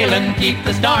sailing, keep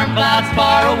the storm clouds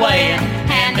far away, and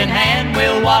hand in hand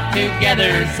we'll walk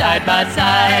together side by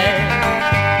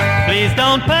side. Please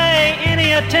don't pay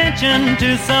any attention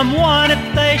to someone if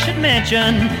they should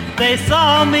mention they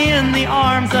saw me in the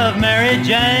arms of Mary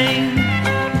Jane.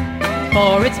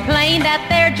 For it's plain that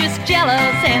they're just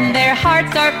jealous and their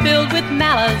hearts are filled with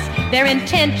malice. Their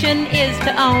intention is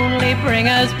to only bring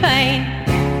us pain.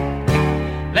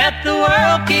 Let the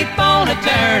world keep on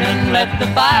a-turning, let the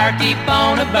fire keep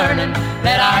on a-burning,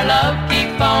 let our love keep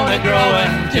on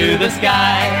a-growing to the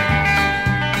sky.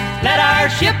 Let our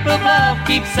ship of love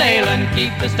keep sailing,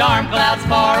 keep the storm clouds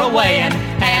far away, and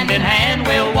hand in hand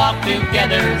we'll walk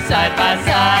together side by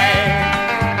side.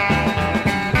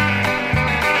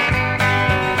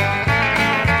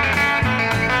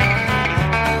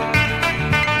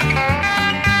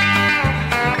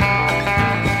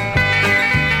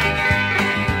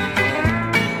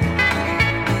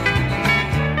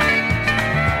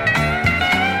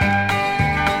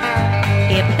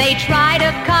 They try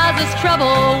to cause us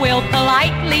trouble, we'll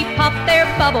politely pop their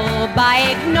bubble by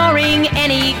ignoring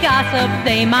any gossip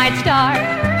they might start.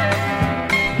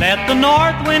 Let the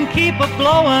north wind keep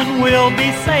a-blowing, we'll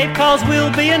be safe cause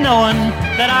we'll be a-knowing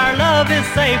that our love is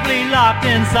safely locked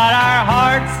inside our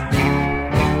hearts.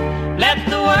 Let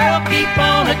the world keep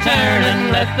on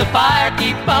a-turning, let the fire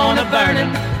keep on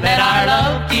a-burning, let our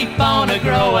love keep on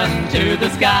a-growing to the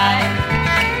sky.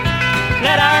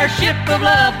 Let our ship of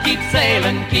love keep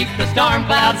sailing, keep the storm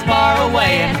clouds far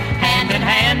away, and hand in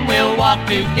hand we'll walk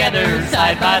together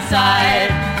side by side.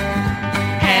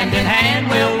 Hand in hand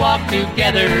we'll walk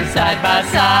together side by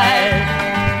side.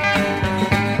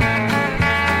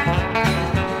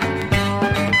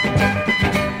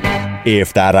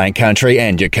 If That Ain't Country,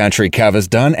 and your country cover's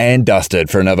done and dusted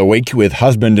for another week with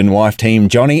husband and wife team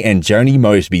Johnny and Joni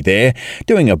Mosby there,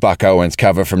 doing a Buck Owens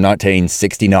cover from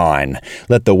 1969.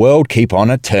 Let the world keep on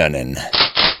a-turnin'.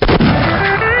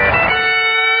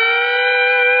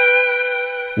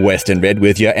 Western Red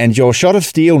with you and your shot of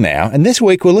steel now, and this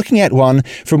week we're looking at one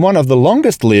from one of the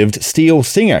longest lived steel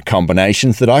singer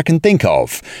combinations that I can think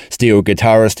of. Steel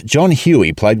guitarist John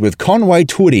Huey played with Conway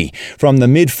Twitty from the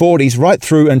mid-40s right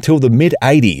through until the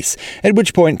mid-80s, at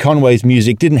which point Conway's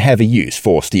music didn't have a use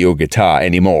for steel guitar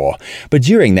anymore. But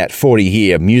during that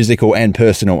 40-year musical and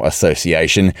personal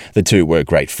association, the two were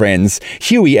great friends,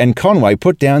 Huey and Conway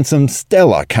put down some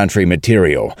stellar country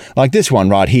material, like this one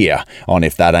right here on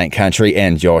If That Ain't Country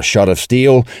and your shot of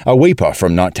steel, a weeper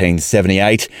from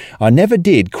 1978, I Never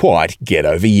Did Quite Get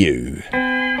Over You.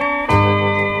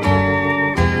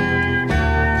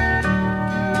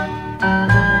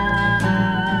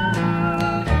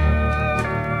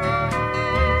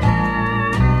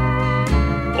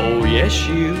 Oh yes,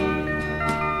 you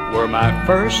were my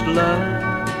first love.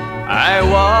 I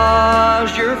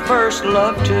was your first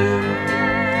love too,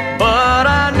 but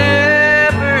I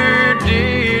never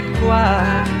did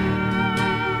quite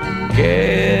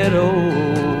get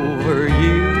over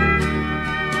you.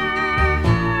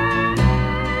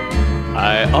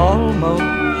 I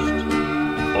almost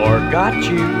forgot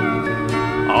you,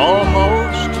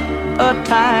 almost a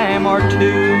time or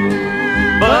two,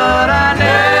 but I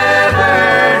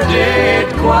never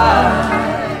did quite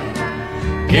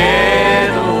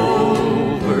get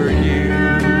over you.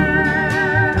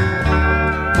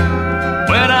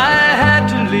 When I had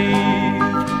to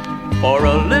leave for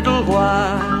a little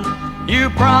while, you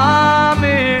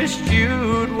promised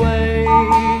you'd wait,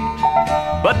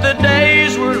 but the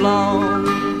days were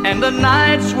long and the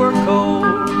nights were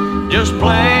cold, just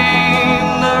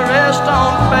blame the rest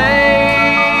on fate.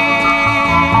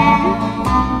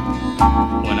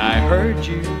 When I heard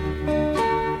you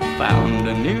found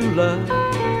a new love,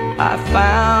 I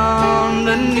found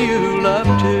a new love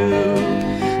too,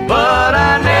 but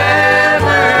I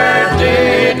never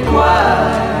did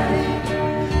quite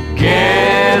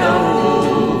get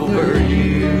over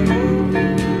you.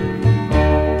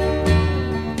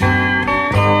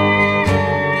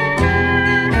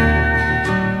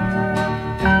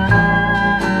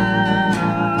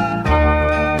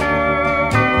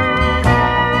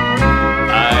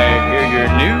 I hear your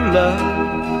new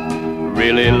love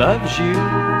really loves you.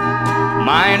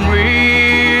 Mine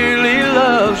really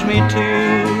loves me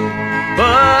too.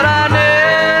 But I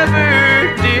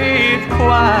never did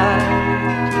quite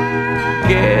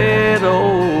get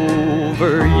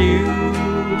over you.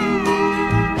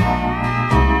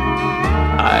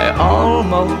 I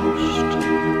almost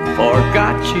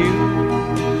forgot you,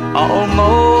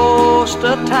 almost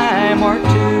a time or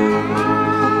two.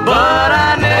 But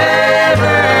I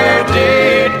never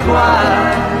did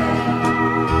quite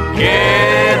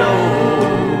get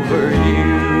over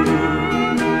you.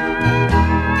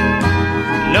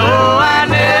 No, I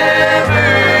never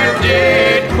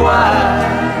did quite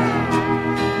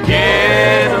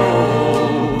get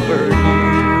over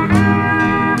you.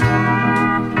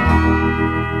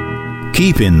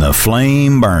 Keeping the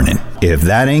flame burning. If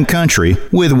That Ain't Country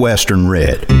with Western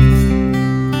Red.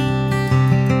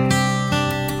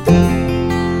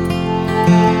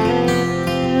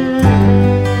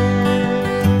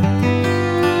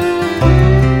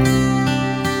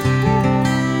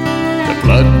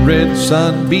 Red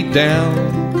sun beat down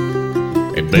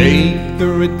and bathed the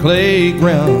red clay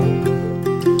ground,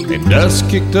 and dust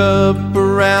kicked up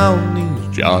around these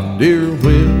John Deere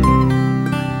wheels.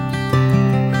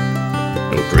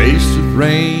 No trace of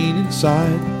rain in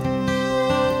sight,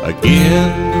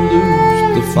 again to lose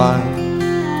the fight.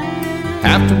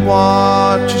 Have to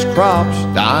watch his crops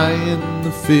die in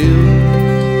the field.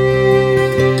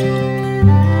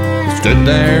 He stood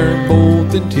there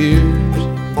both in tears,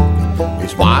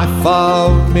 his wife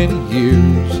of many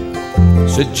years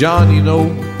said, John, you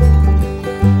know,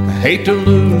 I hate to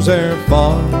lose our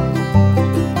farm.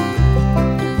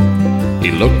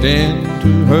 He looked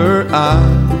into her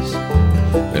eyes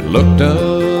and looked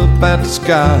up at the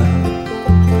sky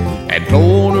and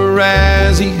told her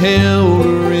as he held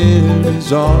her in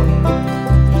his arms,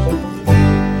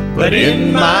 but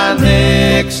in my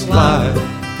next life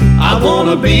I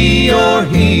wanna be your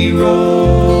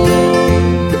hero.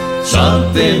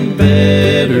 Something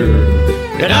better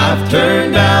than I've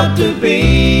turned out to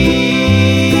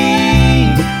be.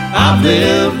 I've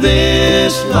lived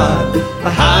this life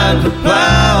behind the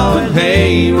plow and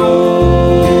hay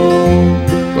roll,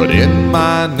 but in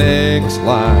my next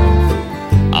life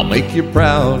I'll make you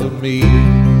proud of me.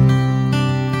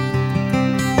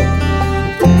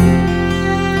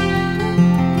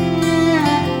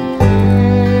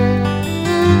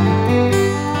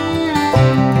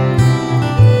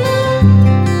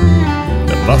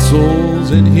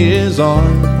 Muscles in his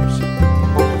arms,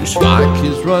 just like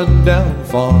his run-down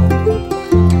farm,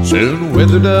 soon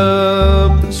withered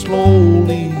up and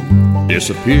slowly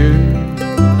disappeared.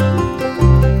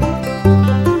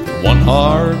 One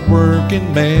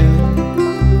hard-working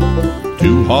man,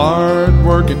 two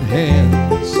hard-working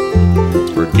hands,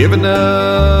 for giving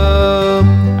up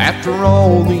after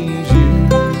all these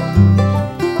years.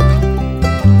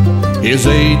 His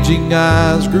aging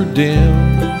eyes grew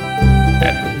dim,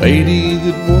 and the lady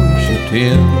that worshipped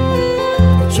him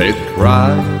said,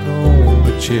 crying on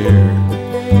the chair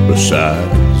beside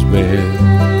his bed.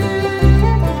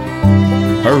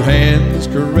 Her hands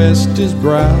caressed his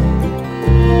brow.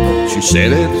 She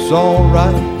said, it's all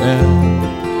right now.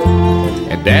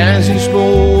 And as he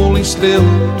slowly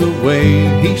slipped away,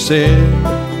 he said,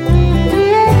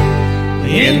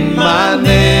 in my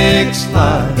next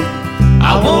life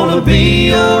I wanna be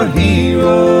your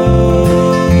hero.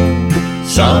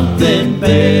 Something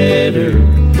better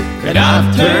than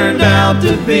I've turned out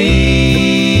to be.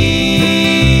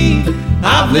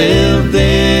 I've lived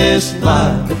this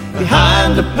life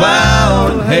behind the plow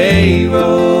and hay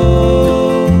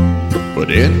roll, but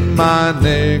in my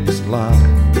next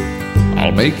life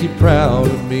I'll make you proud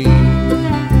of me.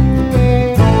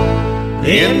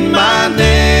 In my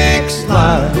next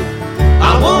life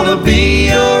I wanna be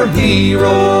your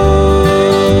hero.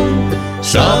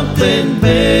 Something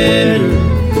better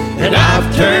than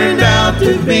I've turned out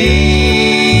to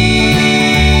be.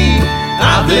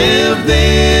 I've lived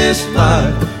this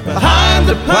life behind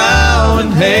the plow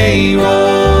and hay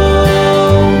roll,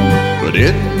 but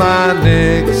in my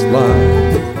next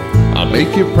life I'll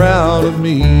make you proud of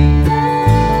me.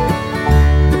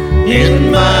 In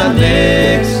my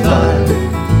next life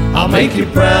I'll make you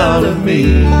proud of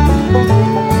me.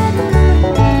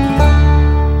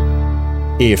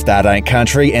 If That Ain't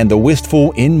Country and the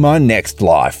Wistful In My Next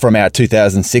Life from our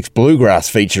 2006 Bluegrass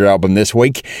feature album this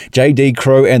week, J.D.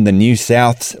 Crowe and the New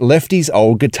South's Lefty's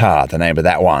Old Guitar, the name of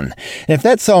that one. And if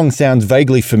that song sounds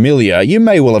vaguely familiar, you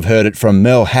may well have heard it from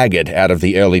Merle Haggard out of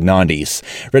the early 90s,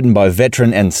 written by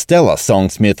veteran and stellar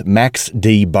songsmith Max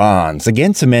D. Barnes,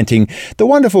 again cementing the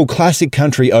wonderful classic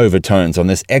country overtones on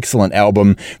this excellent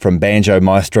album from banjo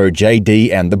maestro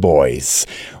J.D. and the Boys.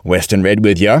 Western Red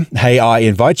with you. Hey, I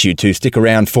invite you to stick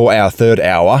around for our third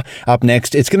hour. Up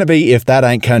next, it's going to be If That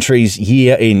Ain't Country's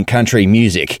Year in Country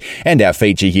Music. And our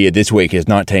feature year this week is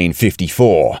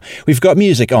 1954. We've got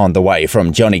music on the way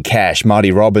from Johnny Cash,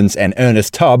 Marty Robbins and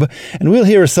Ernest Tubb, and we'll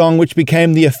hear a song which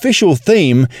became the official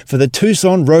theme for the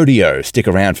Tucson Rodeo. Stick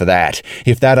around for that.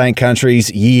 If That Ain't Country's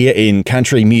Year in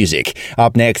Country Music.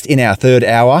 Up next in our third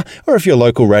hour, or if your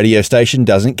local radio station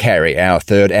doesn't carry our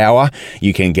third hour,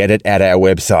 you can get it at our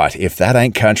website,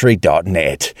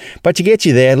 ifthataintcountry.net. But to get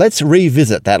you there, let's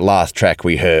revisit that last track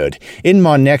we heard. In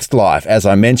My Next Life, as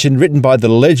I mentioned, written by the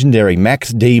legendary Max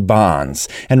D. Barnes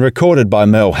and recorded by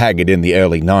Merle Haggard in the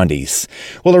early 90s.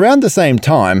 Well, around the same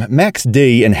time, Max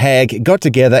D. and Hag got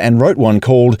together and wrote one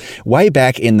called Way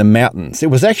Back in the Mountains. It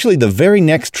was actually the very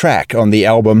next track on the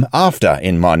album after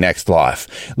In My Next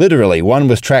Life. Literally, one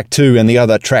was track 2 and the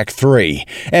other track 3.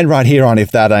 And right here on If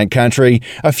That Ain't Country,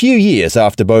 a few years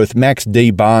after both Max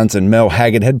D. Barnes and Merle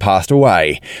Haggard had passed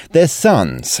away, their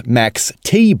sons, Max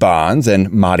T. Barnes and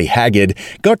Marty Haggard,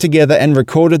 got together and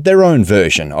recorded their own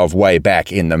version of Way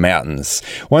Back in the Mountains,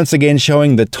 once again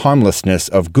showing the timelessness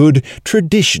of good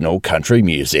traditional country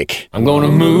music. I'm gonna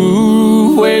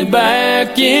move way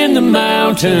back in the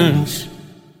mountains,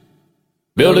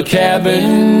 build a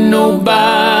cabin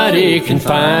nobody can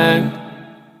find.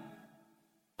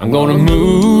 I'm gonna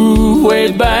move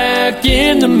way back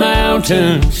in the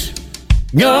mountains,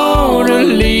 gonna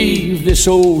leave this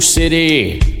old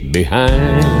city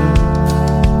behind.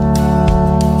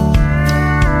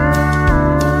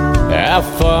 How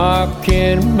far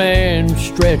can a man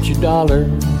stretch a dollar?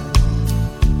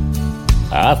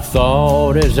 I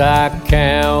thought as I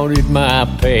counted my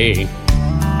pay.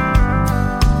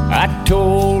 I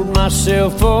told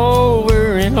myself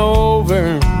over and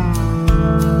over,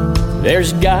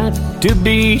 there's got to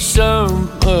be some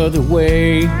other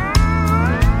way.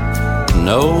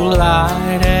 No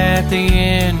light at the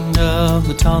end of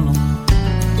the tunnel.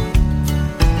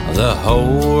 The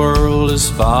whole world is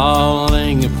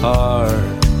falling apart,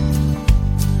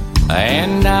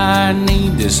 and I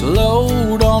need this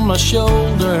load on my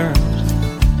shoulders,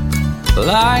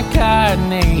 like I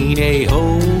need a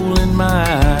hole in my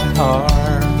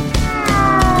heart.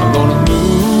 I'm gonna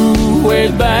move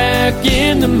way back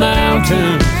in the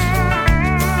mountains,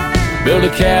 build a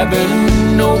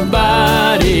cabin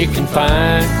nobody can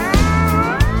find.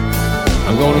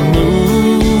 I'm gonna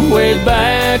move way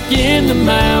back in the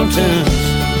mountains,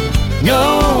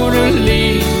 gonna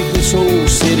leave this old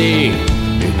city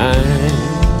behind.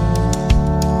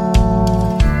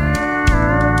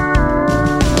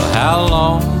 Well, how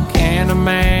long can a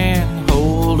man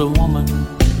hold a woman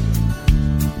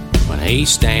when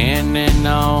he's standing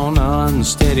on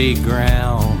unsteady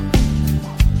ground?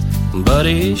 But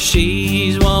if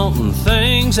she's wanting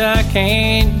things I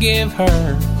can't give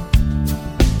her,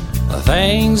 the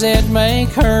things that make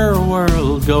her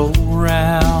world go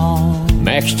round.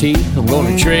 Max T, I'm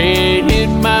gonna trade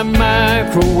in my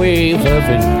microwave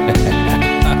oven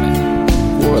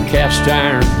for a cast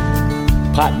iron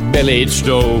pot-bellied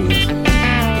stove.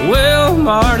 Well,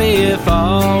 Marty, if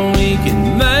all we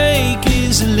can make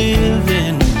is a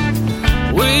living,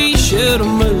 we should have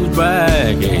moved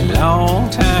back a long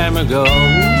time ago.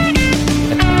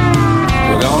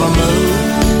 We're gonna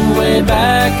move way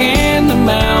back in the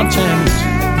mountains,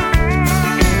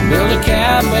 build a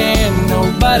cabin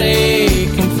nobody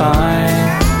can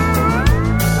find.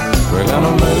 We're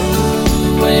gonna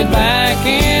move way back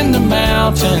in the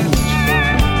mountains,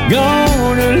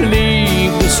 gonna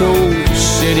leave this old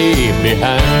city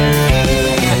behind.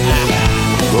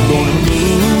 We're gonna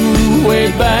move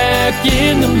way back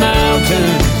in the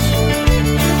mountains,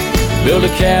 build a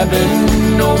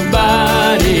cabin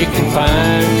nobody can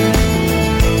find.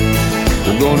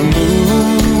 We're gonna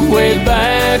move way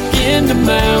back in the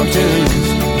mountains,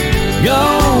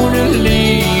 gonna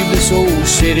leave this old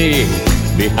city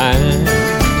behind.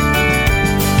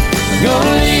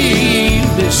 Gonna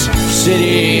leave this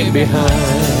city behind.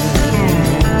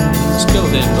 Let's go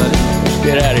then, buddy. Let's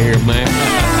get out of here, man.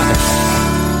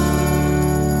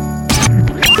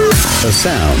 A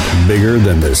sound bigger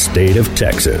than the state of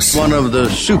Texas. One of the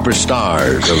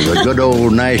superstars of the good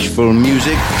old Nashville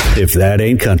music. If That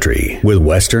Ain't Country with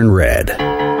Western Red.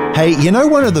 Hey, you know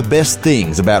one of the best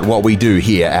things about what we do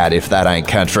here at If That Ain't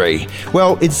Country?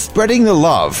 Well, it's spreading the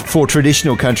love for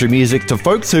traditional country music to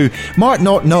folks who might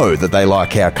not know that they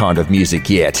like our kind of music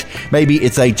yet. Maybe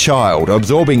it's a child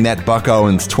absorbing that Buck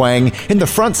Owens twang in the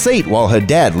front seat while her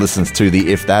dad listens to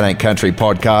the If That Ain't Country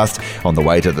podcast on the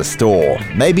way to the store.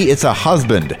 Maybe it's a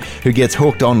husband who gets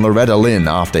hooked on Loretta Lynn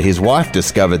after his wife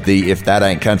discovered the If That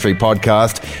Ain't Country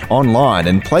podcast online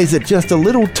and plays it just a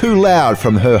little too loud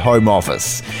from her home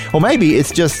office. Or maybe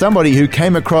it's just somebody who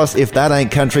came across If That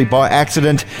Ain't Country by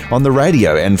accident on the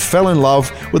radio and fell in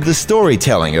love with the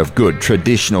storytelling of good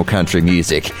traditional country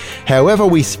music. However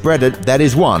we spread it, that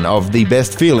is one of the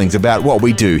best feelings about what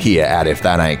we do here at If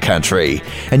That Ain't Country.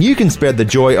 And you can spread the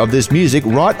joy of this music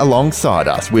right alongside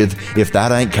us with If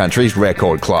That Ain't Country's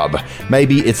Record Club.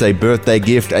 Maybe it's a birthday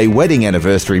gift, a wedding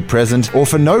anniversary present, or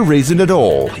for no reason at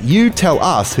all. You tell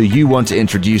us who you want to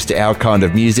introduce to our kind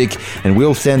of music, and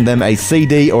we'll send them a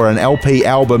CD or an LP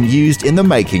album used in the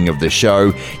making of the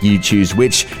show. You choose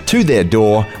which, to their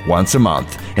door once a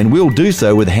month. And we'll do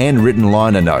so with handwritten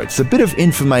liner notes, a bit of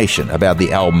information about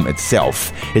the album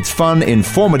itself. It's fun,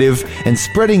 informative, and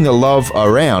spreading the love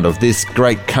around of this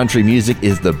great country music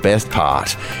is the best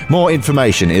part. More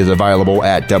information is available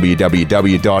at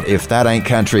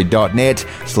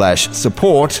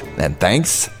www.ifthataintcountry.net/support. And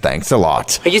thanks a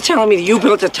lot. Are you telling me that you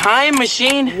built a time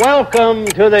machine? Welcome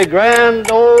to the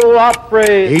Grand Ole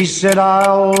Opry. He said,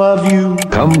 I'll love you.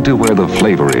 Come to where the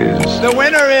flavor is. The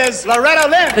winner is Loretta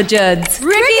Lynn. The Judds.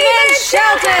 Ricky and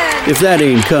Shelton. If That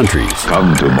Ain't Country,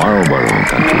 Come to Marlboro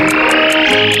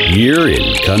Country. Year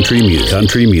in country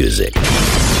music.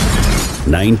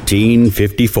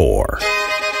 1954.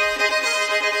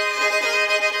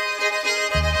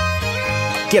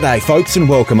 G'day folks and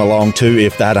welcome along to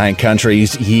If That Ain't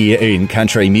Country's Year in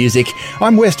Country Music.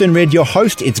 I'm Western Red, your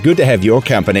host. It's good to have your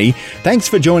company. Thanks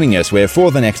for joining us, where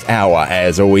for the next hour,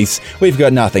 as always, we've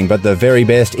got nothing but the very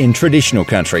best in traditional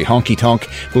country, honky-tonk,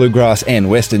 bluegrass and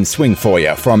western swing for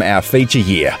you from our feature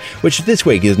year, which this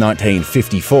week is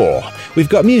 1954. We've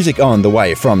got music on the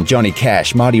way from Johnny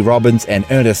Cash, Marty Robbins and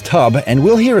Ernest Tubb, and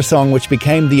we'll hear a song which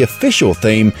became the official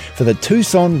theme for the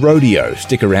Tucson Rodeo.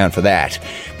 Stick around for that.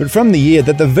 But from the year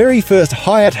that the very first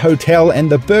Hyatt Hotel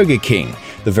and the Burger King,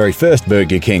 the very first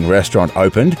Burger King restaurant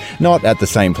opened, not at the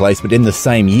same place but in the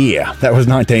same year. That was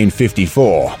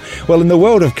 1954. Well, in the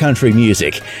world of country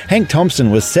music, Hank Thompson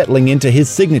was settling into his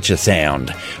signature sound,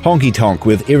 honky-tonk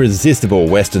with irresistible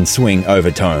western swing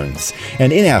overtones.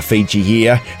 And in our feature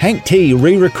year, Hank T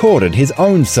re-recorded his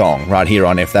own song right here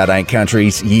on If That Ain't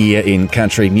Country's Year in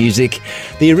Country Music.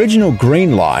 The original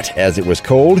Green Light, as it was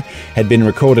called, had been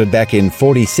recorded back in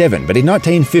 47, but in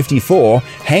 1954,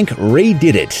 Hank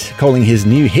redid it, calling his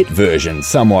new hit version,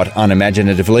 somewhat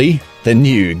unimaginatively, the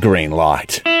New Green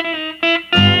Light.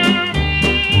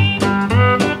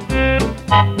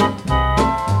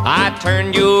 I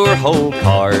turned your whole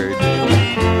card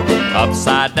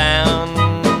upside down.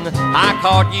 I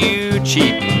caught you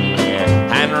cheating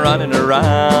and running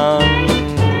around.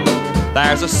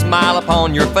 There's a smile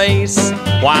upon your face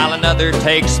while another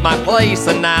takes my place,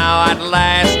 and now at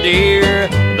last, dear,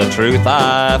 the truth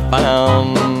I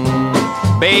found.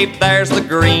 Babe, there's the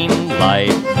green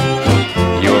light.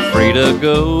 You're free to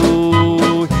go.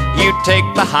 You take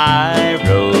the high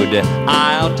road,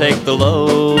 I'll take the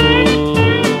low.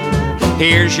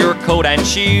 Here's your coat and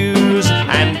shoes,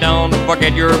 and don't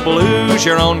forget your blues.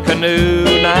 Your own canoe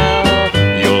now,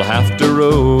 you'll have to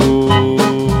row.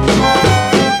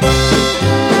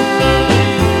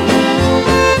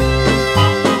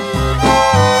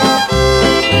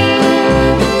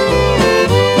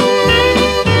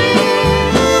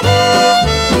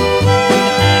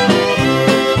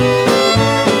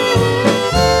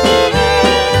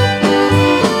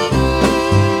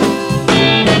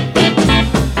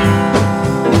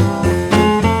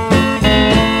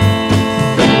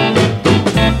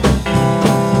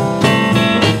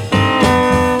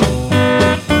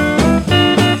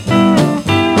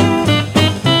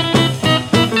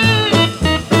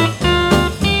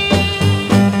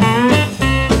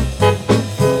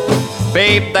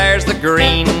 Babe, there's the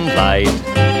green light.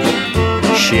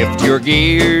 Shift your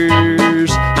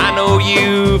gears. I know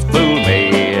you've fooled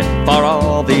me for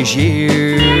all these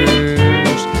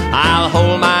years. I'll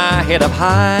hold my head up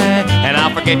high, and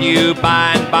I'll forget you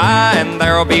by and by, and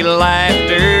there'll be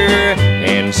laughter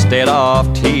instead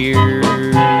of tears.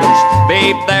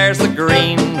 Babe, there's the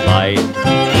green light.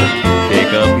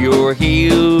 Pick up your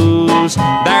heels.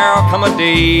 There'll come a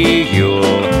day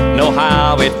you'll know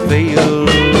how it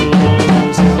feels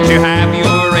to have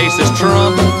your races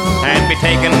trump and be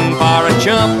taken for a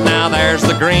jump. Now there's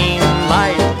the green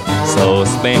light, so will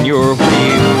spin your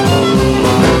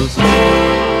wheels.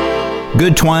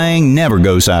 Good twang never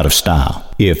goes out of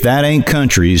style. If That Ain't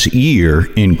Country's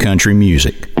year in country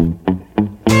music. Gotta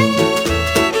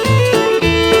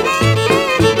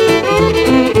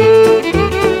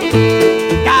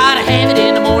have it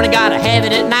in the morning, gotta have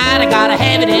it at night. I gotta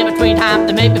have it in between time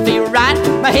to make me feel right.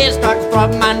 My head starts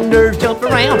throbbing, my nerves jump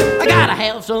around. I gotta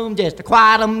have some just to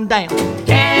quiet them down.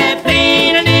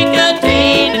 Caffeine and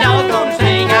nicotine, the doggone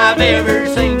thing I've ever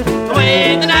seen. The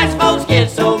way the nice folks get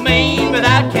so mean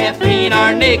without caffeine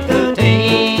or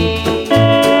nicotine.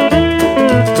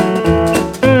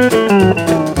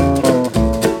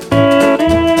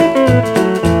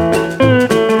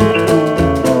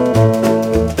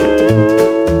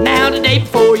 Now the day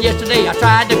before yesterday I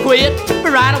tried to quit,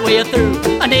 but right away I threw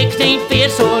a nicotine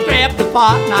fit. So I grabbed the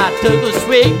pot and I took a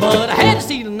swig, but I had to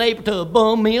see the neighbor to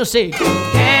bum me a cig.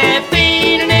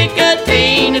 Caffeine and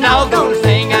nicotine, the doggone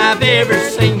thing I've ever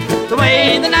seen. The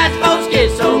way the nice folks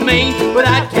get so mean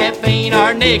without caffeine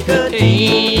or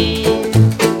nicotine.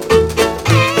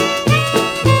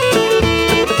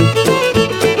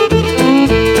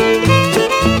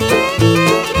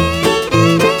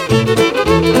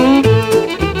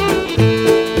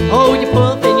 Oh, you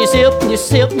puff and you sip and you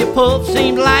sip and you puff.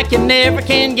 Seems like you never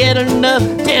can get enough.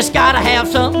 Just gotta have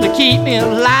something to keep me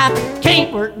alive.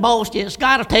 Can't work, boss, just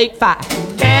gotta take 5.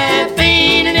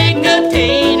 Caffeine and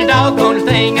nicotine, the doggone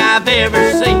thing I've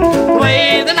ever seen. The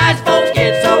way the nice folks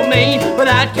get so mean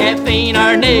without caffeine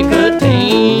or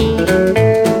nicotine.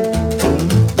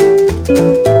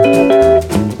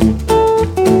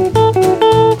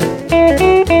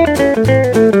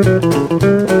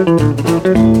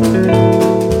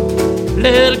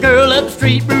 Little girl up the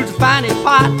street brews a fine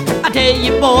pot. I tell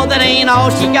you, boy, that ain't all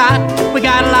she got. We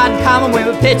got a lot in common when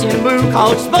we pitch and brew,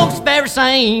 'cause she smokes the very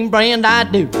same brand I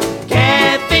do.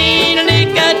 Caffeine and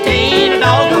nicotine, the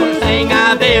doggone thing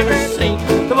I've ever seen.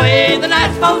 The way the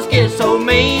nice folks get so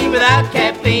mean without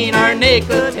caffeine or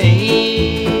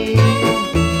nicotine.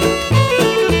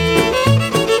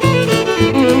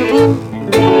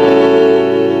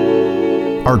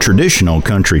 Our traditional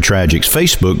Country Tragics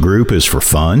Facebook group is for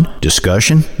fun,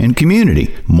 discussion, and community.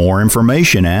 More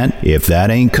information at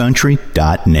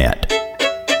ifthataintcountry.net.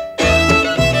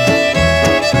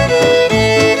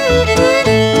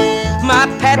 My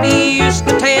pappy used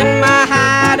to tend my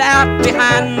hide out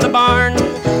behind the barn.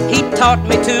 He taught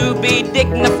me to be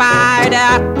dignified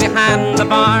out behind the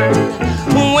barn.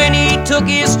 When he took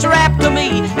his strap to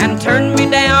me and turned me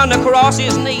down across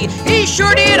his knee, he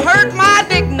sure did hurt my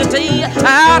dignity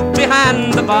out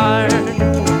behind the barn.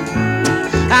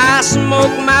 I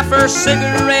smoked my first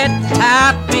cigarette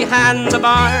out behind the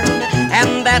barn,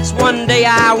 and that's one day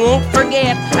I won't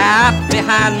forget out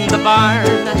behind the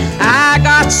barn. I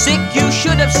got sick, you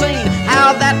should have seen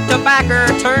how that tobacco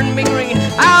turned me green.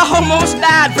 I almost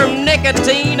died from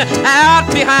nicotine out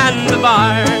behind the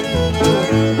barn.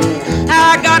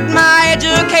 I got my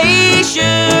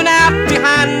education out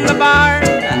behind the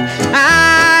barn.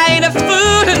 I ain't a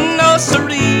fool in no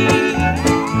siree.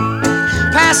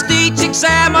 Passed each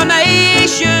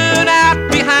examination out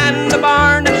behind the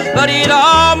barn, but it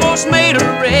almost made a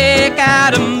wreck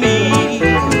out of me.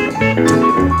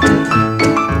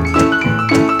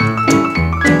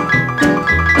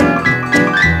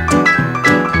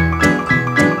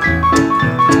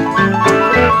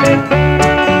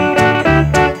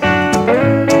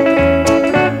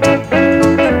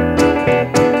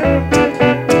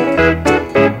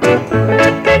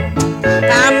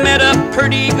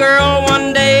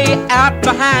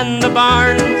 Behind the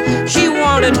barn, she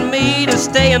wanted me to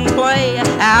stay and play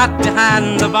out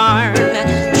behind the barn.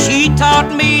 She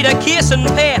taught me to kiss and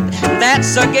pet.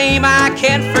 That's a game I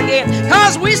can't forget,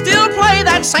 'cause we still play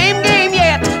that same game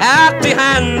yet out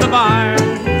behind the barn.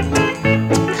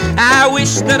 I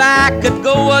wish that I could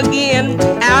go again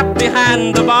out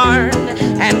behind the barn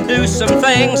and do some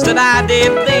things that I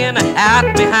did then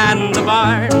out behind the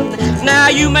barn. Now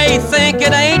you may think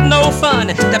it ain't no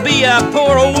fun to be a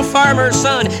poor old farmer's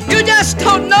son. You just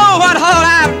don't know what all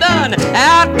I've done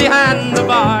out behind the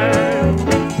barn.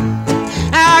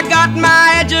 I got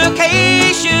my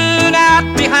education out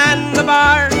behind the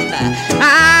barn.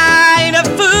 I ain't a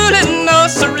fool in no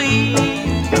siree.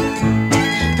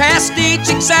 Passed each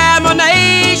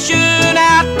examination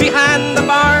out behind the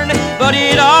barn, but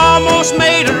it almost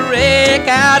made a wreck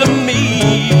out of me.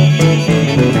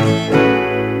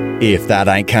 If That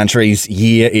Ain't Country's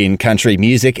Year in Country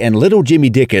Music, and Little Jimmy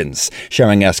Dickens,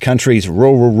 showing us country's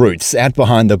rural roots out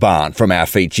behind the barn from our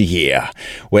feature year.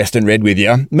 Western Red with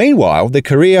you. Meanwhile, the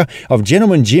career of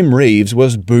gentleman Jim Reeves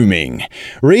was booming.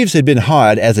 Reeves had been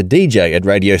hired as a DJ at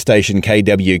radio station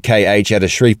KWKH out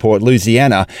of Shreveport,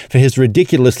 Louisiana, for his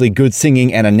ridiculously good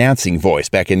singing and announcing voice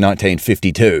back in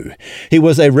 1952. He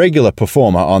was a regular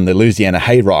performer on the Louisiana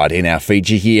Hayride in our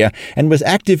feature year, and was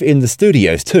active in the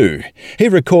studios too. He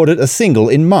recorded a single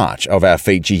in March of our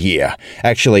feature year.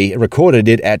 Actually recorded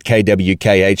it at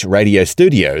KWKH radio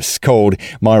studios, called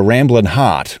My Ramblin'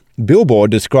 Heart. Billboard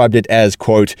described it as,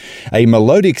 quote, a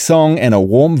melodic song and a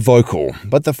warm vocal,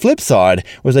 but the flip side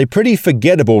was a pretty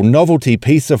forgettable novelty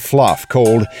piece of fluff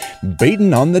called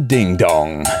Beatin' on the Ding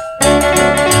Dong.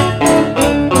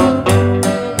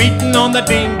 Beatin' on the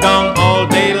ding dong all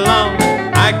day long,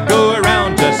 I go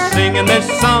around just singing this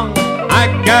song. I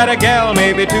got a gal,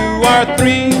 maybe 2 or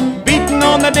 3, beatin'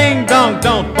 on the ding dong,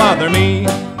 don't bother me.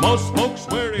 Most folks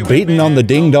worry. Beaten on the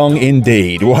Ding Dong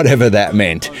indeed, whatever that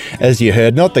meant. As you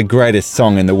heard, not the greatest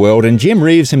song in the world, and Jim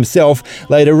Reeves himself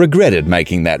later regretted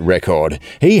making that record.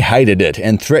 He hated it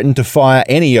and threatened to fire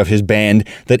any of his band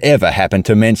that ever happened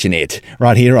to mention it.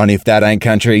 Right here on If That Ain't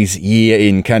Country's Year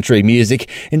in Country Music.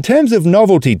 In terms of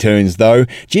novelty tunes though,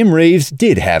 Jim Reeves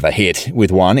did have a hit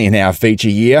with one in our feature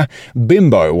year.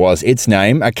 Bimbo was its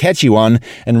name, a catchy one,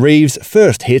 and Reeves'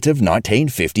 first hit of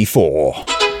 1954.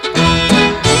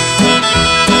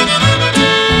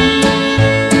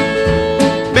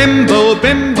 Bimbo,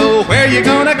 bimbo, where you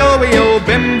gonna go, yo?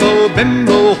 Bimbo,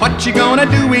 bimbo, what you gonna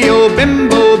do, yo?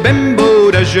 Bimbo,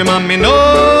 bimbo, does your mommy know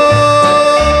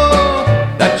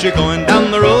that you're going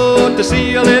down the road to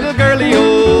see a little girlie,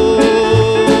 yo?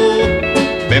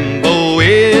 Bimbo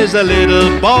is a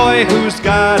little boy who's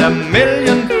got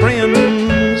 1,000,000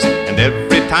 friends, and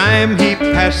every time he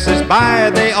passes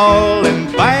by, they all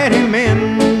invite him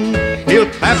in. He'll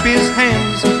clap his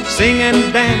hands, sing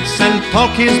and dance, and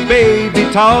talk his baby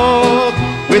talk.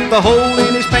 With the hole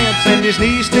in his pants and his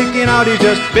knees sticking out, he's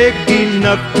just big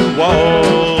enough to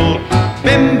walk.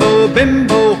 Bimbo,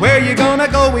 bimbo, where you gonna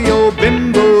go, yo?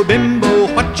 Bimbo, bimbo,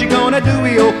 what you gonna do,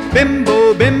 yo?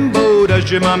 Bimbo, bimbo, does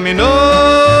your mommy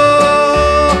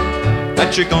know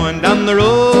that you're going down the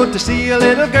road to see a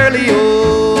little girlie,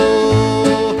 yo?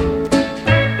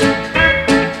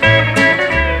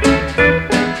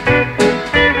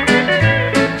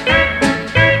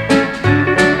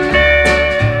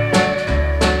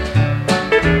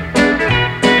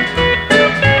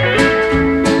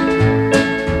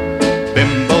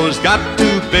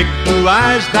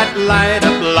 Eyes that light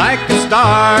up like a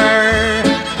star,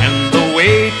 and the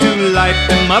way to light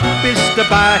them up is to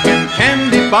buy him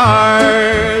candy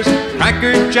bars.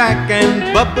 Cracker Jack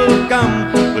and bubble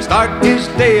gum will start his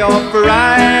day off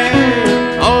right.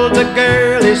 All the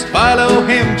girlies follow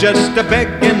him just a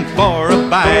begging for a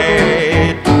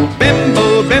bite.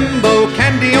 Bimbo, bimbo,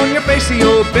 candy on your face,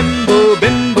 yo. Bimbo,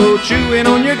 bimbo, chewing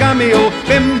on your gummy, yo.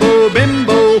 Bimbo,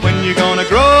 bimbo, when you gonna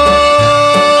grow?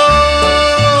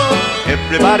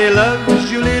 Everybody loves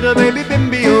you, little baby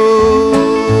Bimbio.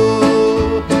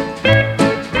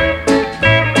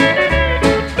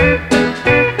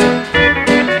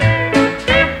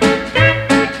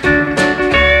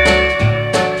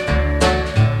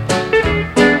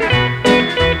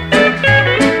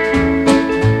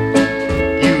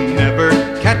 You never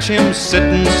catch him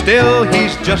sitting still,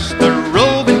 he's just the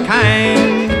roving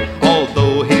kind.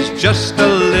 Although he's just a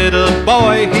little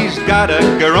boy, he's got a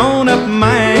grown-up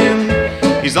mind.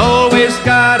 He's always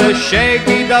got a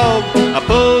shaggy dog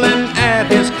a-pulling at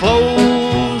his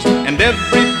clothes, and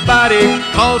everybody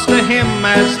calls to him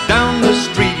as down the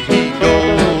street he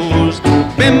goes.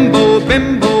 Bimbo,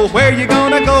 bimbo, where you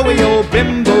gonna go, yo?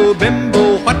 Bimbo,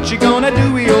 bimbo, what you gonna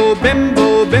do, yo?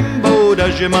 Bimbo, bimbo,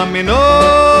 does your mommy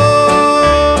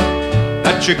know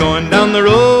that you're going down the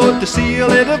road to see a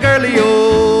little girlie,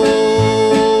 yo?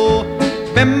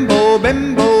 Bimbo,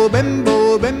 bimbo,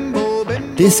 bimbo, bimbo.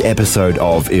 This episode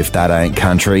of If That Ain't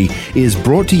Country is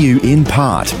brought to you in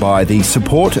part by the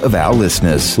support of our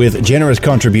listeners, with generous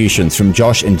contributions from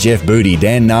Josh and Jeff Booty,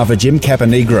 Dan Nava, Jim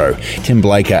Caponegro, Tim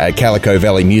Blaker at Calico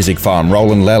Valley Music Farm,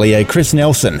 Roland Lallier, Chris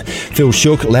Nelson, Phil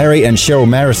Shook, Larry and Cheryl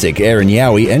Marisick, Aaron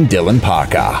Yowie and Dylan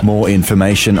Parker. More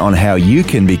information on how you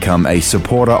can become a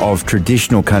supporter of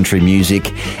traditional country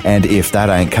music and If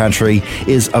That Ain't Country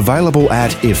is available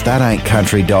at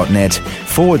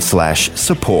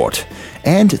ifthataintcountry.net/support.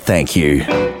 And thank you.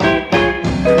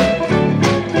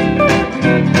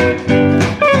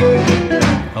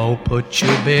 Oh, put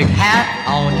your big hat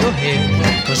on your head,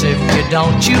 'cause if you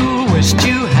don't, you wished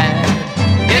you had.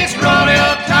 It's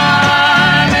rodeo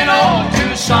time in old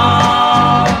Tucson.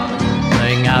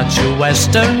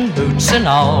 western boots and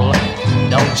all.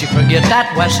 Don't you forget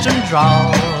that western drawl.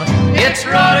 It's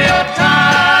rodeo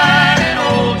time in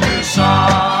old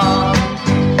Tucson,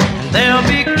 and there'll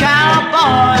be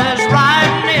cowboys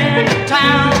riding into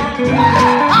town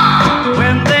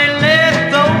when they let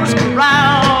those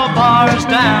corral bars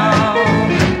down.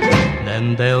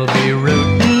 Then there'll be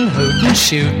rootin', hootin',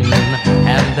 shootin',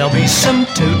 and there'll be some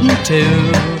tootin'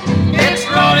 too. It's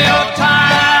rodeo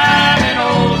time in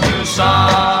old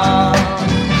Tucson.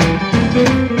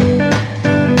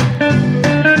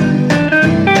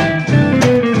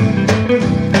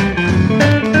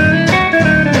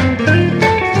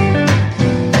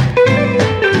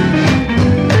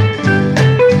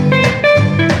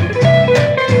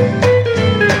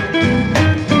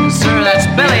 Sir, that's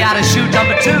Billy out of chute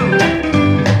number 2.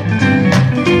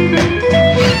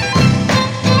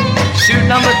 Chute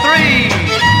number 3.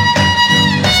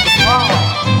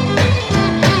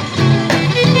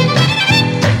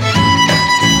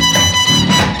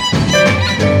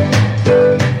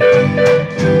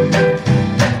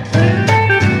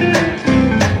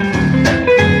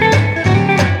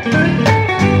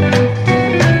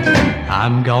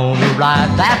 I'm gonna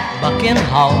ride that bucking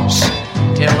horse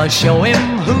till I show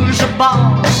him who's a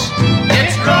boss.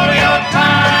 It's rodeo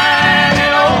time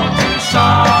in old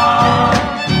Tucson.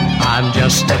 I'm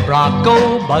just a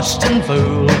bronco busting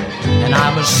fool, and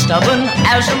I'm as stubborn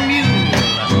as a mule.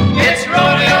 It's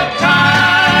rodeo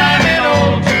time in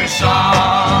old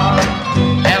Tucson,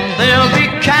 and there'll be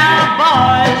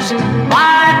cowboys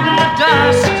biting the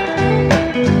dust.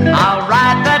 I'll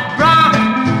ride that bronc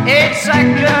 8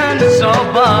 seconds or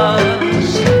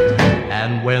buzz,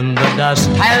 and when the dust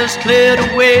has cleared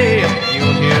away,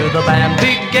 you'll hear the band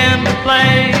begin to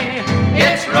play.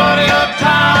 It's rodeo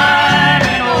time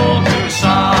in old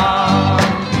Tucson.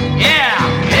 Yeah,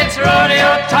 it's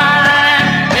rodeo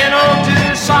time in old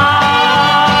Tucson.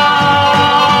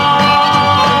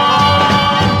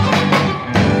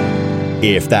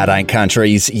 If that ain't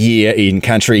country's year in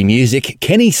country music,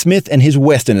 Kenny Smith and his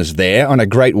Westerners there on a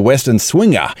great Western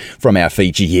swinger from our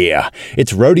feature year.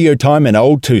 It's Rodeo Time in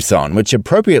Old Tucson, which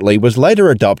appropriately was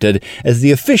later adopted as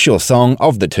the official song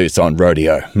of the Tucson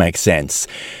Rodeo. Makes sense.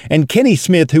 And Kenny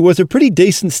Smith, who was a pretty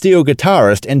decent steel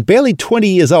guitarist and barely 20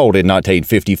 years old in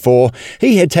 1954,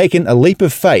 he had taken a leap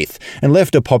of faith and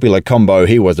left a popular combo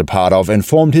he was a part of and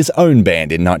formed his own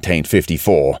band in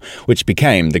 1954, which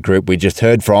became the group we just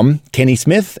heard from, Kenny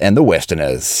Smith and the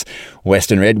Westerners.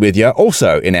 Western Red with you,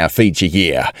 also in our feature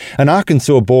year. An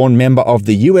Arkansas-born member of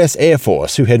the US Air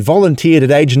Force who had volunteered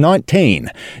at age 19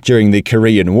 during the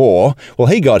Korean War. Well,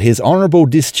 he got his honourable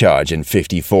discharge in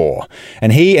 54.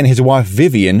 And he and his wife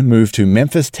Vivian moved to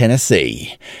Memphis,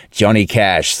 Tennessee. Johnny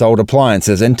Cash sold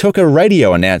appliances and took a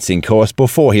radio announcing course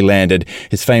before he landed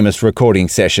his famous recording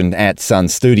session at Sun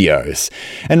Studios.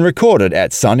 And recorded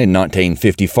at Sun in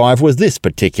 1955 was this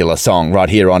particular song right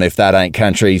here on If That Ain't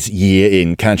Country's Year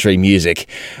in Country Music,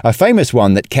 a famous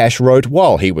one that Cash wrote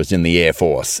while he was in the Air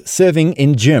Force, serving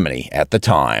in Germany at the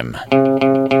time.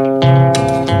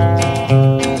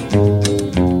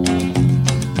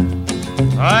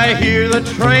 I hear the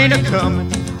train a-comin',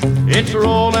 it's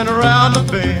rolling around the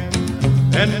bend,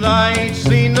 and I ain't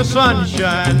seen the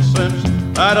sunshine since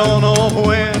I don't know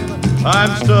when.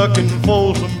 I'm stuck in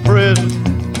Folsom Prison,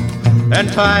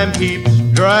 and time keeps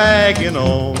dragging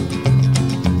on.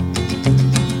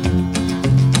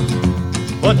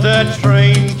 But that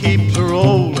train keeps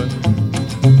rolling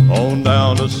on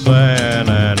down to San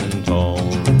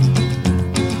Antone.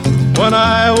 When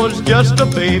I was just a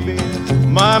baby,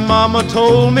 my mama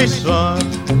told me, son,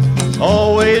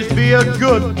 always be a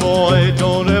good boy,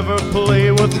 don't ever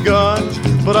play with guns.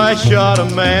 But I shot a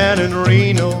man in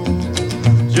Reno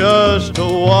just to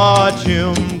watch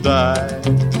him die.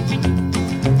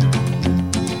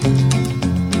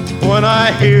 When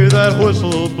I hear that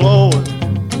whistle blowing,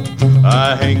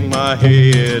 I hang my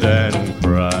head and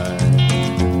cry.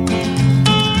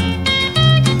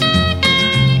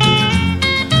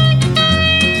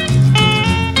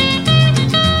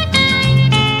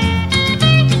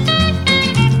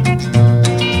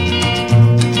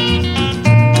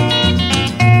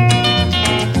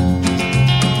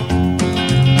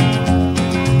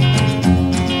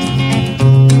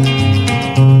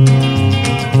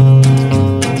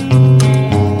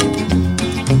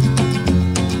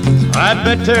 I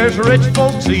bet there's rich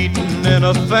folks eating in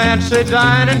a fancy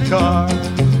dining car.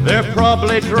 They're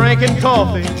probably drinking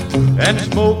coffee and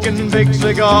smoking big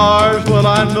cigars. Well,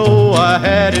 I know I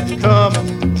had it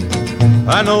coming,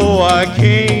 I know I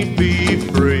can't be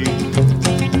free.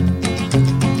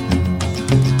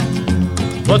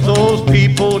 But those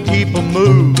people keep a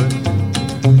moving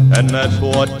and that's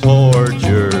what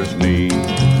tortures me.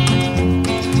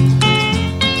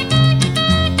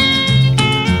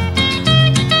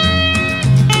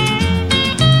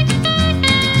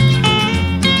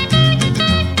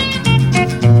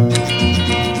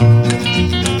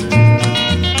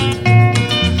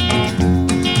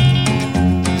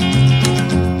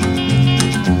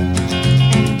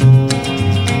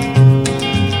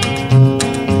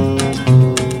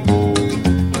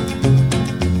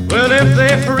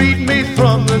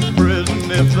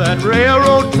 If that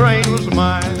railroad train was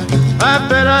mine, I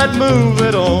bet I'd move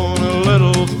it on a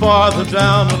little farther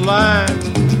down the line,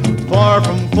 far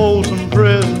from Folsom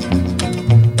Prison.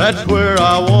 That's where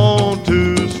I want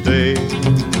to stay.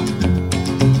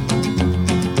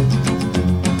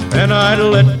 And I'd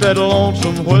let that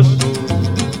lonesome whistle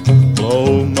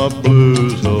blow my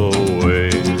blues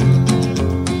away.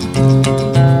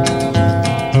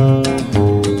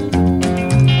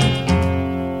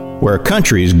 Where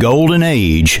country's golden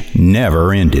age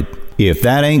never ended. If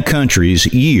That Ain't Country's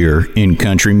year in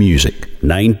country music.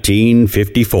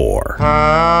 1954.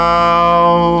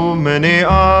 How many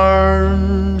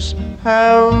arms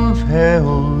have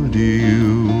held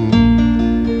you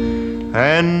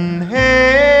and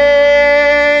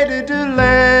hated to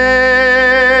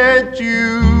let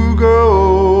you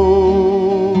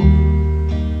go?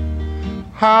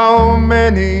 How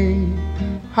many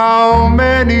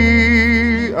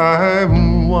I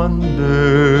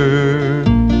wonder,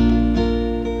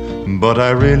 but I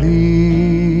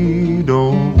really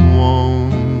don't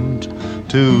want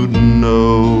to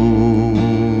know.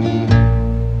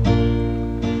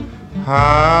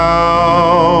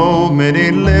 How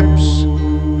many lips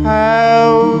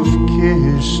have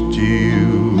kissed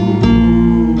you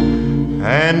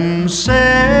and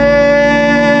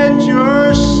set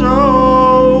your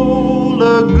soul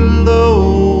aglow?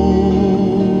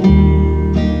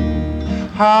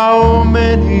 How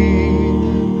many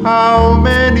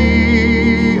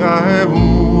I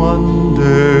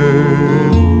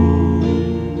wonder,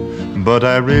 but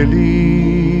I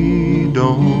really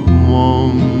don't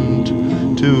want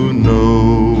to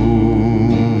know.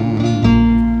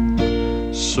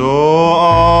 So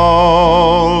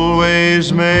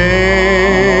always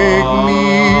make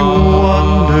me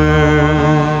wonder,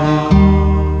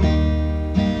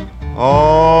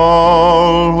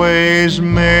 always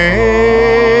make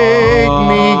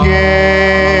me guess,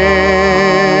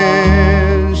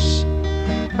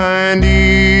 and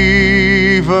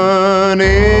even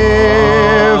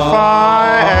if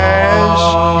I ask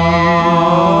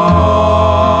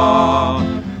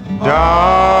you,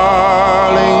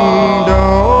 darling,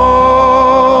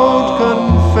 don't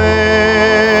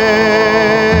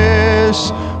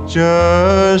confess,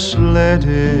 just let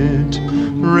it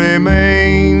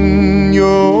remain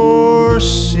your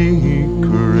secret.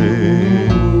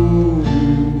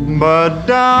 But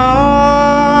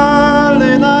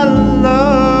darling, I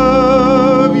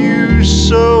love you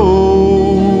so.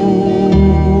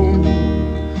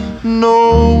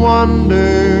 No wonder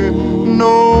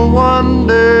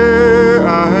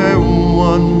I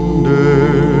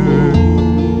wonder,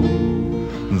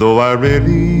 though I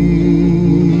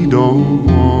really don't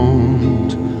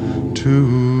want to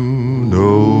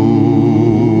know.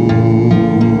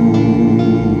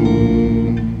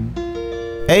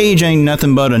 Age ain't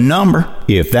nothing but a number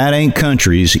if that ain't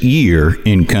country's year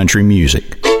in country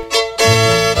music.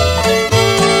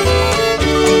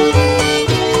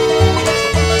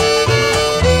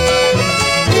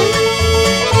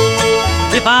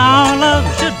 If our love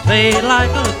should fade like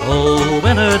a cold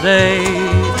winter day,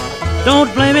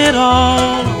 don't blame it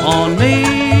all on me.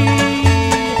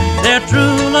 Their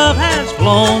true love has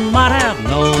flown, might have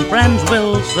known, friends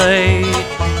will say.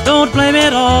 Don't blame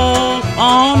it all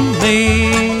on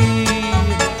me.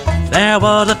 There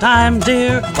was a time,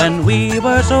 dear, when we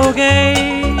were so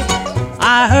gay.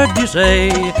 I heard you say,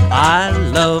 I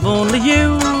love only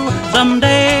you.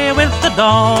 Someday with the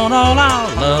dawn, all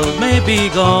our love may be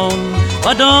gone,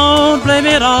 but don't blame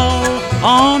it all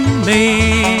on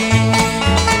me.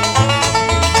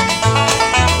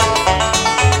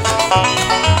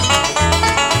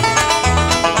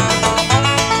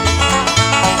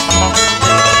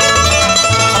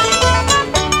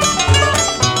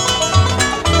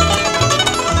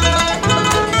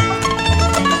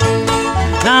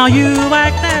 Now you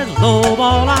act as though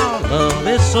all our love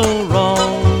is so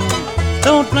wrong.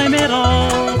 Don't blame it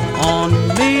all on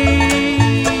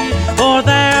me, for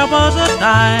there was a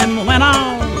time when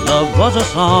our love was a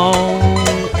song.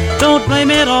 Don't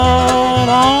blame it all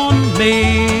on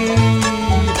me,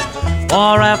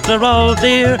 for after all,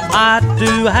 dear, I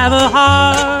do have a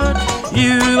heart.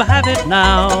 You have it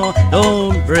now,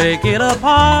 don't break it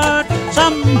apart.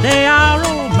 Someday our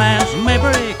romance may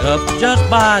break up just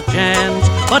by chance,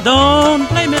 but don't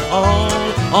blame it all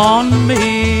on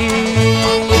me.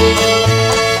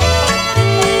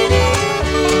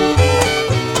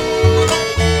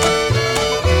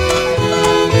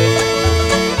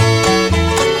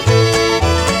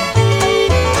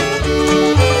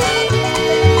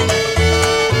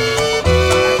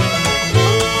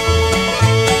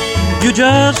 You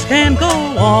just can't go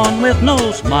on with no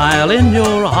smile in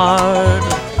your heart.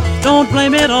 Don't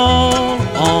blame it all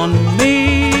on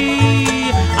me.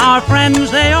 Our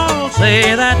friends, they all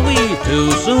say that we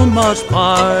too soon must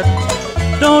part.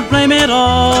 Don't blame it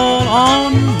all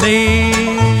on me.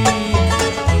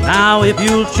 Now if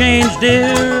you'll change,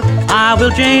 dear, I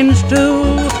will change too.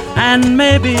 And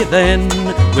maybe then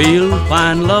we'll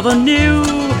find love anew.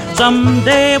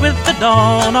 Someday with the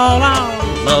dawn, all our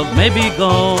love may be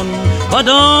gone, but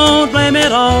don't blame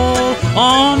it all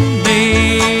on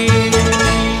me.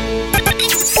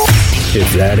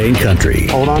 If that ain't country,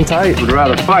 Hold on tight. Would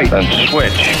rather fight than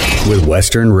switch. with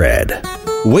Western Red.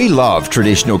 We love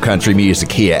traditional country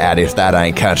music here at If That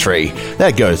Ain't Country.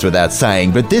 That goes without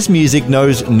saying, but this music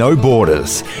knows no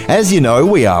borders. As you know,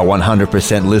 we are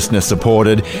 100% listener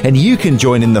supported, and you can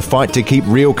join in the fight to keep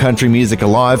real country music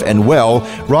alive and well,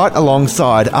 right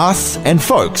alongside us and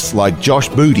folks like Josh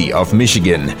Booty of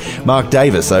Michigan, Mark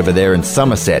Davis over there in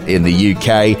Somerset in the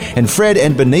UK, and Fred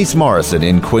and Bernice Morrison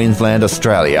in Queensland,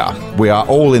 Australia. We are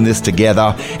all in this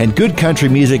together, and good country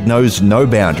music knows no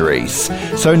boundaries.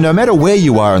 So no matter where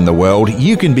you are in the world,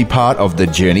 you can be part of the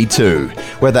journey too,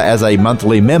 whether as a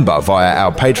monthly member via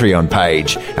our Patreon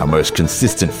page, our most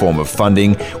consistent form of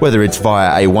funding, whether it's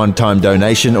via a one-time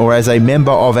donation or as a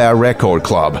member of our record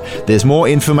club. There's more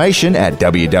information at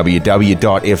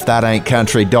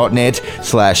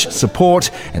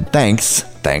www.ifthataintcountry.net/support, and thanks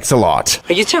a lot.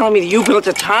 Are you telling me that you built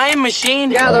a time machine?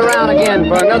 Gather round again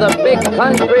for another big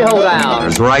country hoedown.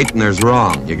 There's right and there's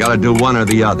wrong. You gotta do one or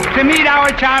the other. To meet our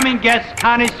charming guest,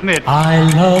 Connie Smith. I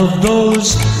love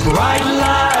those bright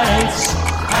lights.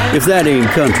 If that ain't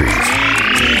country,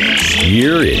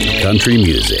 you're in country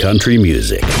music. Country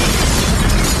music.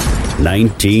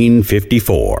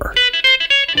 1954.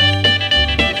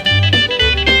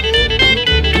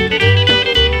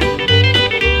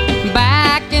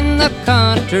 The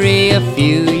country a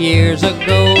few years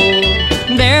ago,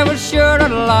 there was sure a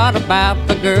lot about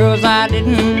the girls I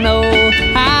didn't know.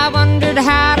 I wondered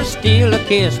how to steal a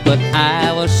kiss, but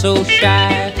I was so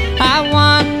shy. I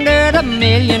wondered a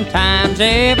million times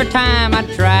every time I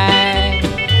tried.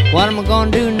 What am I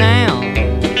gonna do now?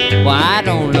 Well, I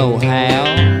don't know how.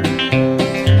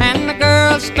 And the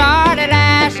girls started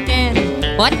asking,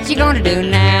 what you gonna do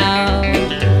now?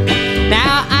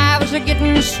 Now I was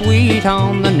getting sweet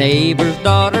on the neighbor's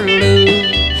daughter Lou.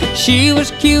 She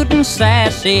was cute and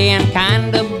sassy and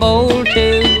kind of bold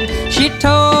too. She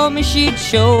told me she'd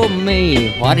show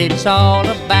me what it's all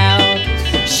about.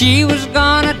 She was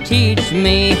gonna teach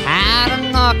me how to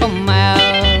knock 'em out.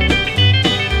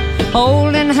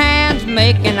 Holding hands,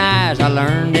 making eyes, I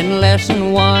learned in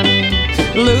lesson 1.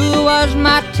 Lou was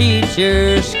my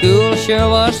teacher, school sure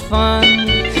was fun.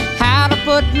 How to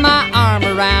put my arm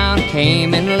around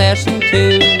came in lesson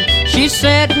 2. She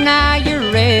said, now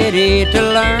you're ready to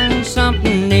learn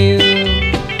something new.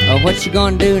 Oh, what you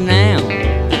gonna do now?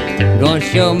 Gonna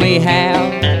show me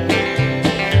how?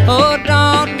 Oh,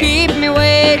 don't keep me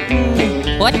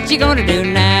waiting. What you gonna do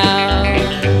now?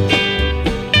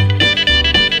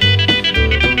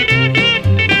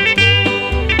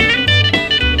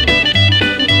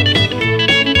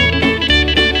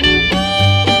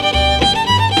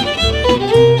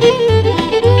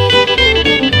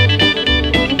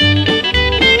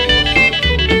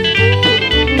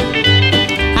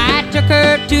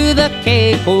 To the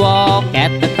cakewalk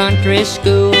at the country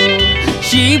school.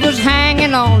 She was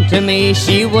hanging on to me,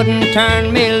 she wouldn't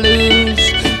turn me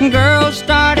loose. Girls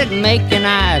started making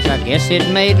eyes, I guess it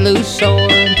made Lou sore.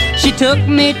 She took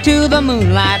me to the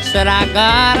moonlight, said I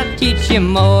gotta teach you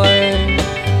more.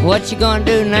 What you gonna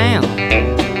do now?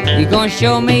 You gonna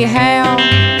show me how?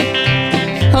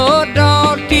 Oh,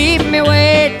 don't keep me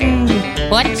waiting.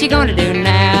 What you gonna do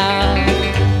now?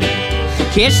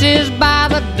 Kisses by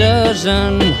the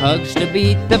dozen, hugs to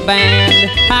beat the band.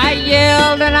 I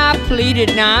yelled and I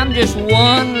pleaded, now I'm just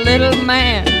one little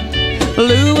man.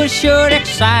 Lou was sure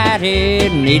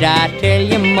excited, need I tell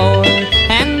you more?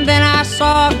 And then I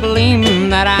saw a gleam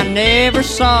that I never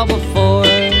saw before.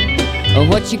 Oh,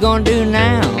 what you gonna do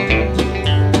now?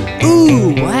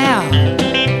 Ooh, wow,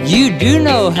 you do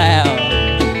know how.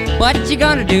 What you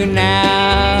gonna do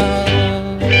now?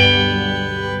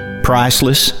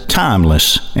 Priceless,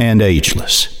 timeless, and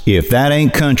ageless. If That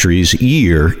Ain't Country's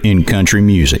year in country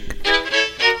music.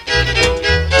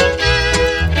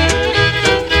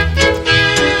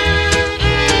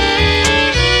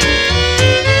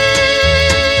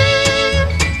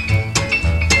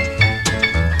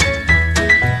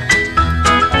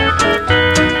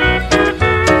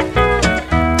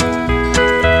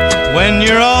 When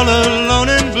you're all alone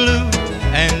and blue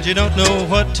and you don't know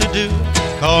what to do,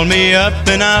 call me up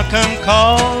and I'll come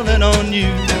calling on you.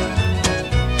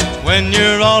 When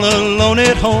you're all alone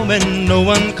at home and no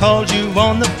one calls you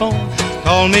on the phone,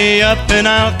 call me up and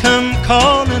I'll come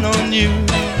calling on you.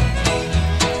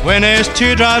 When there's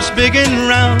teardrops big and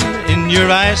round in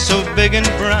your eyes so big and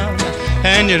brown,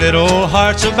 and your little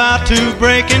heart's about to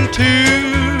break in two,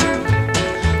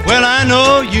 well, I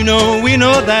know, you know, we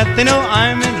know that they know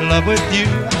I'm in love with you.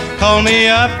 Call me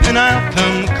up and I'll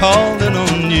come calling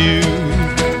on you.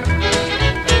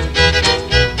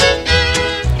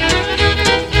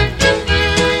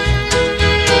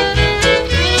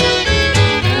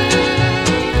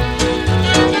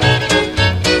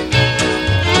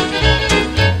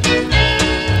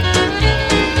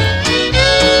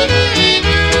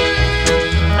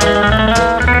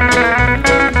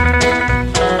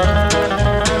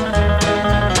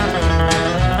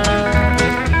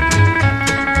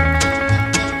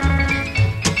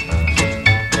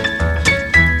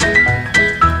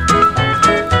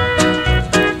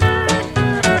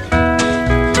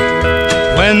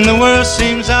 When the world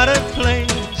seems out of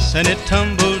place and it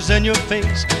tumbles in your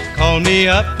face, call me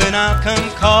up and I'll come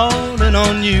calling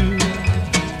on you.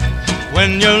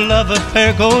 When your love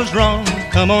affair goes wrong,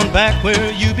 come on back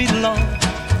where you belong.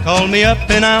 Call me up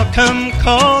and I'll come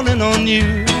calling on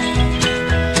you.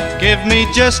 Give me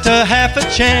just a half a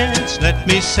chance, let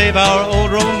me save our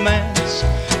old romance.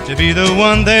 To be the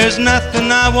one there's nothing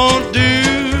I won't do.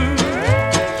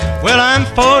 Well, I'm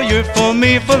for you, for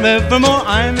me, forevermore.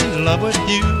 I'm in love with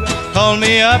you. Call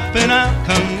me up and I'll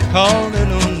come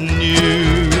calling on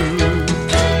you.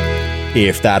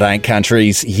 If That Ain't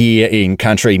Country's year in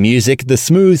country music, the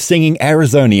smooth-singing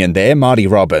Arizonian there, Marty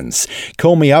Robbins.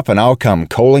 Call Me Up and I'll Come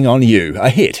Calling on You, a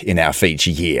hit in our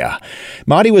feature year.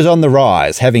 Marty was on the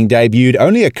rise, having debuted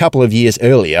only a couple of years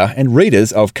earlier, and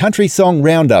readers of Country Song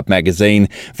Roundup magazine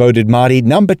voted Marty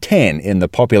number 10 in the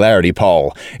popularity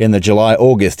poll in the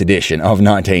July-August edition of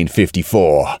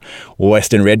 1954.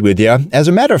 Western Red with you. As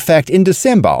a matter of fact, in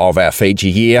December of our feature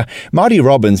year, Marty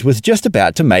Robbins was just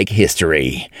about to make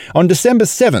history. On December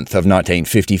 7th of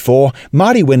 1954,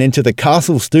 Marty went into the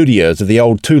Castle Studios of the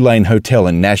old Two-Lane Hotel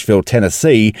in Nashville,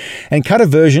 Tennessee, and cut a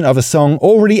version of a song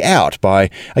already out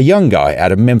by a young guy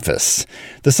out of Memphis.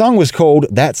 The song was called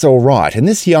That's All Right, and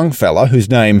this young fella, whose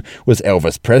name was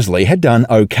Elvis Presley, had done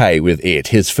okay with it,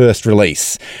 his first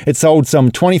release. It sold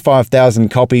some 25,000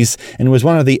 copies and was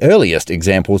one of the earliest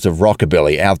examples of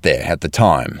rockabilly out there at the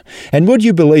time. And would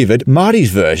you believe it,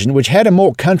 Marty's version, which had a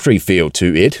more country feel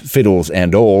to it, fiddles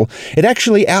and all, it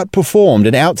actually outperformed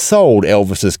and outsold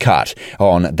Elvis's cut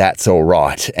on That's All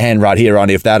Right. And right here on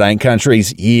If That Ain't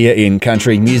Country's year in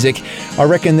country music, I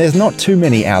reckon there's not too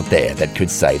many out there that could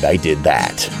say they did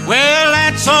that. Well,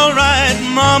 that's all right,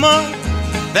 Mama.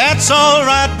 That's all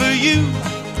right for you.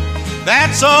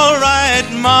 That's all right,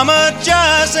 Mama,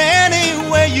 just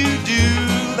any way you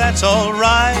do. That's all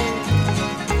right.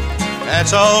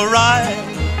 That's all right.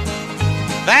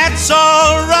 That's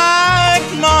all right,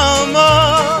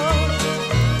 Mama,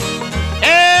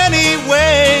 any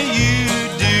way you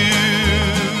do.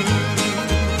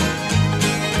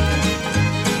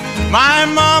 My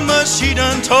mama, she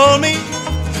done told me,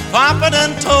 Papa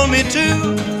done told me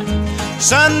too.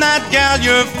 Son, that gal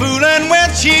you're fooling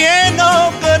with, she ain't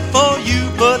no good for you.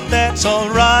 But that's all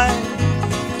right.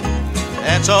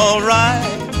 That's all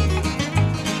right.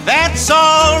 That's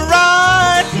all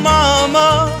right,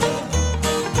 Mama,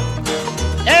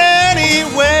 any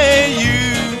way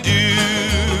you do.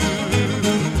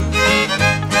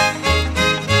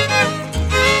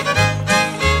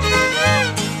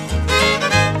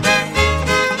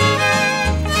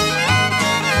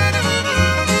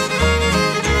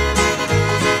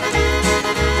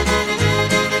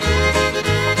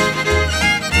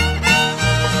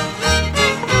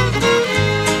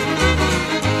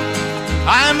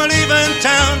 I'm leaving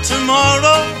town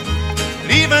tomorrow,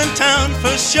 leaving town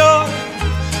for sure.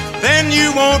 Then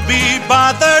you won't be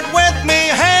bothered with me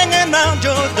hanging round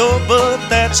your door. But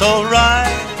that's all right.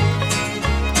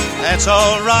 That's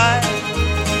all right.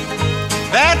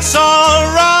 That's all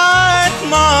right,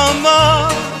 Mama,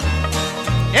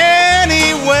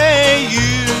 any way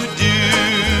you do.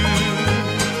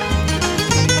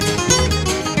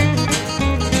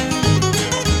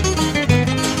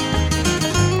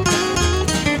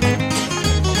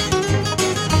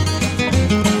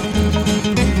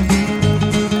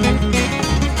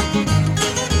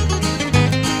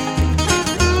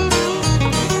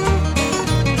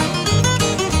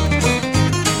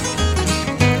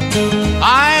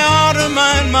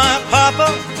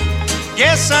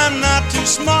 too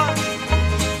smart.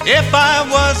 If I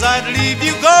was, I'd leave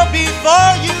you go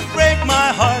before you break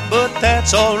my heart. But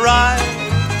that's alright,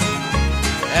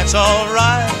 that's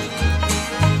alright,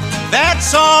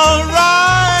 that's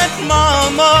alright,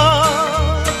 Mama,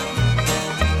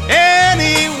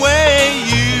 any way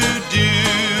you do.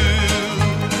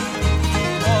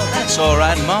 Oh, that's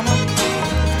alright, Mama,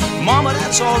 Mama,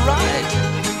 that's alright.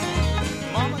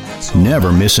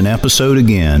 Never miss an episode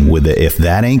again with the If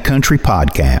That Ain't Country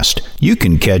podcast. You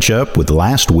can catch up with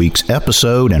last week's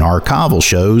episode and archival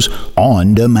shows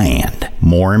on demand.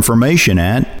 More information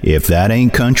at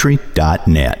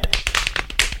ifthataintcountry.net.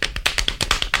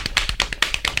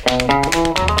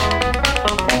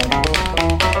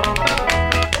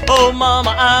 Oh,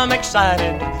 Mama, I'm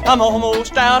excited. I'm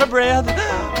almost out of breath.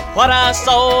 What I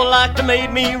saw like to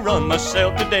made me run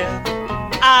myself to death.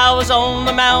 I was on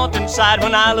the mountainside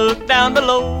when I looked down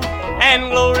below,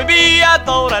 and glory be, I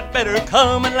thought I'd better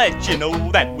come and let you know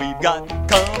that we've got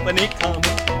company coming,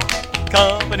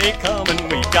 company coming.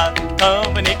 We've got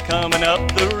company coming up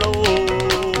the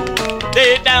road.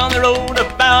 They're down the road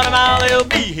about a mile, they'll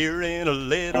be here in a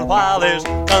little while. There's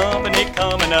company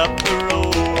coming up the road.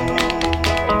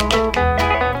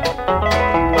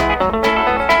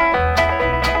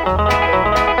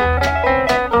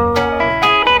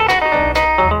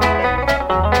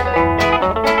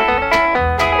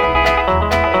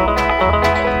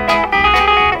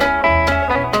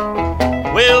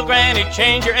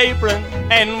 Change your apron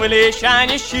and Willie shine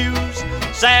your shoes.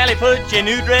 Sally, put your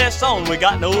new dress on, we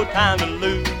got no time to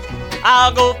lose.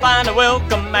 I'll go find a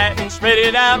welcome mat and spread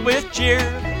it out with cheer.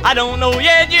 I don't know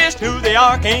yet just who they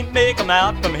are, can't make them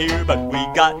out from here. But we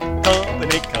got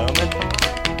company coming,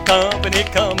 company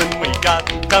coming. We got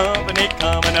company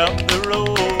coming up the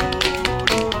road.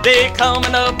 They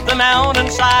coming up the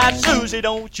mountainside. Susie,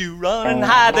 don't you run and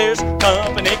hide, there's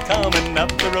company coming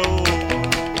up the road.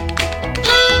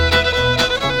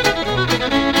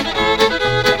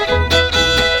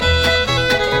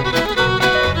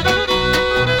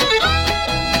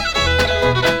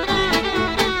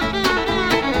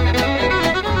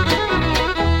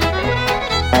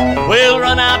 We'll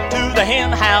run out to the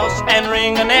hen house and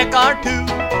wring a neck or two.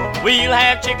 We'll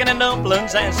have chicken and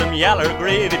dumplings and some yaller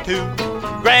gravy too.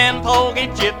 Grandpa,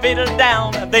 get your fiddle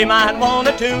down, they might want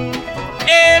a tune.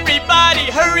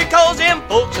 Everybody hurry, cause them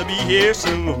folks will be here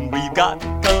soon. We've got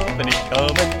company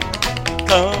coming,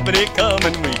 company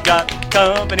coming. We've got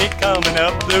company coming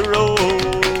up the road.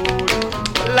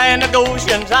 Land of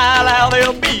Goshen's Isle,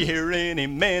 they'll be here any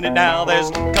minute now.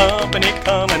 There's company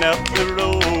coming up the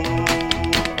road.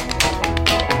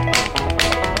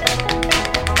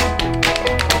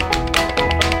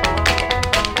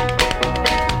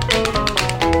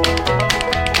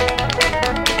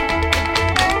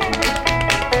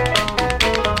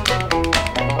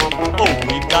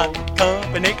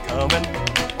 Company coming,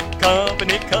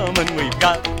 company coming. We've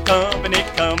got company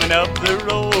coming up the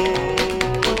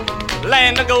road.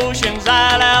 Land of Goshen's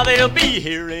Isle, they'll be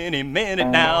here any minute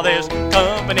now. There's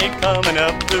company coming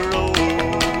up the road.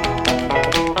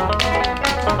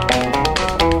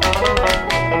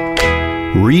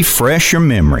 Refresh your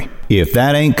memory. If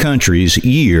That Ain't Country's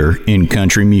year in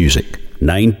country music.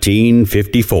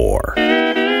 1954.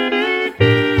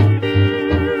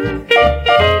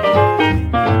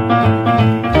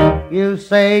 You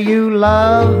say you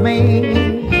love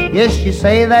me, yes, you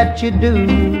say that you do.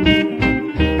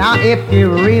 Now if you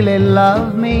really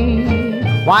love me,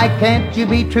 why can't you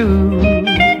be true?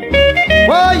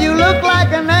 Well, you look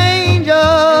like an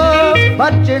angel,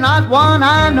 but you're not one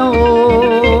I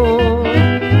know.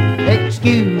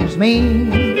 Excuse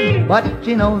me, but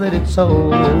you know that it's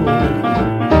so.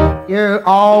 You're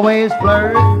always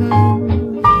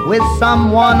flirting with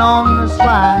someone on the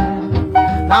slide.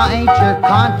 Now ain't your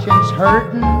conscience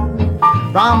hurting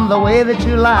from the way that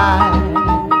you lie?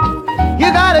 You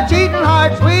got a cheating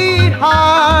heart,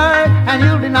 sweetheart, and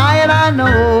you'll deny it, I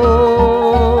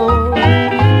know.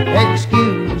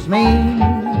 Excuse me,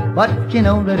 but you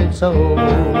know that it's so.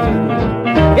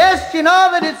 Yes, you know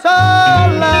that it's so,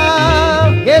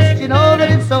 love. Yes, you know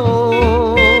that it's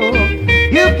so.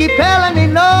 You keep telling me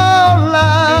no,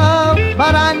 love,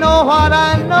 but I know what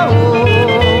I know.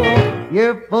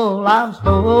 You're full of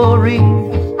stories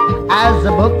as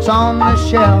the books on the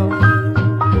shelf,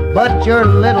 but your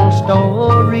little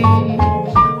stories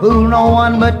fool no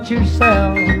one but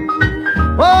yourself.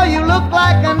 Oh, you look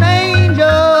like an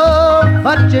angel,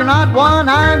 but you're not one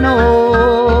I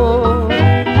know.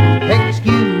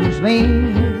 Excuse me,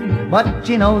 but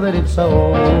you know that it's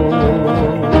so.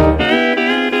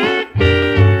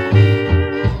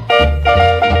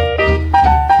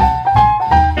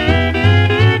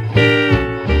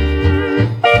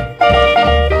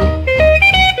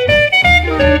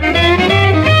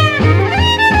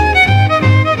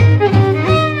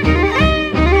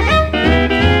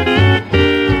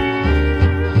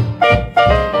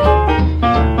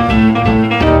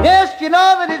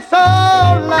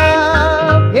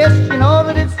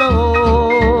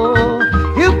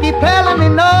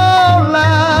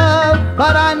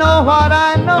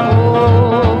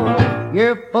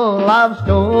 We're full of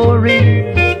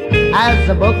stories as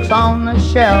the books on the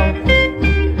shelf,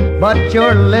 but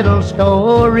your little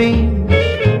stories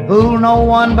fool no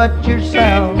one but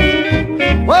yourself.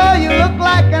 Well, you look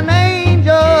like an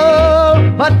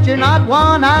angel, but you're not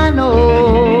one I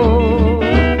know.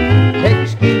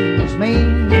 Excuse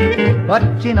me,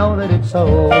 but you know that it's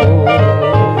so.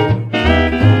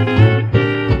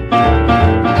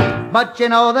 But you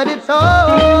know that it's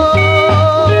so.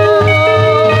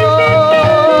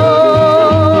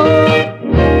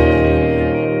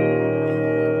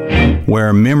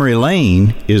 Where memory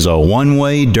lane is a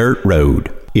one-way dirt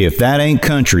road. If that ain't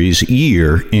country's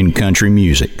year in country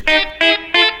music.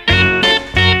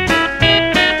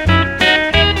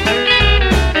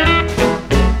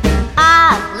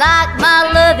 I like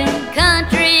my loving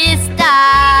country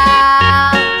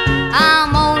style.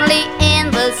 I'm only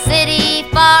in the city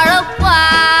for a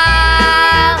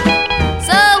while.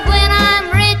 So when I'm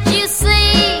rich, you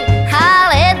see,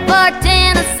 I'll head for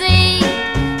Tennessee,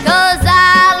 'cause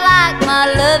I like my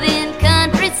loving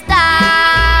country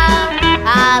style.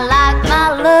 I like my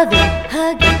loving,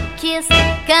 huggy, kiss,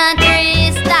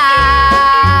 country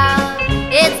style.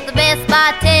 It's the best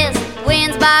by test,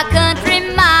 wins by country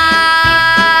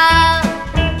mile.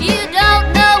 You don't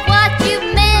know what you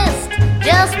missed,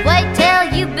 just wait till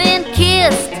you've been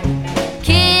kissed.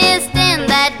 Kissed in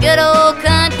that good old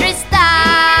country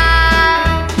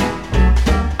style.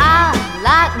 I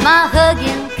like my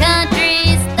hugging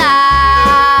country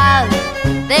style.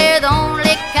 They're the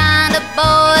only kind of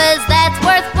boys that's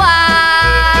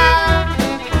worthwhile.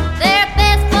 They're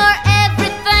best for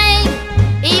everything,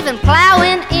 even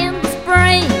plowing in the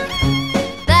spring.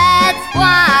 That's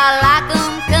why I like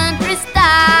 'em country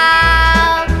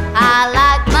style. I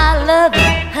like my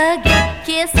loving, hugging,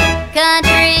 kissing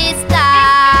country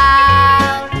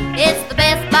style. It's the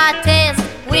best by test,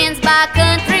 wins by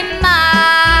country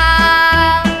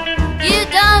mile. You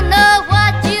don't know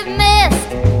what you've missed,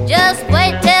 just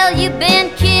wait till you've been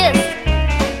kissed.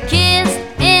 Kissed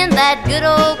in that good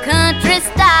old country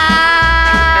style.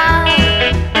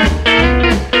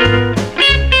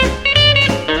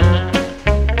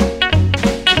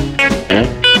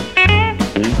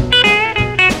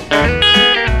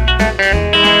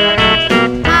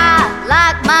 I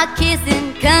like my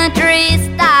kissing country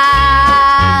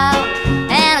style,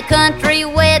 and a country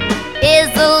wedding is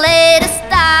the latest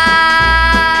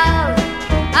style.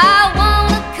 I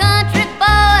want a country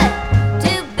boy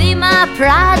to be my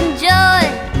pride and joy,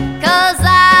 'cause I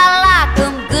like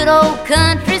 'em good old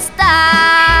country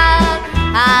style.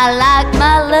 I like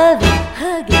my loving,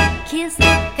 hugging,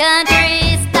 kissing country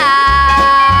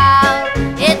style.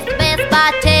 It's the best by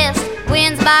test,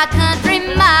 wins by country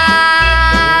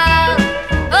mile.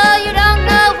 Oh, you don't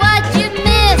know what you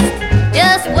missed,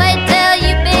 just wait till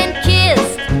you've been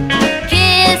kissed.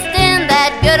 Kissed in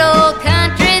that good old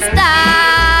country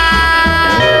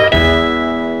style.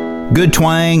 Good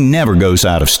twang never goes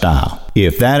out of style.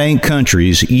 If that ain't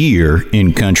country's year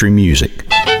in country music.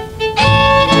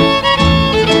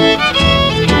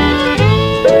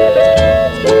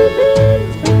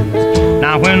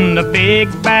 Now when the big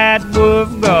bad wolf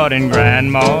got in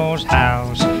Grandma's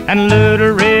house, and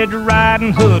Little Red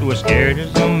Riding Hood was scared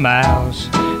as a mouse,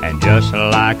 and just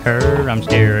like her, I'm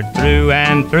scared through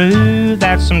and through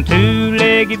that some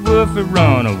two-legged wolf would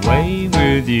run away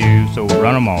with you. So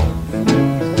run 'em off.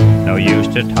 No use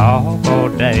to talk all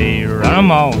day. Run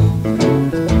 'em off.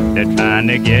 They're trying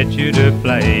to get you to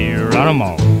play. Run 'em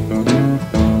off.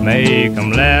 Make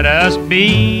 'em let us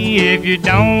be. If you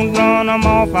don't run 'em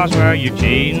off, I swear you're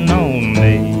cheating on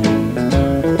me.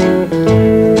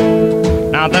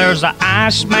 Now there's a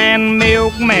Iceman,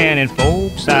 milkman, and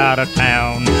folks out of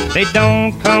town. They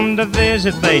don't come to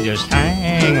visit, they just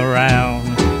hang around.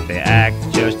 They act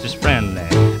just as friendly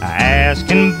as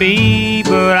can be,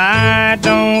 but I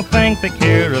don't think they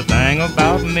care a thing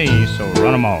about me. So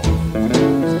run 'em off.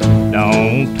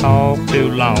 Don't talk too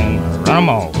long. Run 'em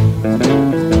off.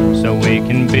 So we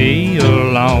can be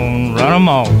alone. Run 'em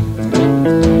off.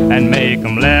 And make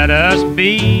 'em let us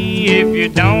be. If you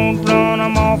don't run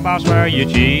 'em off, I swear you're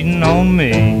cheating on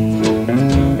me.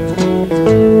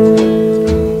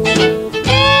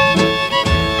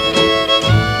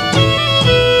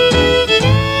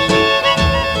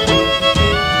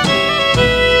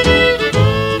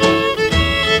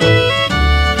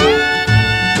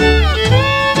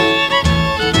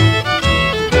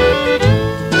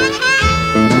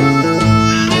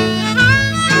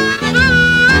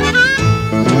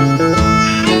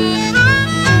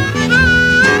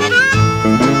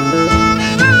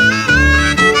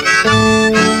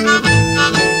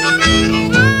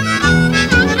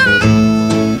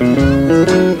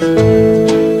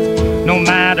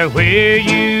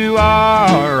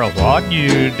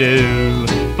 do.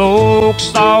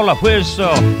 Folks all a whistle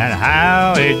and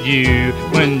howl at you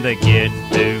when they get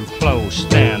too close.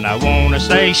 Then I wanna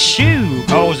say shoo,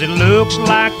 'cause it looks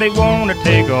like they wanna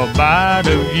take a bite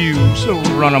of you. So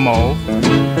run 'em off,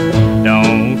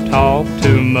 don't talk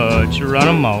too much, run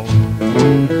 'em off.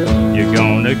 You're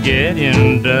gonna get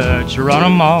in Dutch, run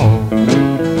 'em off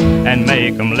and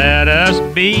make 'em let us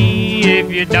be. If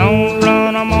you don't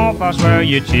run 'em off, I swear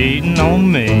you're cheating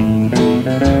on me.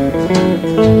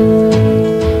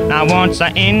 Now once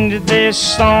I ended this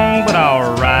song, but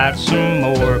I'll write some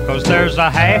more, 'cause there's a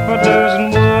half a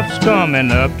dozen wolves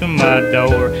coming up to my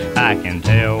door. I can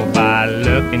tell by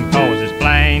looking, 'cause it's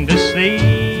plain to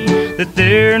see that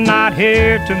they're not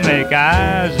here to make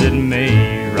eyes at me.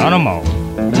 Run 'em off,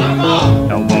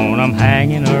 don't want 'em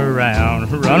hanging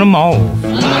around. Run 'em off,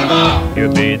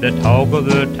 you'll be the talk of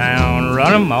the town.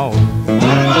 Run 'em off,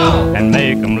 and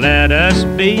make 'em let us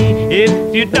be. If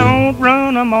you don't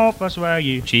run 'em off, I swear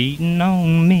you're cheating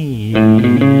on me.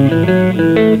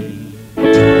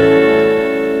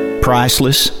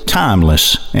 Priceless,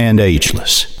 timeless, and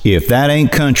ageless. If That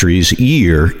Ain't Country's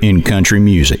year in country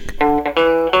music.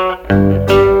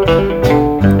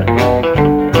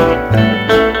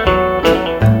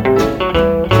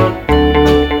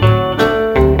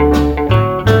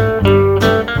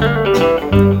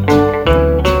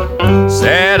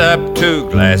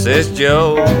 Glasses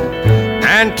Joe,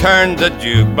 and turn the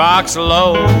jukebox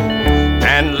low,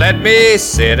 and let me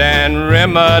sit and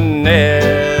reminisce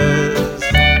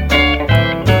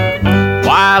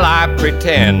while I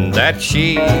pretend that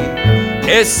she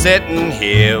is sitting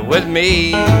here with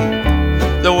me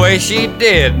the way she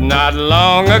did not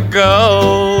long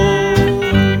ago.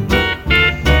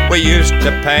 We used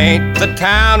to paint the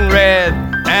town red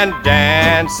and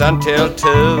dance until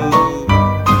 2.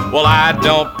 Well, I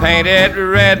don't paint it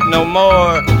red no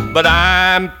more, but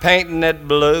I'm painting it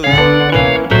blue.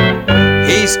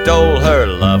 He stole her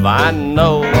love, I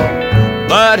know,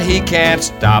 but he can't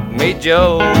stop me,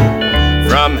 Joe,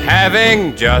 from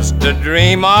having just a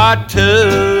dream or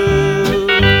two.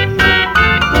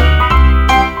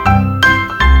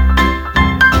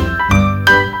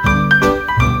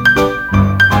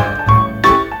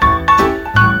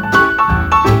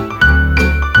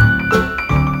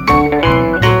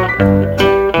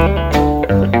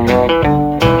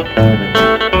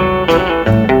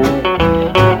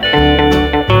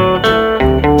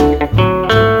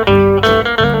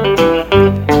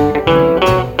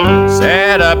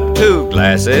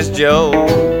 Glasses Joe,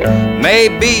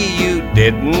 maybe you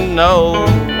didn't know,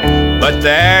 but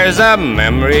there's a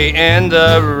memory in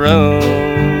the room,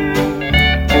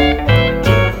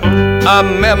 a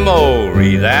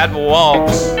memory that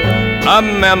walks, a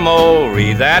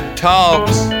memory that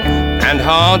talks, and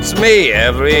haunts me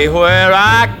everywhere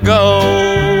I go.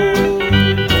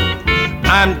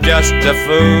 I'm just a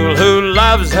fool who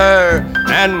loves her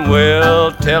and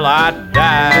will till I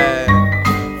die.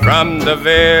 From the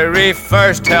very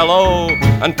first hello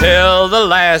until the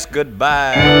last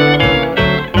goodbye.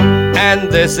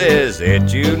 And this is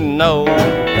it, you know.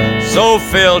 So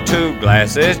fill 2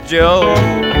 glasses, Joe,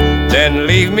 then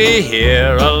leave me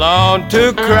here alone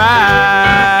to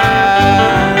cry.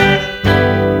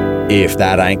 If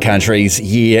That Ain't Country's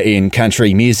year in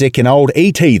country music, and old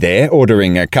E.T. there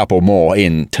ordering a couple more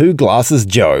in 2 Glasses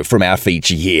Joe from our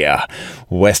feature here.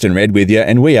 Western Red with you,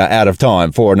 and we are out of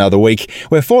time for another week,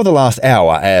 where for the last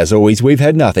hour, as always, we've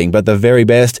had nothing but the very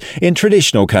best in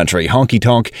traditional country,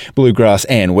 honky-tonk, bluegrass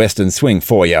and western swing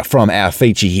for you from our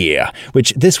feature here,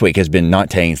 which this week has been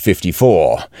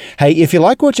 1954. Hey, if you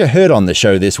like what you heard on the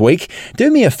show this week, do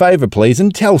me a favour please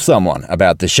and tell someone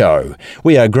about the show.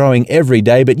 We are growing every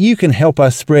day, but you can help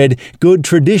us spread good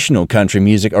traditional country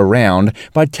music around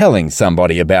by telling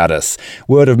somebody about us.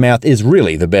 Word of mouth is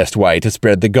really the best way to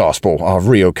spread the gospel of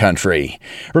real country.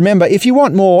 Remember, if you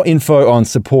want more info on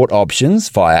support options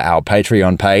via our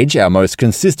Patreon page, our most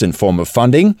consistent form of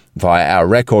funding, via our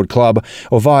record club,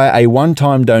 or via a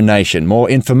one-time donation, more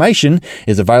information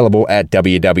is available at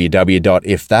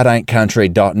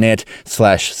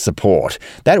www.ifthataintcountry.net/support.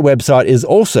 That website is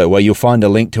also where you'll find a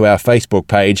link to our Facebook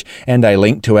page and a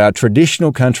link to our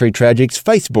Traditional Country Tragics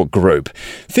Facebook group.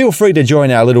 Feel free to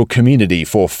join our little community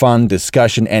for fun,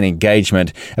 discussion and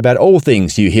engagement about all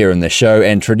things you hear in the show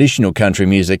and traditional country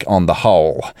music on the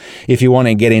whole. If you want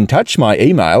to get in touch, my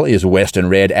email is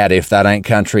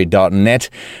westernred@ifthataintcountry.net.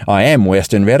 I am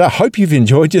Western Red. I hope you've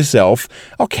enjoyed yourself.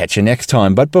 I'll catch you next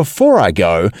time, but before I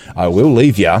go, I will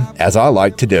leave you, as I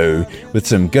like to do, with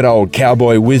some good old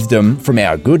cowboy wisdom from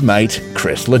our good mate,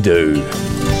 Chris Ledoux.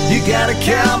 You got a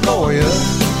cowboy up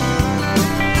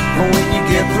when you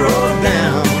get thrown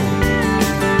down.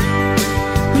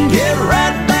 Get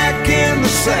right back in the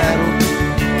saddle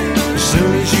as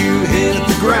soon as you hit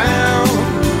the ground.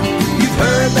 You've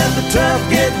heard that the tough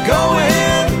get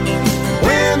going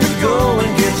when the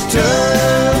going gets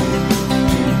tough.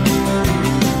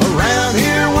 Around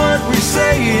here what we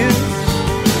say is,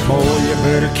 boy, you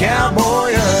better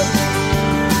cowboy up.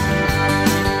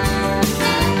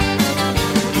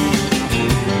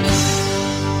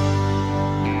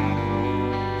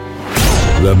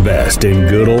 The best in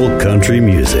good old country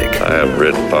music. I haven't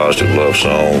written a positive love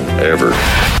song ever.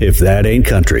 If That Ain't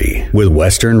Country with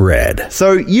Western Red.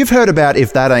 So you've heard about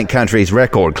If That Ain't Country's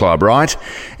record club, right?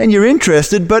 And you're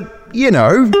interested, but, you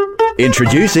know...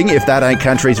 Introducing If That Ain't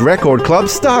Country's Record Club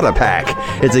Starter Pack.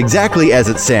 It's exactly as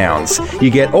it sounds. You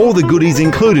get all the goodies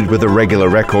included with a regular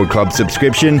Record Club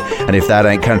subscription, an If That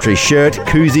Ain't Country shirt,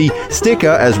 koozie, sticker,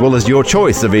 as well as your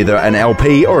choice of either an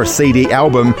LP or a CD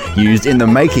album used in the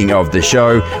making of the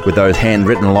show, with those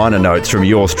handwritten liner notes from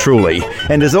yours truly.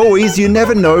 And as always, you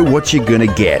never know what you're gonna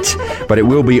get. But it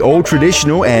will be all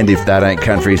traditional, and If That Ain't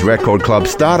Country's Record Club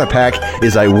Starter Pack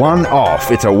is a one-off.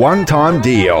 It's a one-time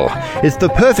deal. It's the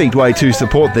perfect way to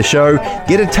support the show,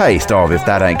 get a taste of If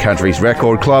That Ain't Country's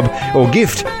Record Club, or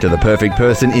gift to the perfect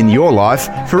person in your life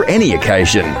for any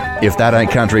occasion. If That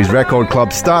Ain't Country's Record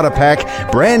Club Starter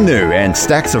Pack, brand new and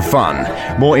stacks of fun.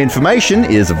 More information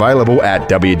is available at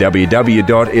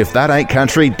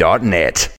www.ifthataintcountry.net.